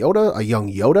might see a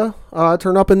young Yoda,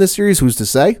 turn up in this series? Who's to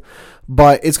say?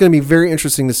 But it's going to be very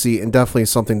interesting to see, and definitely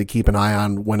something to keep an eye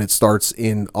on when it starts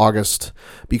in August.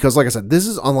 Because, like I said, this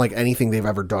is unlike anything they've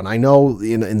ever done. I know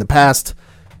in the past,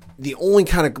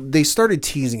 they started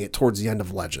teasing it towards the end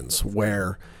of Legends,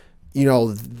 where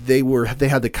they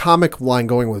had the comic line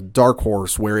going with Dark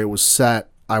Horse, where it was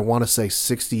set, I want to say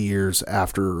 60 years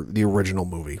after the original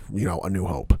movie, A New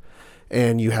Hope.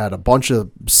 And you had a bunch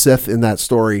of Sith in that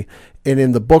story. And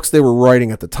in the books they were writing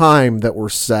at the time that were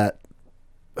set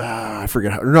I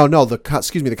forget how.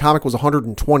 Excuse me. The comic was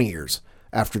 120 years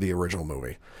after the original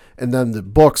movie, and then the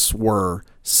books were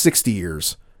 60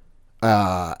 years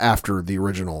after the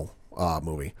original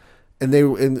movie.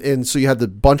 And so you had the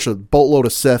boatload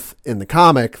of Sith in the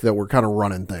comic that were kind of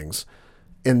running things.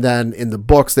 And then in the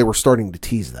books, they were starting to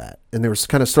tease that. And they were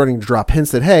kind of starting to drop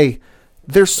hints that, hey,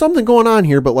 there's something going on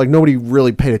here, but like nobody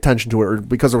really paid attention to it, or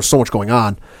because there was so much going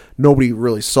on, nobody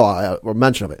really saw or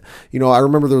mention of it. You know, I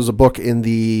remember there was a book in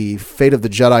the Fate of the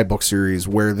Jedi book series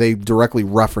where they directly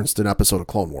referenced an episode of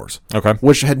Clone Wars. Okay.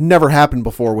 Which had never happened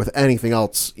before with anything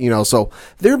else, you know, so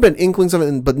there have been inklings of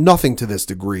it, but nothing to this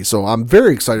degree. So I'm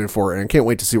very excited for it, and I can't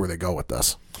wait to see where they go with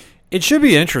this. It should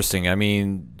be interesting. I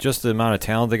mean, just the amount of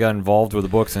talent that got involved with the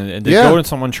books, and to Yeah. go in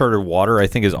some uncharted water, I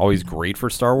think is always great for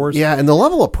Star Wars. Yeah, and the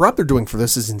level of prep they're doing for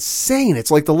this is insane.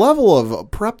 It's like the level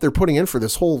of prep they're putting in for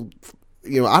this whole,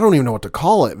 you know, I don't even know what to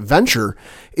call it, venture,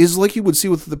 is like you would see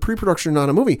with the pre-production on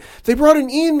a movie. They brought in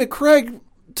Ian McCraig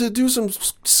to do some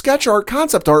sketch art,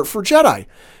 concept art for Jedi.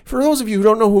 For those of you who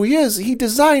don't know who he is, he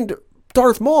designed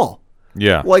Darth Maul.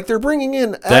 Yeah. Like they're bringing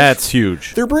in That's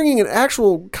huge. They're bringing in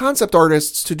actual concept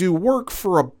artists to do work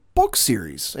for a book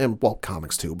series, and well,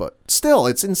 comics too, but still,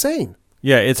 it's insane.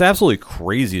 Yeah, it's absolutely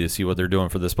crazy to see what they're doing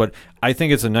for this, but I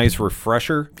think it's a nice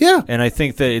refresher. Yeah. And I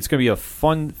think that it's going to be a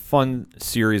fun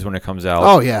series when it comes out.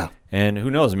 Oh yeah. And who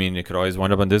knows? I mean, it could always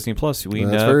wind up on Disney Plus. We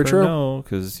That's never very true. know,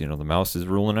 because the mouse is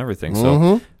ruling everything.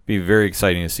 So be very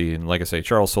exciting to see. And like I say,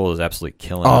 Charles Soule is absolutely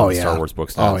killing Oh, the yeah. Star Wars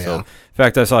books now. Oh, So yeah. in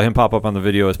fact, I saw him pop up on the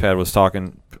video as Pat was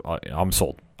talking. I'm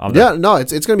sold. I'm Yeah, there. no,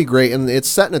 it's going to be great, and it's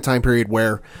set in a time period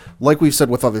where, like we've said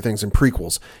with other things in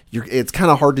prequels, it's kind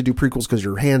of hard to do prequels because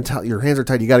your hands are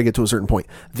tied. You got to get to a certain point.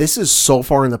 This is so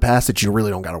far in the past that you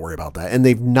really don't got to worry about that, and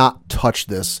they've not touched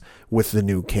this with the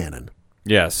new canon.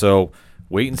 Yeah, so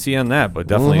wait and see on that, but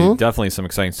definitely some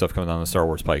exciting stuff coming down the Star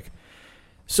Wars pike.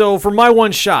 So for my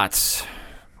one shots,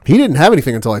 He didn't have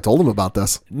anything until I told him about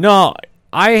this. no,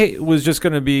 I was just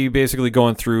going to be basically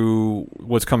going through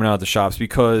what's coming out of the shops,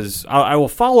 because I will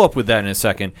follow up with that in a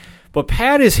second. But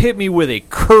Pat has hit me with a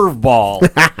curveball,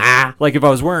 like if I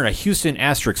was wearing a Houston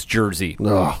Asterix jersey.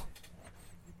 Ugh.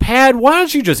 Pat, why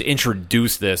don't you just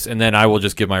introduce this, and then I will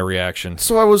just give my reaction.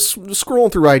 So I was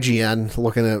scrolling through IGN,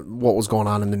 looking at what was going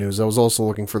on in the news. I was also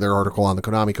looking for their article on the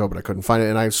Konami Code, but I couldn't find it.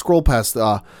 And I scrolled past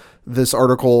this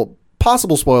article.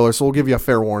 Possible spoilers, so we'll give you a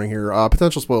fair warning here.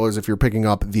 Potential spoilers if you're picking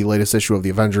up the latest issue of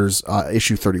the Avengers,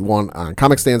 issue 31 on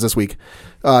Comic Stands this week.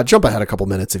 Jump ahead a couple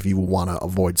minutes if you want to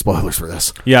avoid spoilers for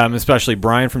this. Yeah, I'm especially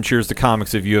Brian from Cheers to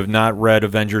Comics. If you have not read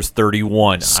Avengers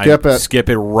 31, Skip it. Skip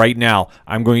it right now.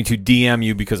 I'm going to DM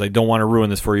you because I don't want to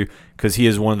ruin this for you, because he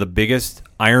is one of the biggest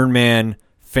Iron Man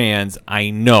fans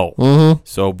I know. Mm-hmm.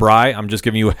 So, Bri, I'm just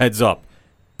giving you a heads up.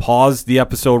 Pause the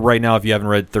episode right now if you haven't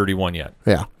read 31 yet.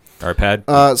 Yeah. All right,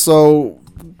 Pat? So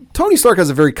Tony Stark has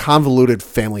a very convoluted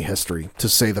family history, to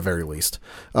say the very least.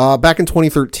 Back in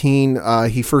 2013,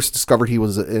 he first discovered he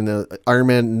was in Iron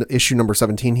Man issue number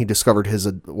 17. He discovered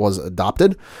was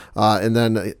adopted. And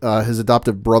then his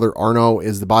adoptive brother Arno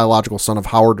is the biological son of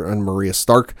Howard and Maria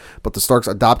Stark. But the Starks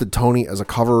adopted Tony as a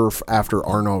cover after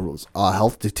Arno's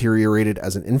health deteriorated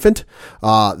as an infant.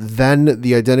 Then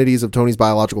the identities of Tony's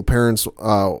biological parents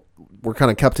were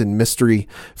kind of kept in mystery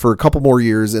for a couple more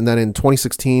years. And then in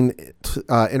 2016,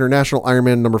 International Iron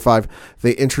Man number 5,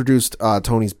 they introduced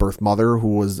Tony's birth mother,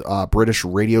 who was British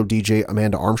radio DJ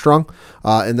Amanda Armstrong.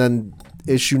 And then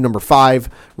issue number 5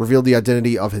 revealed the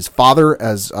identity of his father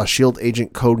as a S.H.I.E.L.D.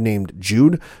 agent codenamed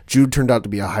Jude. Jude turned out to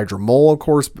be a Hydra mole, of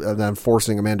course, and then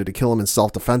forcing Amanda to kill him in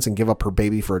self-defense and give up her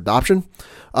baby for adoption.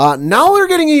 Now they're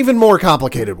getting even more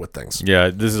complicated with things.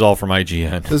 Yeah, this is all from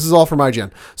IGN. This is all from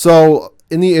IGN. So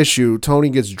in the issue, Tony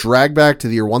gets dragged back to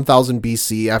the year 1000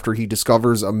 BC after he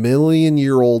discovers a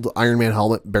million-year-old Iron Man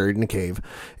helmet buried in a cave.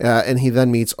 And he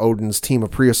then meets Odin's team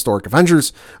of prehistoric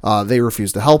Avengers. They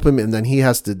refuse to help him, and then he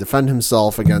has to defend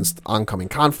himself against oncoming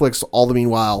conflicts, all the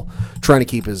meanwhile trying to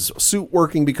keep his suit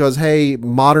working because, hey,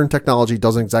 modern technology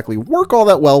doesn't exactly work all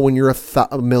that well when you're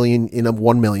a million in a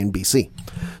 1 million BC.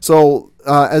 So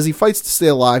as he fights to stay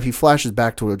alive, he flashes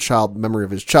back to a memory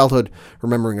of his childhood,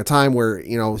 remembering a time where,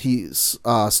 he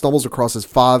stumbles across his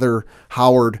father,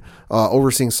 Howard,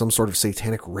 overseeing some sort of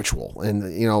satanic ritual.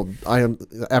 And,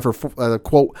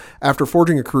 after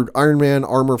forging a crude Iron Man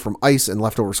armor from ice and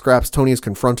leftover scraps, Tony is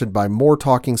confronted by more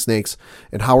talking snakes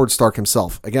and Howard Stark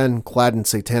himself, again clad in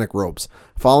satanic robes.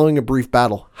 Following a brief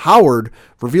battle, Howard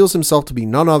reveals himself to be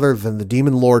none other than the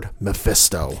demon lord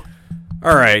Mephisto.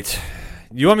 All right.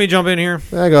 You want me to jump in here?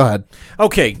 Yeah, go ahead.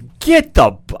 Okay, get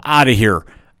the out of here.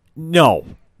 No.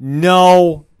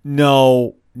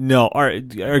 No. All right.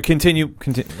 Continue.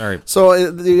 All right.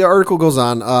 So the article goes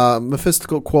on.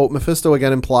 Mephisto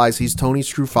again implies he's Tony's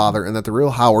true father and that the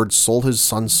real Howard sold his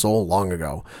son's soul long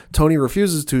ago. Tony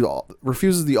refuses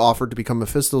the offer to become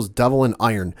Mephisto's devil in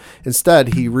iron.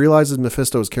 Instead, he realizes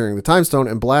Mephisto is carrying the Time Stone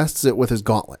and blasts it with his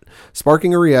gauntlet,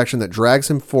 sparking a reaction that drags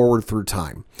him forward through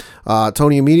time.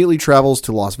 Tony immediately travels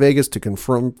to Las Vegas to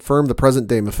confirm the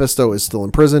present-day Mephisto is still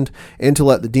imprisoned and to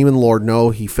let the Demon Lord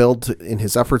know he failed in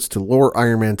his efforts to lure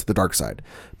Iron Man to the dark side.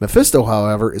 Mephisto,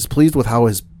 however, is pleased with how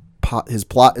his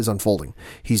plot is unfolding.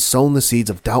 He's sown the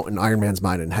seeds of doubt in Iron Man's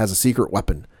mind and has a secret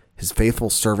weapon, his faithful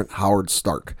servant Howard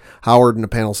Stark. Howard in the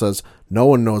panel says, "No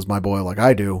one knows my boy like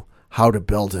I do, how to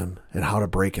build him and how to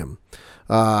break him."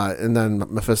 And then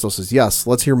Mephisto says, "Yes,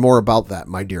 let's hear more about that,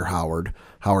 my dear Howard."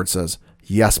 Howard says,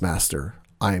 "Yes, master,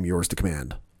 I am yours to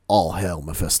command. All hail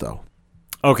Mephisto."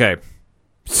 Okay.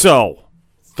 So,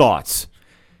 thoughts.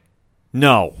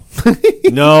 No.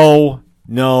 No.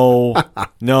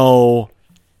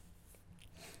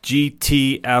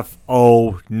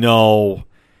 GTFO, no.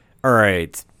 All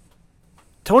right.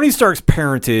 Tony Stark's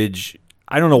parentage,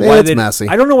 I don't know why it's messy.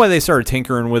 I don't know why they started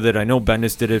tinkering with it. I know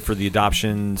Bendis did it for the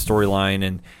adoption storyline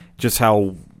and just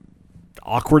how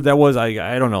awkward that was.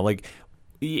 I don't know. Like,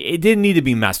 it didn't need to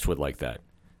be messed with like that.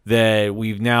 That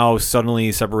we've now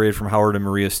suddenly separated from Howard and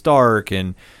Maria Stark,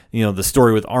 and the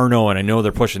story with Arno, and I know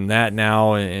they're pushing that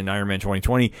now in Iron Man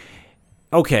 2020.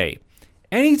 Okay,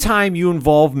 anytime you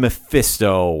involve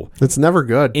Mephisto, it's never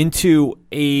good, into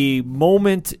a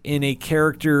moment in a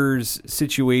character's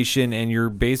situation, and you're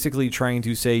basically trying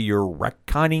to say you're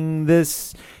retconning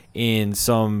this in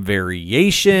some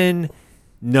variation.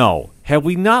 No, have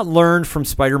we not learned from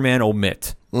Spider-Man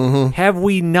Omit? Mm-hmm. Have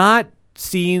we not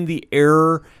seen the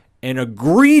error and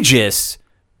egregious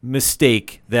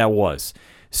mistake that was?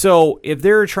 So if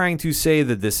they're trying to say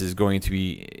that this is going to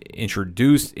be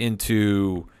introduced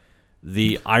into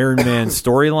the Iron Man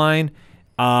storyline,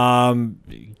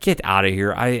 get out of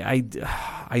here.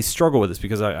 I struggle with this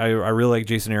because I really like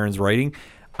Jason Aaron's writing.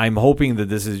 I'm hoping that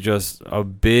this is just a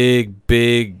big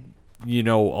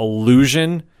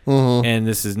illusion, and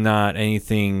this is not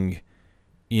anything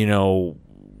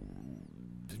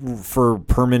for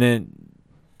permanent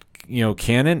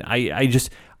canon.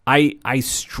 I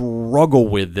struggle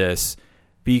with this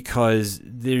because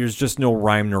there's just no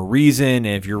rhyme nor reason. And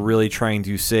if you're really trying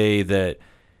to say that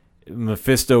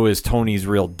Mephisto is Tony's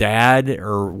real dad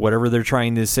or whatever they're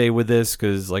trying to say with this,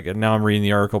 because like now I'm reading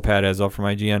the article Pat has up from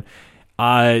IGN.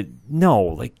 No,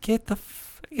 like get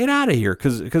out of here.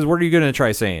 Because what are you going to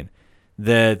try saying?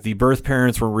 That the birth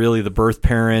parents were really the birth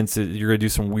parents? You're going to do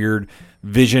some weird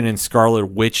Vision and Scarlet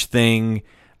Witch thing?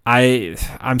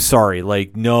 I'm sorry.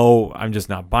 Like, no, I'm just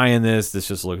not buying this. This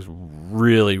just looks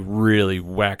really, really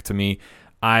whack to me.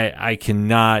 I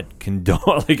cannot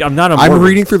condone. Like, I'm not. I'm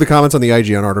reading through the comments on the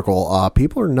IGN article.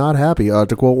 People are not happy.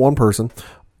 To quote one person,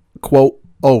 quote,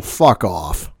 "Oh, fuck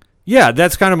off." Yeah,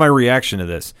 that's kind of my reaction to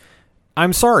this.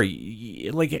 I'm sorry.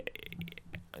 Like,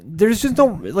 there's just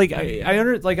no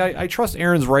I trust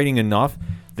Aaron's writing enough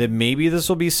that maybe this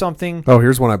will be something. Oh,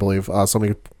 here's one I believe.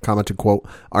 Somebody commented, quote,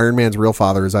 "Iron Man's real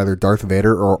father is either Darth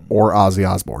Vader or Ozzy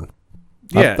Osbourne."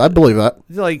 Yeah, I believe that.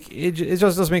 Like, it just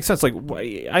doesn't make sense. Like,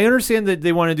 I understand that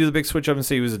they want to do the big switch up and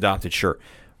say he was adopted. Sure,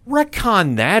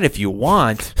 retcon that if you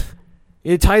want.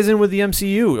 It ties in with the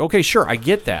MCU. Okay, sure, I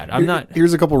get that.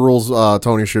 Here's a couple rules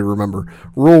Tony should remember.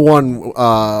 Rule 1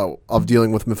 of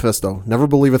dealing with Mephisto: never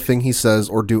believe a thing he says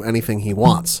or do anything he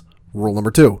wants. Rule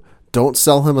number 2: don't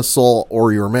sell him a soul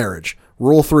or your marriage.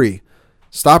 Rule 3: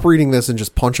 stop reading this and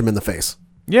just punch him in the face.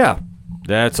 Yeah,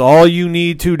 that's all you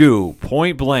need to do.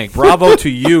 Point blank. Bravo to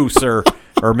you, sir,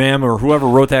 or ma'am, or whoever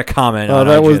wrote that comment.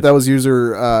 That was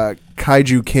user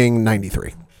Kaiju King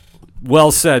 93.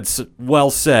 Well said.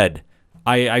 Well said.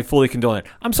 I fully condone it.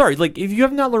 I'm sorry. Like, if you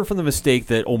have not learned from the mistake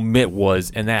that Omit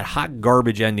was and that hot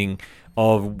garbage ending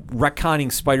of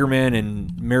retconning Spider-Man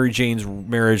and Mary Jane's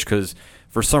marriage because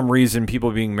for some reason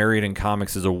people being married in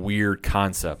comics is a weird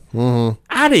concept. Mm-hmm.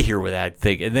 Out of here with that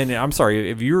thing. And then I'm sorry,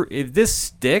 if this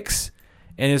sticks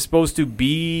and is supposed to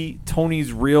be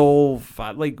Tony's real,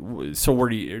 like, so where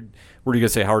do you gonna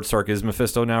say Howard Stark is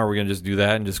Mephisto now? Are we gonna just do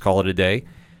that and just call it a day?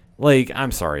 Like,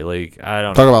 I'm sorry. Like, I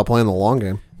don't talk about playing the long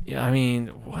game. Yeah, I mean,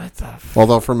 what the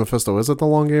Although for Mephisto, is it the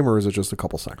long game or is it just a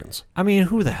couple seconds? I mean,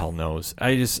 who the hell knows?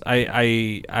 I just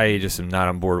am not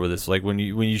on board with this. Like, when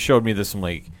you showed me this, I'm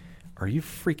like, are you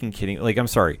freaking kidding? Like, I'm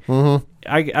sorry. Mm-hmm.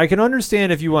 I can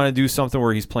understand if you want to do something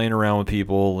where he's playing around with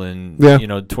people and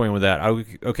toying with that.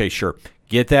 Okay, sure.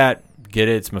 Get it.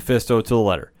 It's Mephisto to the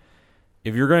letter.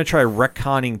 If you're going to try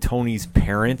retconning Tony's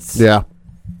parents, yeah,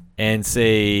 and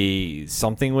say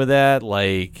something with that.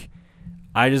 Like,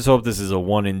 I just hope this is a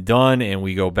one and done and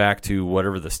we go back to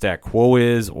whatever the stat quo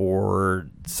is or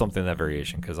something in that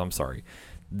variation, because I'm sorry.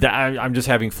 I'm just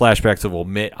having flashbacks of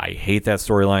Omit. I hate that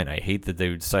storyline. I hate that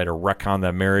they decided to retcon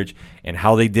that marriage and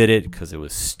how they did it, because it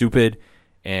was stupid,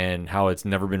 and how it's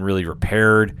never been really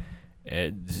repaired.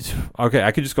 Okay,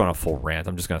 I could just go on a full rant.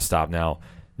 I'm just going to stop now.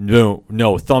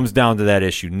 No, thumbs down to that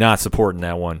issue. Not supporting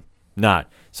that one.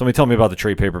 Not. Somebody tell me about the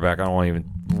trade paperback. I don't want to even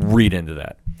read into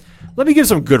that. Let me give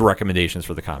some good recommendations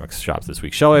for the comics shops this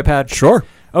week. Shall I, Pat? Sure.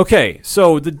 Okay,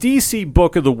 so the DC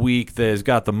book of the week that has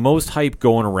got the most hype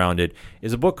going around it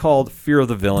is a book called Fear of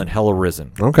the Villain, Hell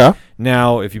Arisen. Okay.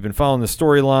 Now, if you've been following the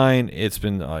storyline, it's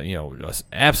been an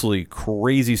absolutely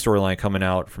crazy storyline coming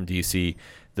out from DC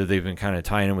that they've been kind of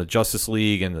tying in with Justice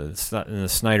League and the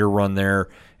Snyder run there,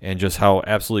 and just how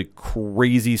absolutely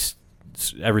crazy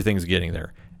everything's getting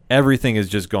there. Everything has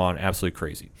just gone absolutely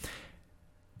crazy.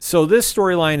 So this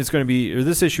storyline is going to be, or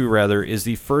this issue rather, is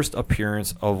the first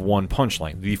appearance of One Punch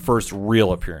Line, the first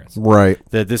real appearance. Right.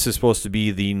 That this is supposed to be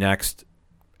the next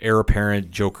heir apparent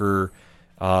Joker,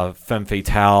 femme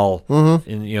fatale,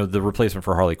 and the replacement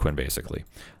for Harley Quinn, basically.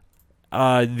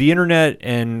 The internet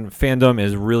and fandom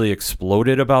has really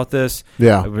exploded about this.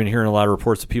 Yeah. I've been hearing a lot of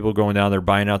reports of people going down there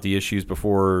buying out the issues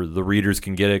before the readers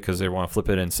can get it because they want to flip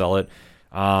it and sell it.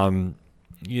 Kind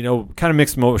of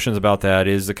mixed emotions about that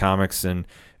is the comics, and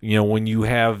when you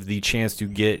have the chance to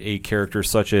get a character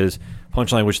such as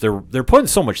Punchline, which they're putting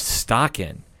so much stock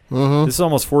in, this is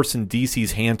almost forcing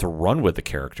DC's hand to run with the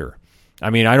character. I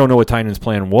mean, I don't know what Tynan's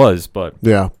plan was, but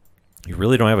yeah, you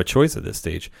really don't have a choice at this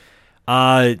stage.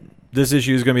 This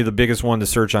issue is going to be the biggest one to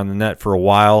search on the net for a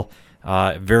while.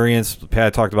 Variants,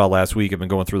 Pat talked about last week, have been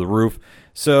going through the roof.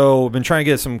 So I've been trying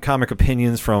to get some comic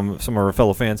opinions from some of our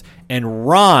fellow fans. And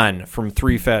Ron from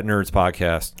Three Fat Nerds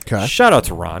podcast, okay. Shout out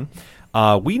to Ron.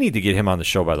 We need to get him on the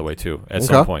show, by the way, too, at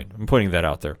some point. I'm putting that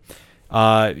out there.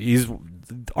 He's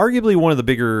arguably one of the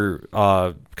bigger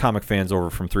comic fans over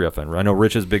from 3FN. I know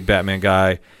Rich is a big Batman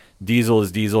guy. Diesel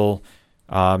is Diesel.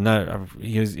 They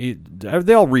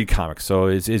all read comics, so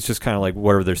it's just kind of like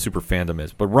whatever their super fandom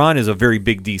is. But Ron is a very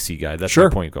big DC guy. That's my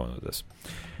point going with this.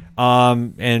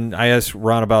 And I asked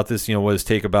Ron about this, what his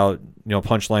take about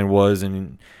Punchline was,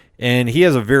 and he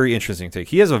has a very interesting take.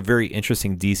 He has a very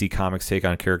interesting DC Comics take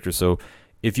on characters. So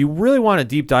if you really want to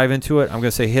deep dive into it, I'm going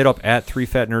to say hit up at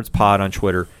 3FatNerdsPod on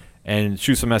Twitter and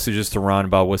shoot some messages to Ron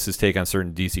about what's his take on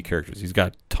certain DC characters. He's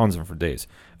got tons of them for days.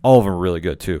 All of them are really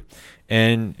good too.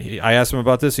 And I asked him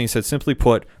about this, and he said, simply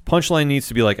put, Punchline needs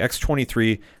to be like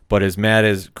X-23, but as mad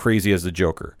as crazy as the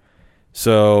Joker.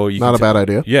 So not a bad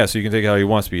idea. Yeah, so you can take it how he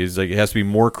wants to be. It's like it has to be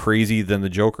more crazy than the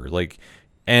Joker.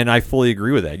 And I fully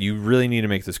agree with that. You really need to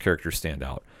make this character stand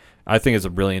out. I think it's a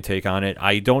brilliant take on it.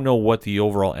 I don't know what the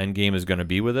overall end game is going to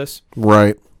be with this.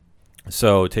 Right.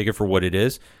 So take it for what it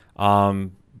is.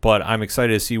 But I'm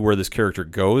excited to see where this character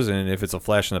goes, and if it's a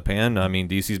flash in the pan, I mean,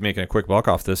 DC's making a quick buck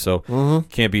off this, so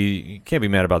can't be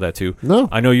mad about that too. No,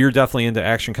 I know you're definitely into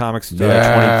Action Comics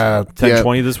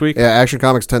 1020 this week. Yeah, Action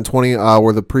Comics 1020,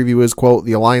 where the preview is, quote,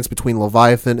 the alliance between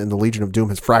Leviathan and the Legion of Doom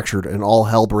has fractured, and all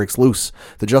hell breaks loose.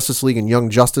 The Justice League and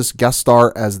Young Justice guest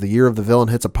star as the year of the villain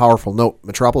hits a powerful note.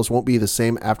 Metropolis won't be the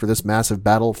same after this massive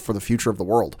battle for the future of the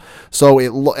world. So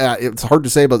it's hard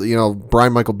to say, but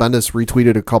Brian Michael Bendis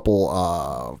retweeted a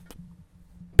couple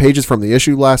pages from the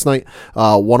issue last night,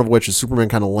 one of which is Superman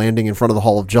kind of landing in front of the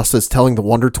Hall of Justice, telling the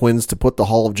Wonder Twins to put the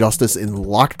Hall of Justice in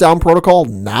lockdown protocol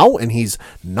now, and he's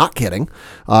not kidding.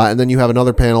 And then you have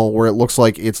another panel where it looks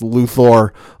like it's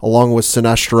Luthor along with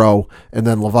Sinestro and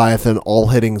then Leviathan all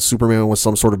hitting Superman with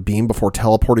some sort of beam before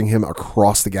teleporting him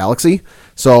across the galaxy.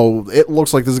 So it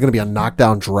looks like this is going to be a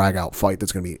knockdown, drag-out fight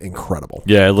that's going to be incredible.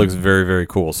 Yeah, it looks very, very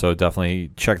cool. So definitely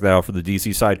check that out for the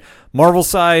DC side. Marvel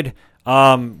side,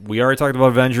 we already talked about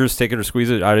Avengers. Take it or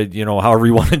squeeze it. However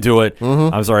you want to do it.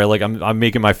 I'm sorry, I'm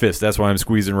making my fist. That's why I'm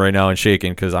squeezing right now and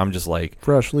shaking, because I'm just like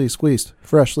freshly squeezed.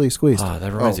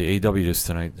 That reminds me, AEW just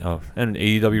tonight. Oh, and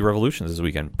AEW Revolutions this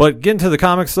weekend. But getting to the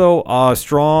comics though,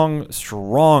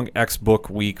 strong X book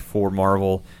week for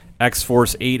Marvel.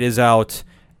 X-Force 8 is out.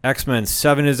 X-Men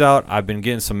 7 is out. I've been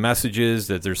getting some messages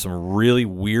that there's some really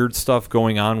weird stuff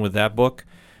going on with that book.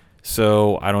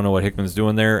 So I don't know what Hickman's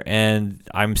doing there. And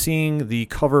I'm seeing the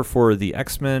cover for the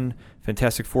X-Men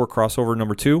Fantastic Four crossover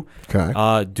number 2.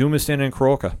 Okay. Doom is standing in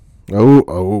Kuroka.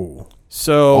 Oh.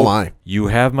 So you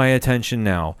have my attention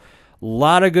now. A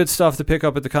lot of good stuff to pick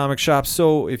up at the comic shop.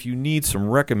 So if you need some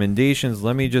recommendations,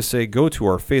 let me just say go to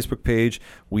our Facebook page.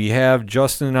 We have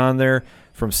Justin on there.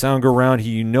 from Sound Go Round.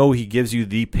 He gives you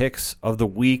the picks of the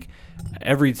week.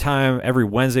 Every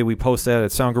Wednesday we post that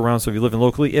at Sound Go Round, so if you live in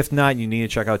locally. If not, you need to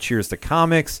check out Cheers to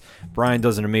Comics. Brian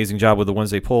does an amazing job with the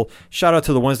Wednesday Poll. Shout out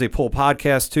to the Wednesday Poll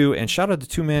podcast, too, and shout out to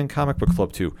Two Man Comic Book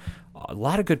Club, too. A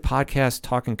lot of good podcasts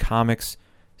talking comics,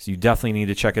 so you definitely need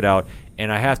to check it out.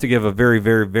 And I have to give a very,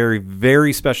 very, very,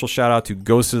 very special shout out to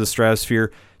Ghost of the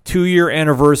Stratosphere. 2-year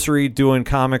anniversary doing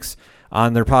comics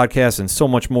on their podcast and so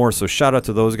much more. So shout out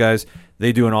to those guys.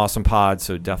 They do an awesome pod,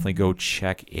 so definitely go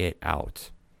check it out.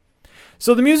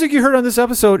 So the music you heard on this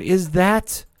episode is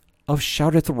that of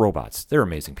Shout at the Robots. They're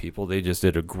amazing people. They just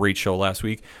did a great show last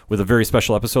week with a very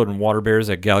special episode in Water Bears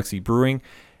at Galaxy Brewing.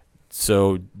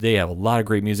 So they have a lot of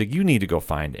great music you need to go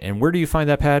find. And where do you find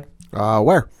that, Pad?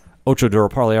 Where?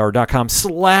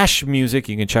 OchoDuroParlayHour.com/music.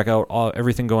 You can check out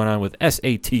everything going on with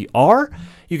SATR.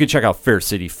 You can check out Fair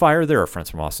City Fire. They're our friends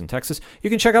from Austin, Texas. You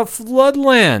can check out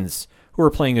Floodlands, who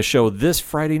are playing a show this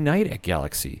Friday night at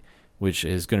Galaxy, which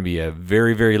is going to be a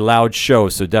very, very loud show.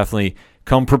 So definitely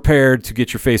come prepared to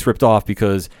get your face ripped off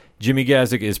because Jimmy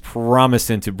Gazik is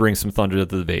promising to bring some thunder to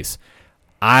the base.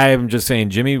 I'm just saying,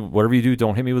 Jimmy, whatever you do,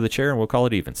 don't hit me with a chair and we'll call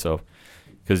it even. So,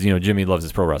 because, Jimmy loves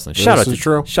his pro wrestling. Shout out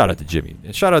to Jimmy.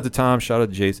 And shout out to Tom. Shout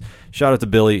out to Jace. Shout out to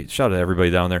Billy. Shout out to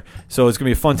everybody down there. So it's going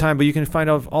to be a fun time, but you can find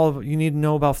out all of you need to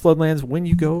know about Floodlands when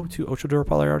you go to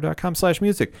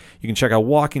OchoDuroParlayHour.com/music. You can check out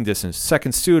Walking Distance,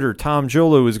 Second Suitor. Tom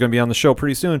Jolu is going to be on the show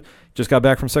pretty soon. Just got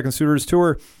back from Second Suitor's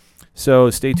tour. So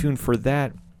stay tuned for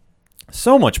that.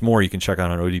 So much more you can check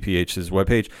out on ODPH's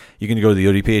webpage. You can go to the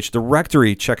ODPH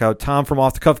directory, check out Tom from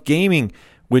Off the Cuff Gaming,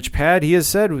 which Pad, he has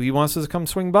said he wants us to come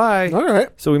swing by. All right.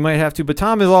 So we might have to. But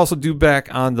Tom is also due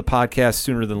back on the podcast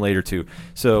sooner than later, too.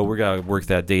 So we're going to work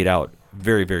that date out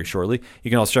very, very shortly. You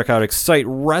can also check out Excite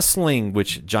Wrestling,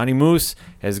 which Johnny Moose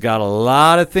has got a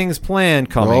lot of things planned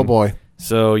coming. Oh, boy.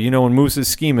 So, when Moose is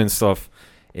scheming stuff,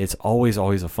 it's always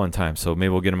a fun time. So maybe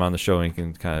we'll get him on the show and he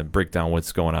can kind of break down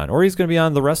what's going on. Or he's going to be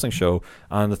on the wrestling show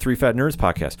on the Three Fat Nerds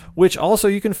podcast, which also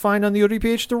you can find on the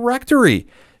ODPH directory.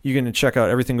 You can check out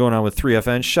everything going on with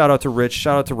 3FN. Shout out to Rich,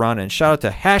 shout out to Ron, and shout out to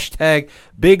hashtag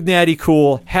Big Natty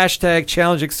Cool, hashtag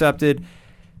Challenge Accepted,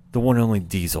 the one and only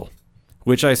Diesel,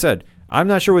 which I said, I'm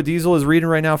not sure what Diesel is reading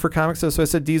right now for comics, so I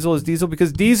said Diesel is Diesel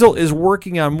because Diesel is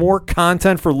working on more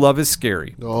content for Love is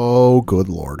Scary. Oh, good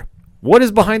Lord. What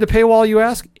is behind the paywall, you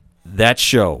ask? That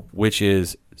show, which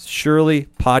is surely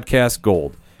Podcast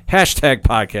Gold. Hashtag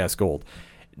Podcast Gold.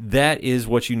 That is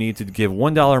what you need to give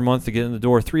 $1 a month to get in the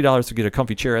door, $3 to get a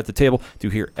comfy chair at the table to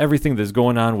hear everything that's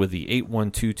going on with the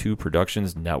 8122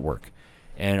 Productions Network.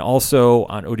 And also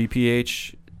on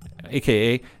ODPH,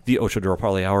 a.k.a. the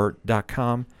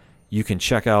OchoDuroParlayHour.com. You can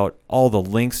check out all the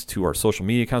links to our social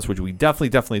media accounts, which we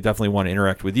definitely want to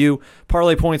interact with you.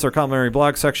 Parlay Points, our complimentary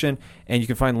blog section, and you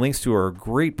can find links to our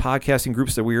great podcasting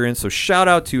groups that we are in. So shout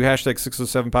out to hashtag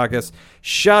 607 Podcast,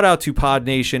 shout out to Pod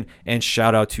Nation, and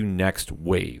shout out to Next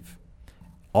Wave.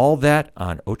 All that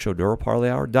on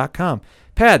OchoDuroParlayHour.com.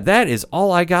 Pad, that is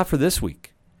all I got for this week.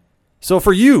 So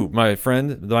for you, my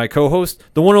friend, my co-host,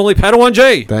 the one and only Padawan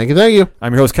J. Thank you.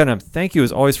 I'm your host, Ken. Thank you,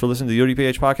 as always, for listening to the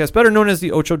ODPH podcast, better known as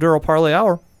the Ocho Duro Parlay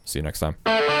Hour. See you next time.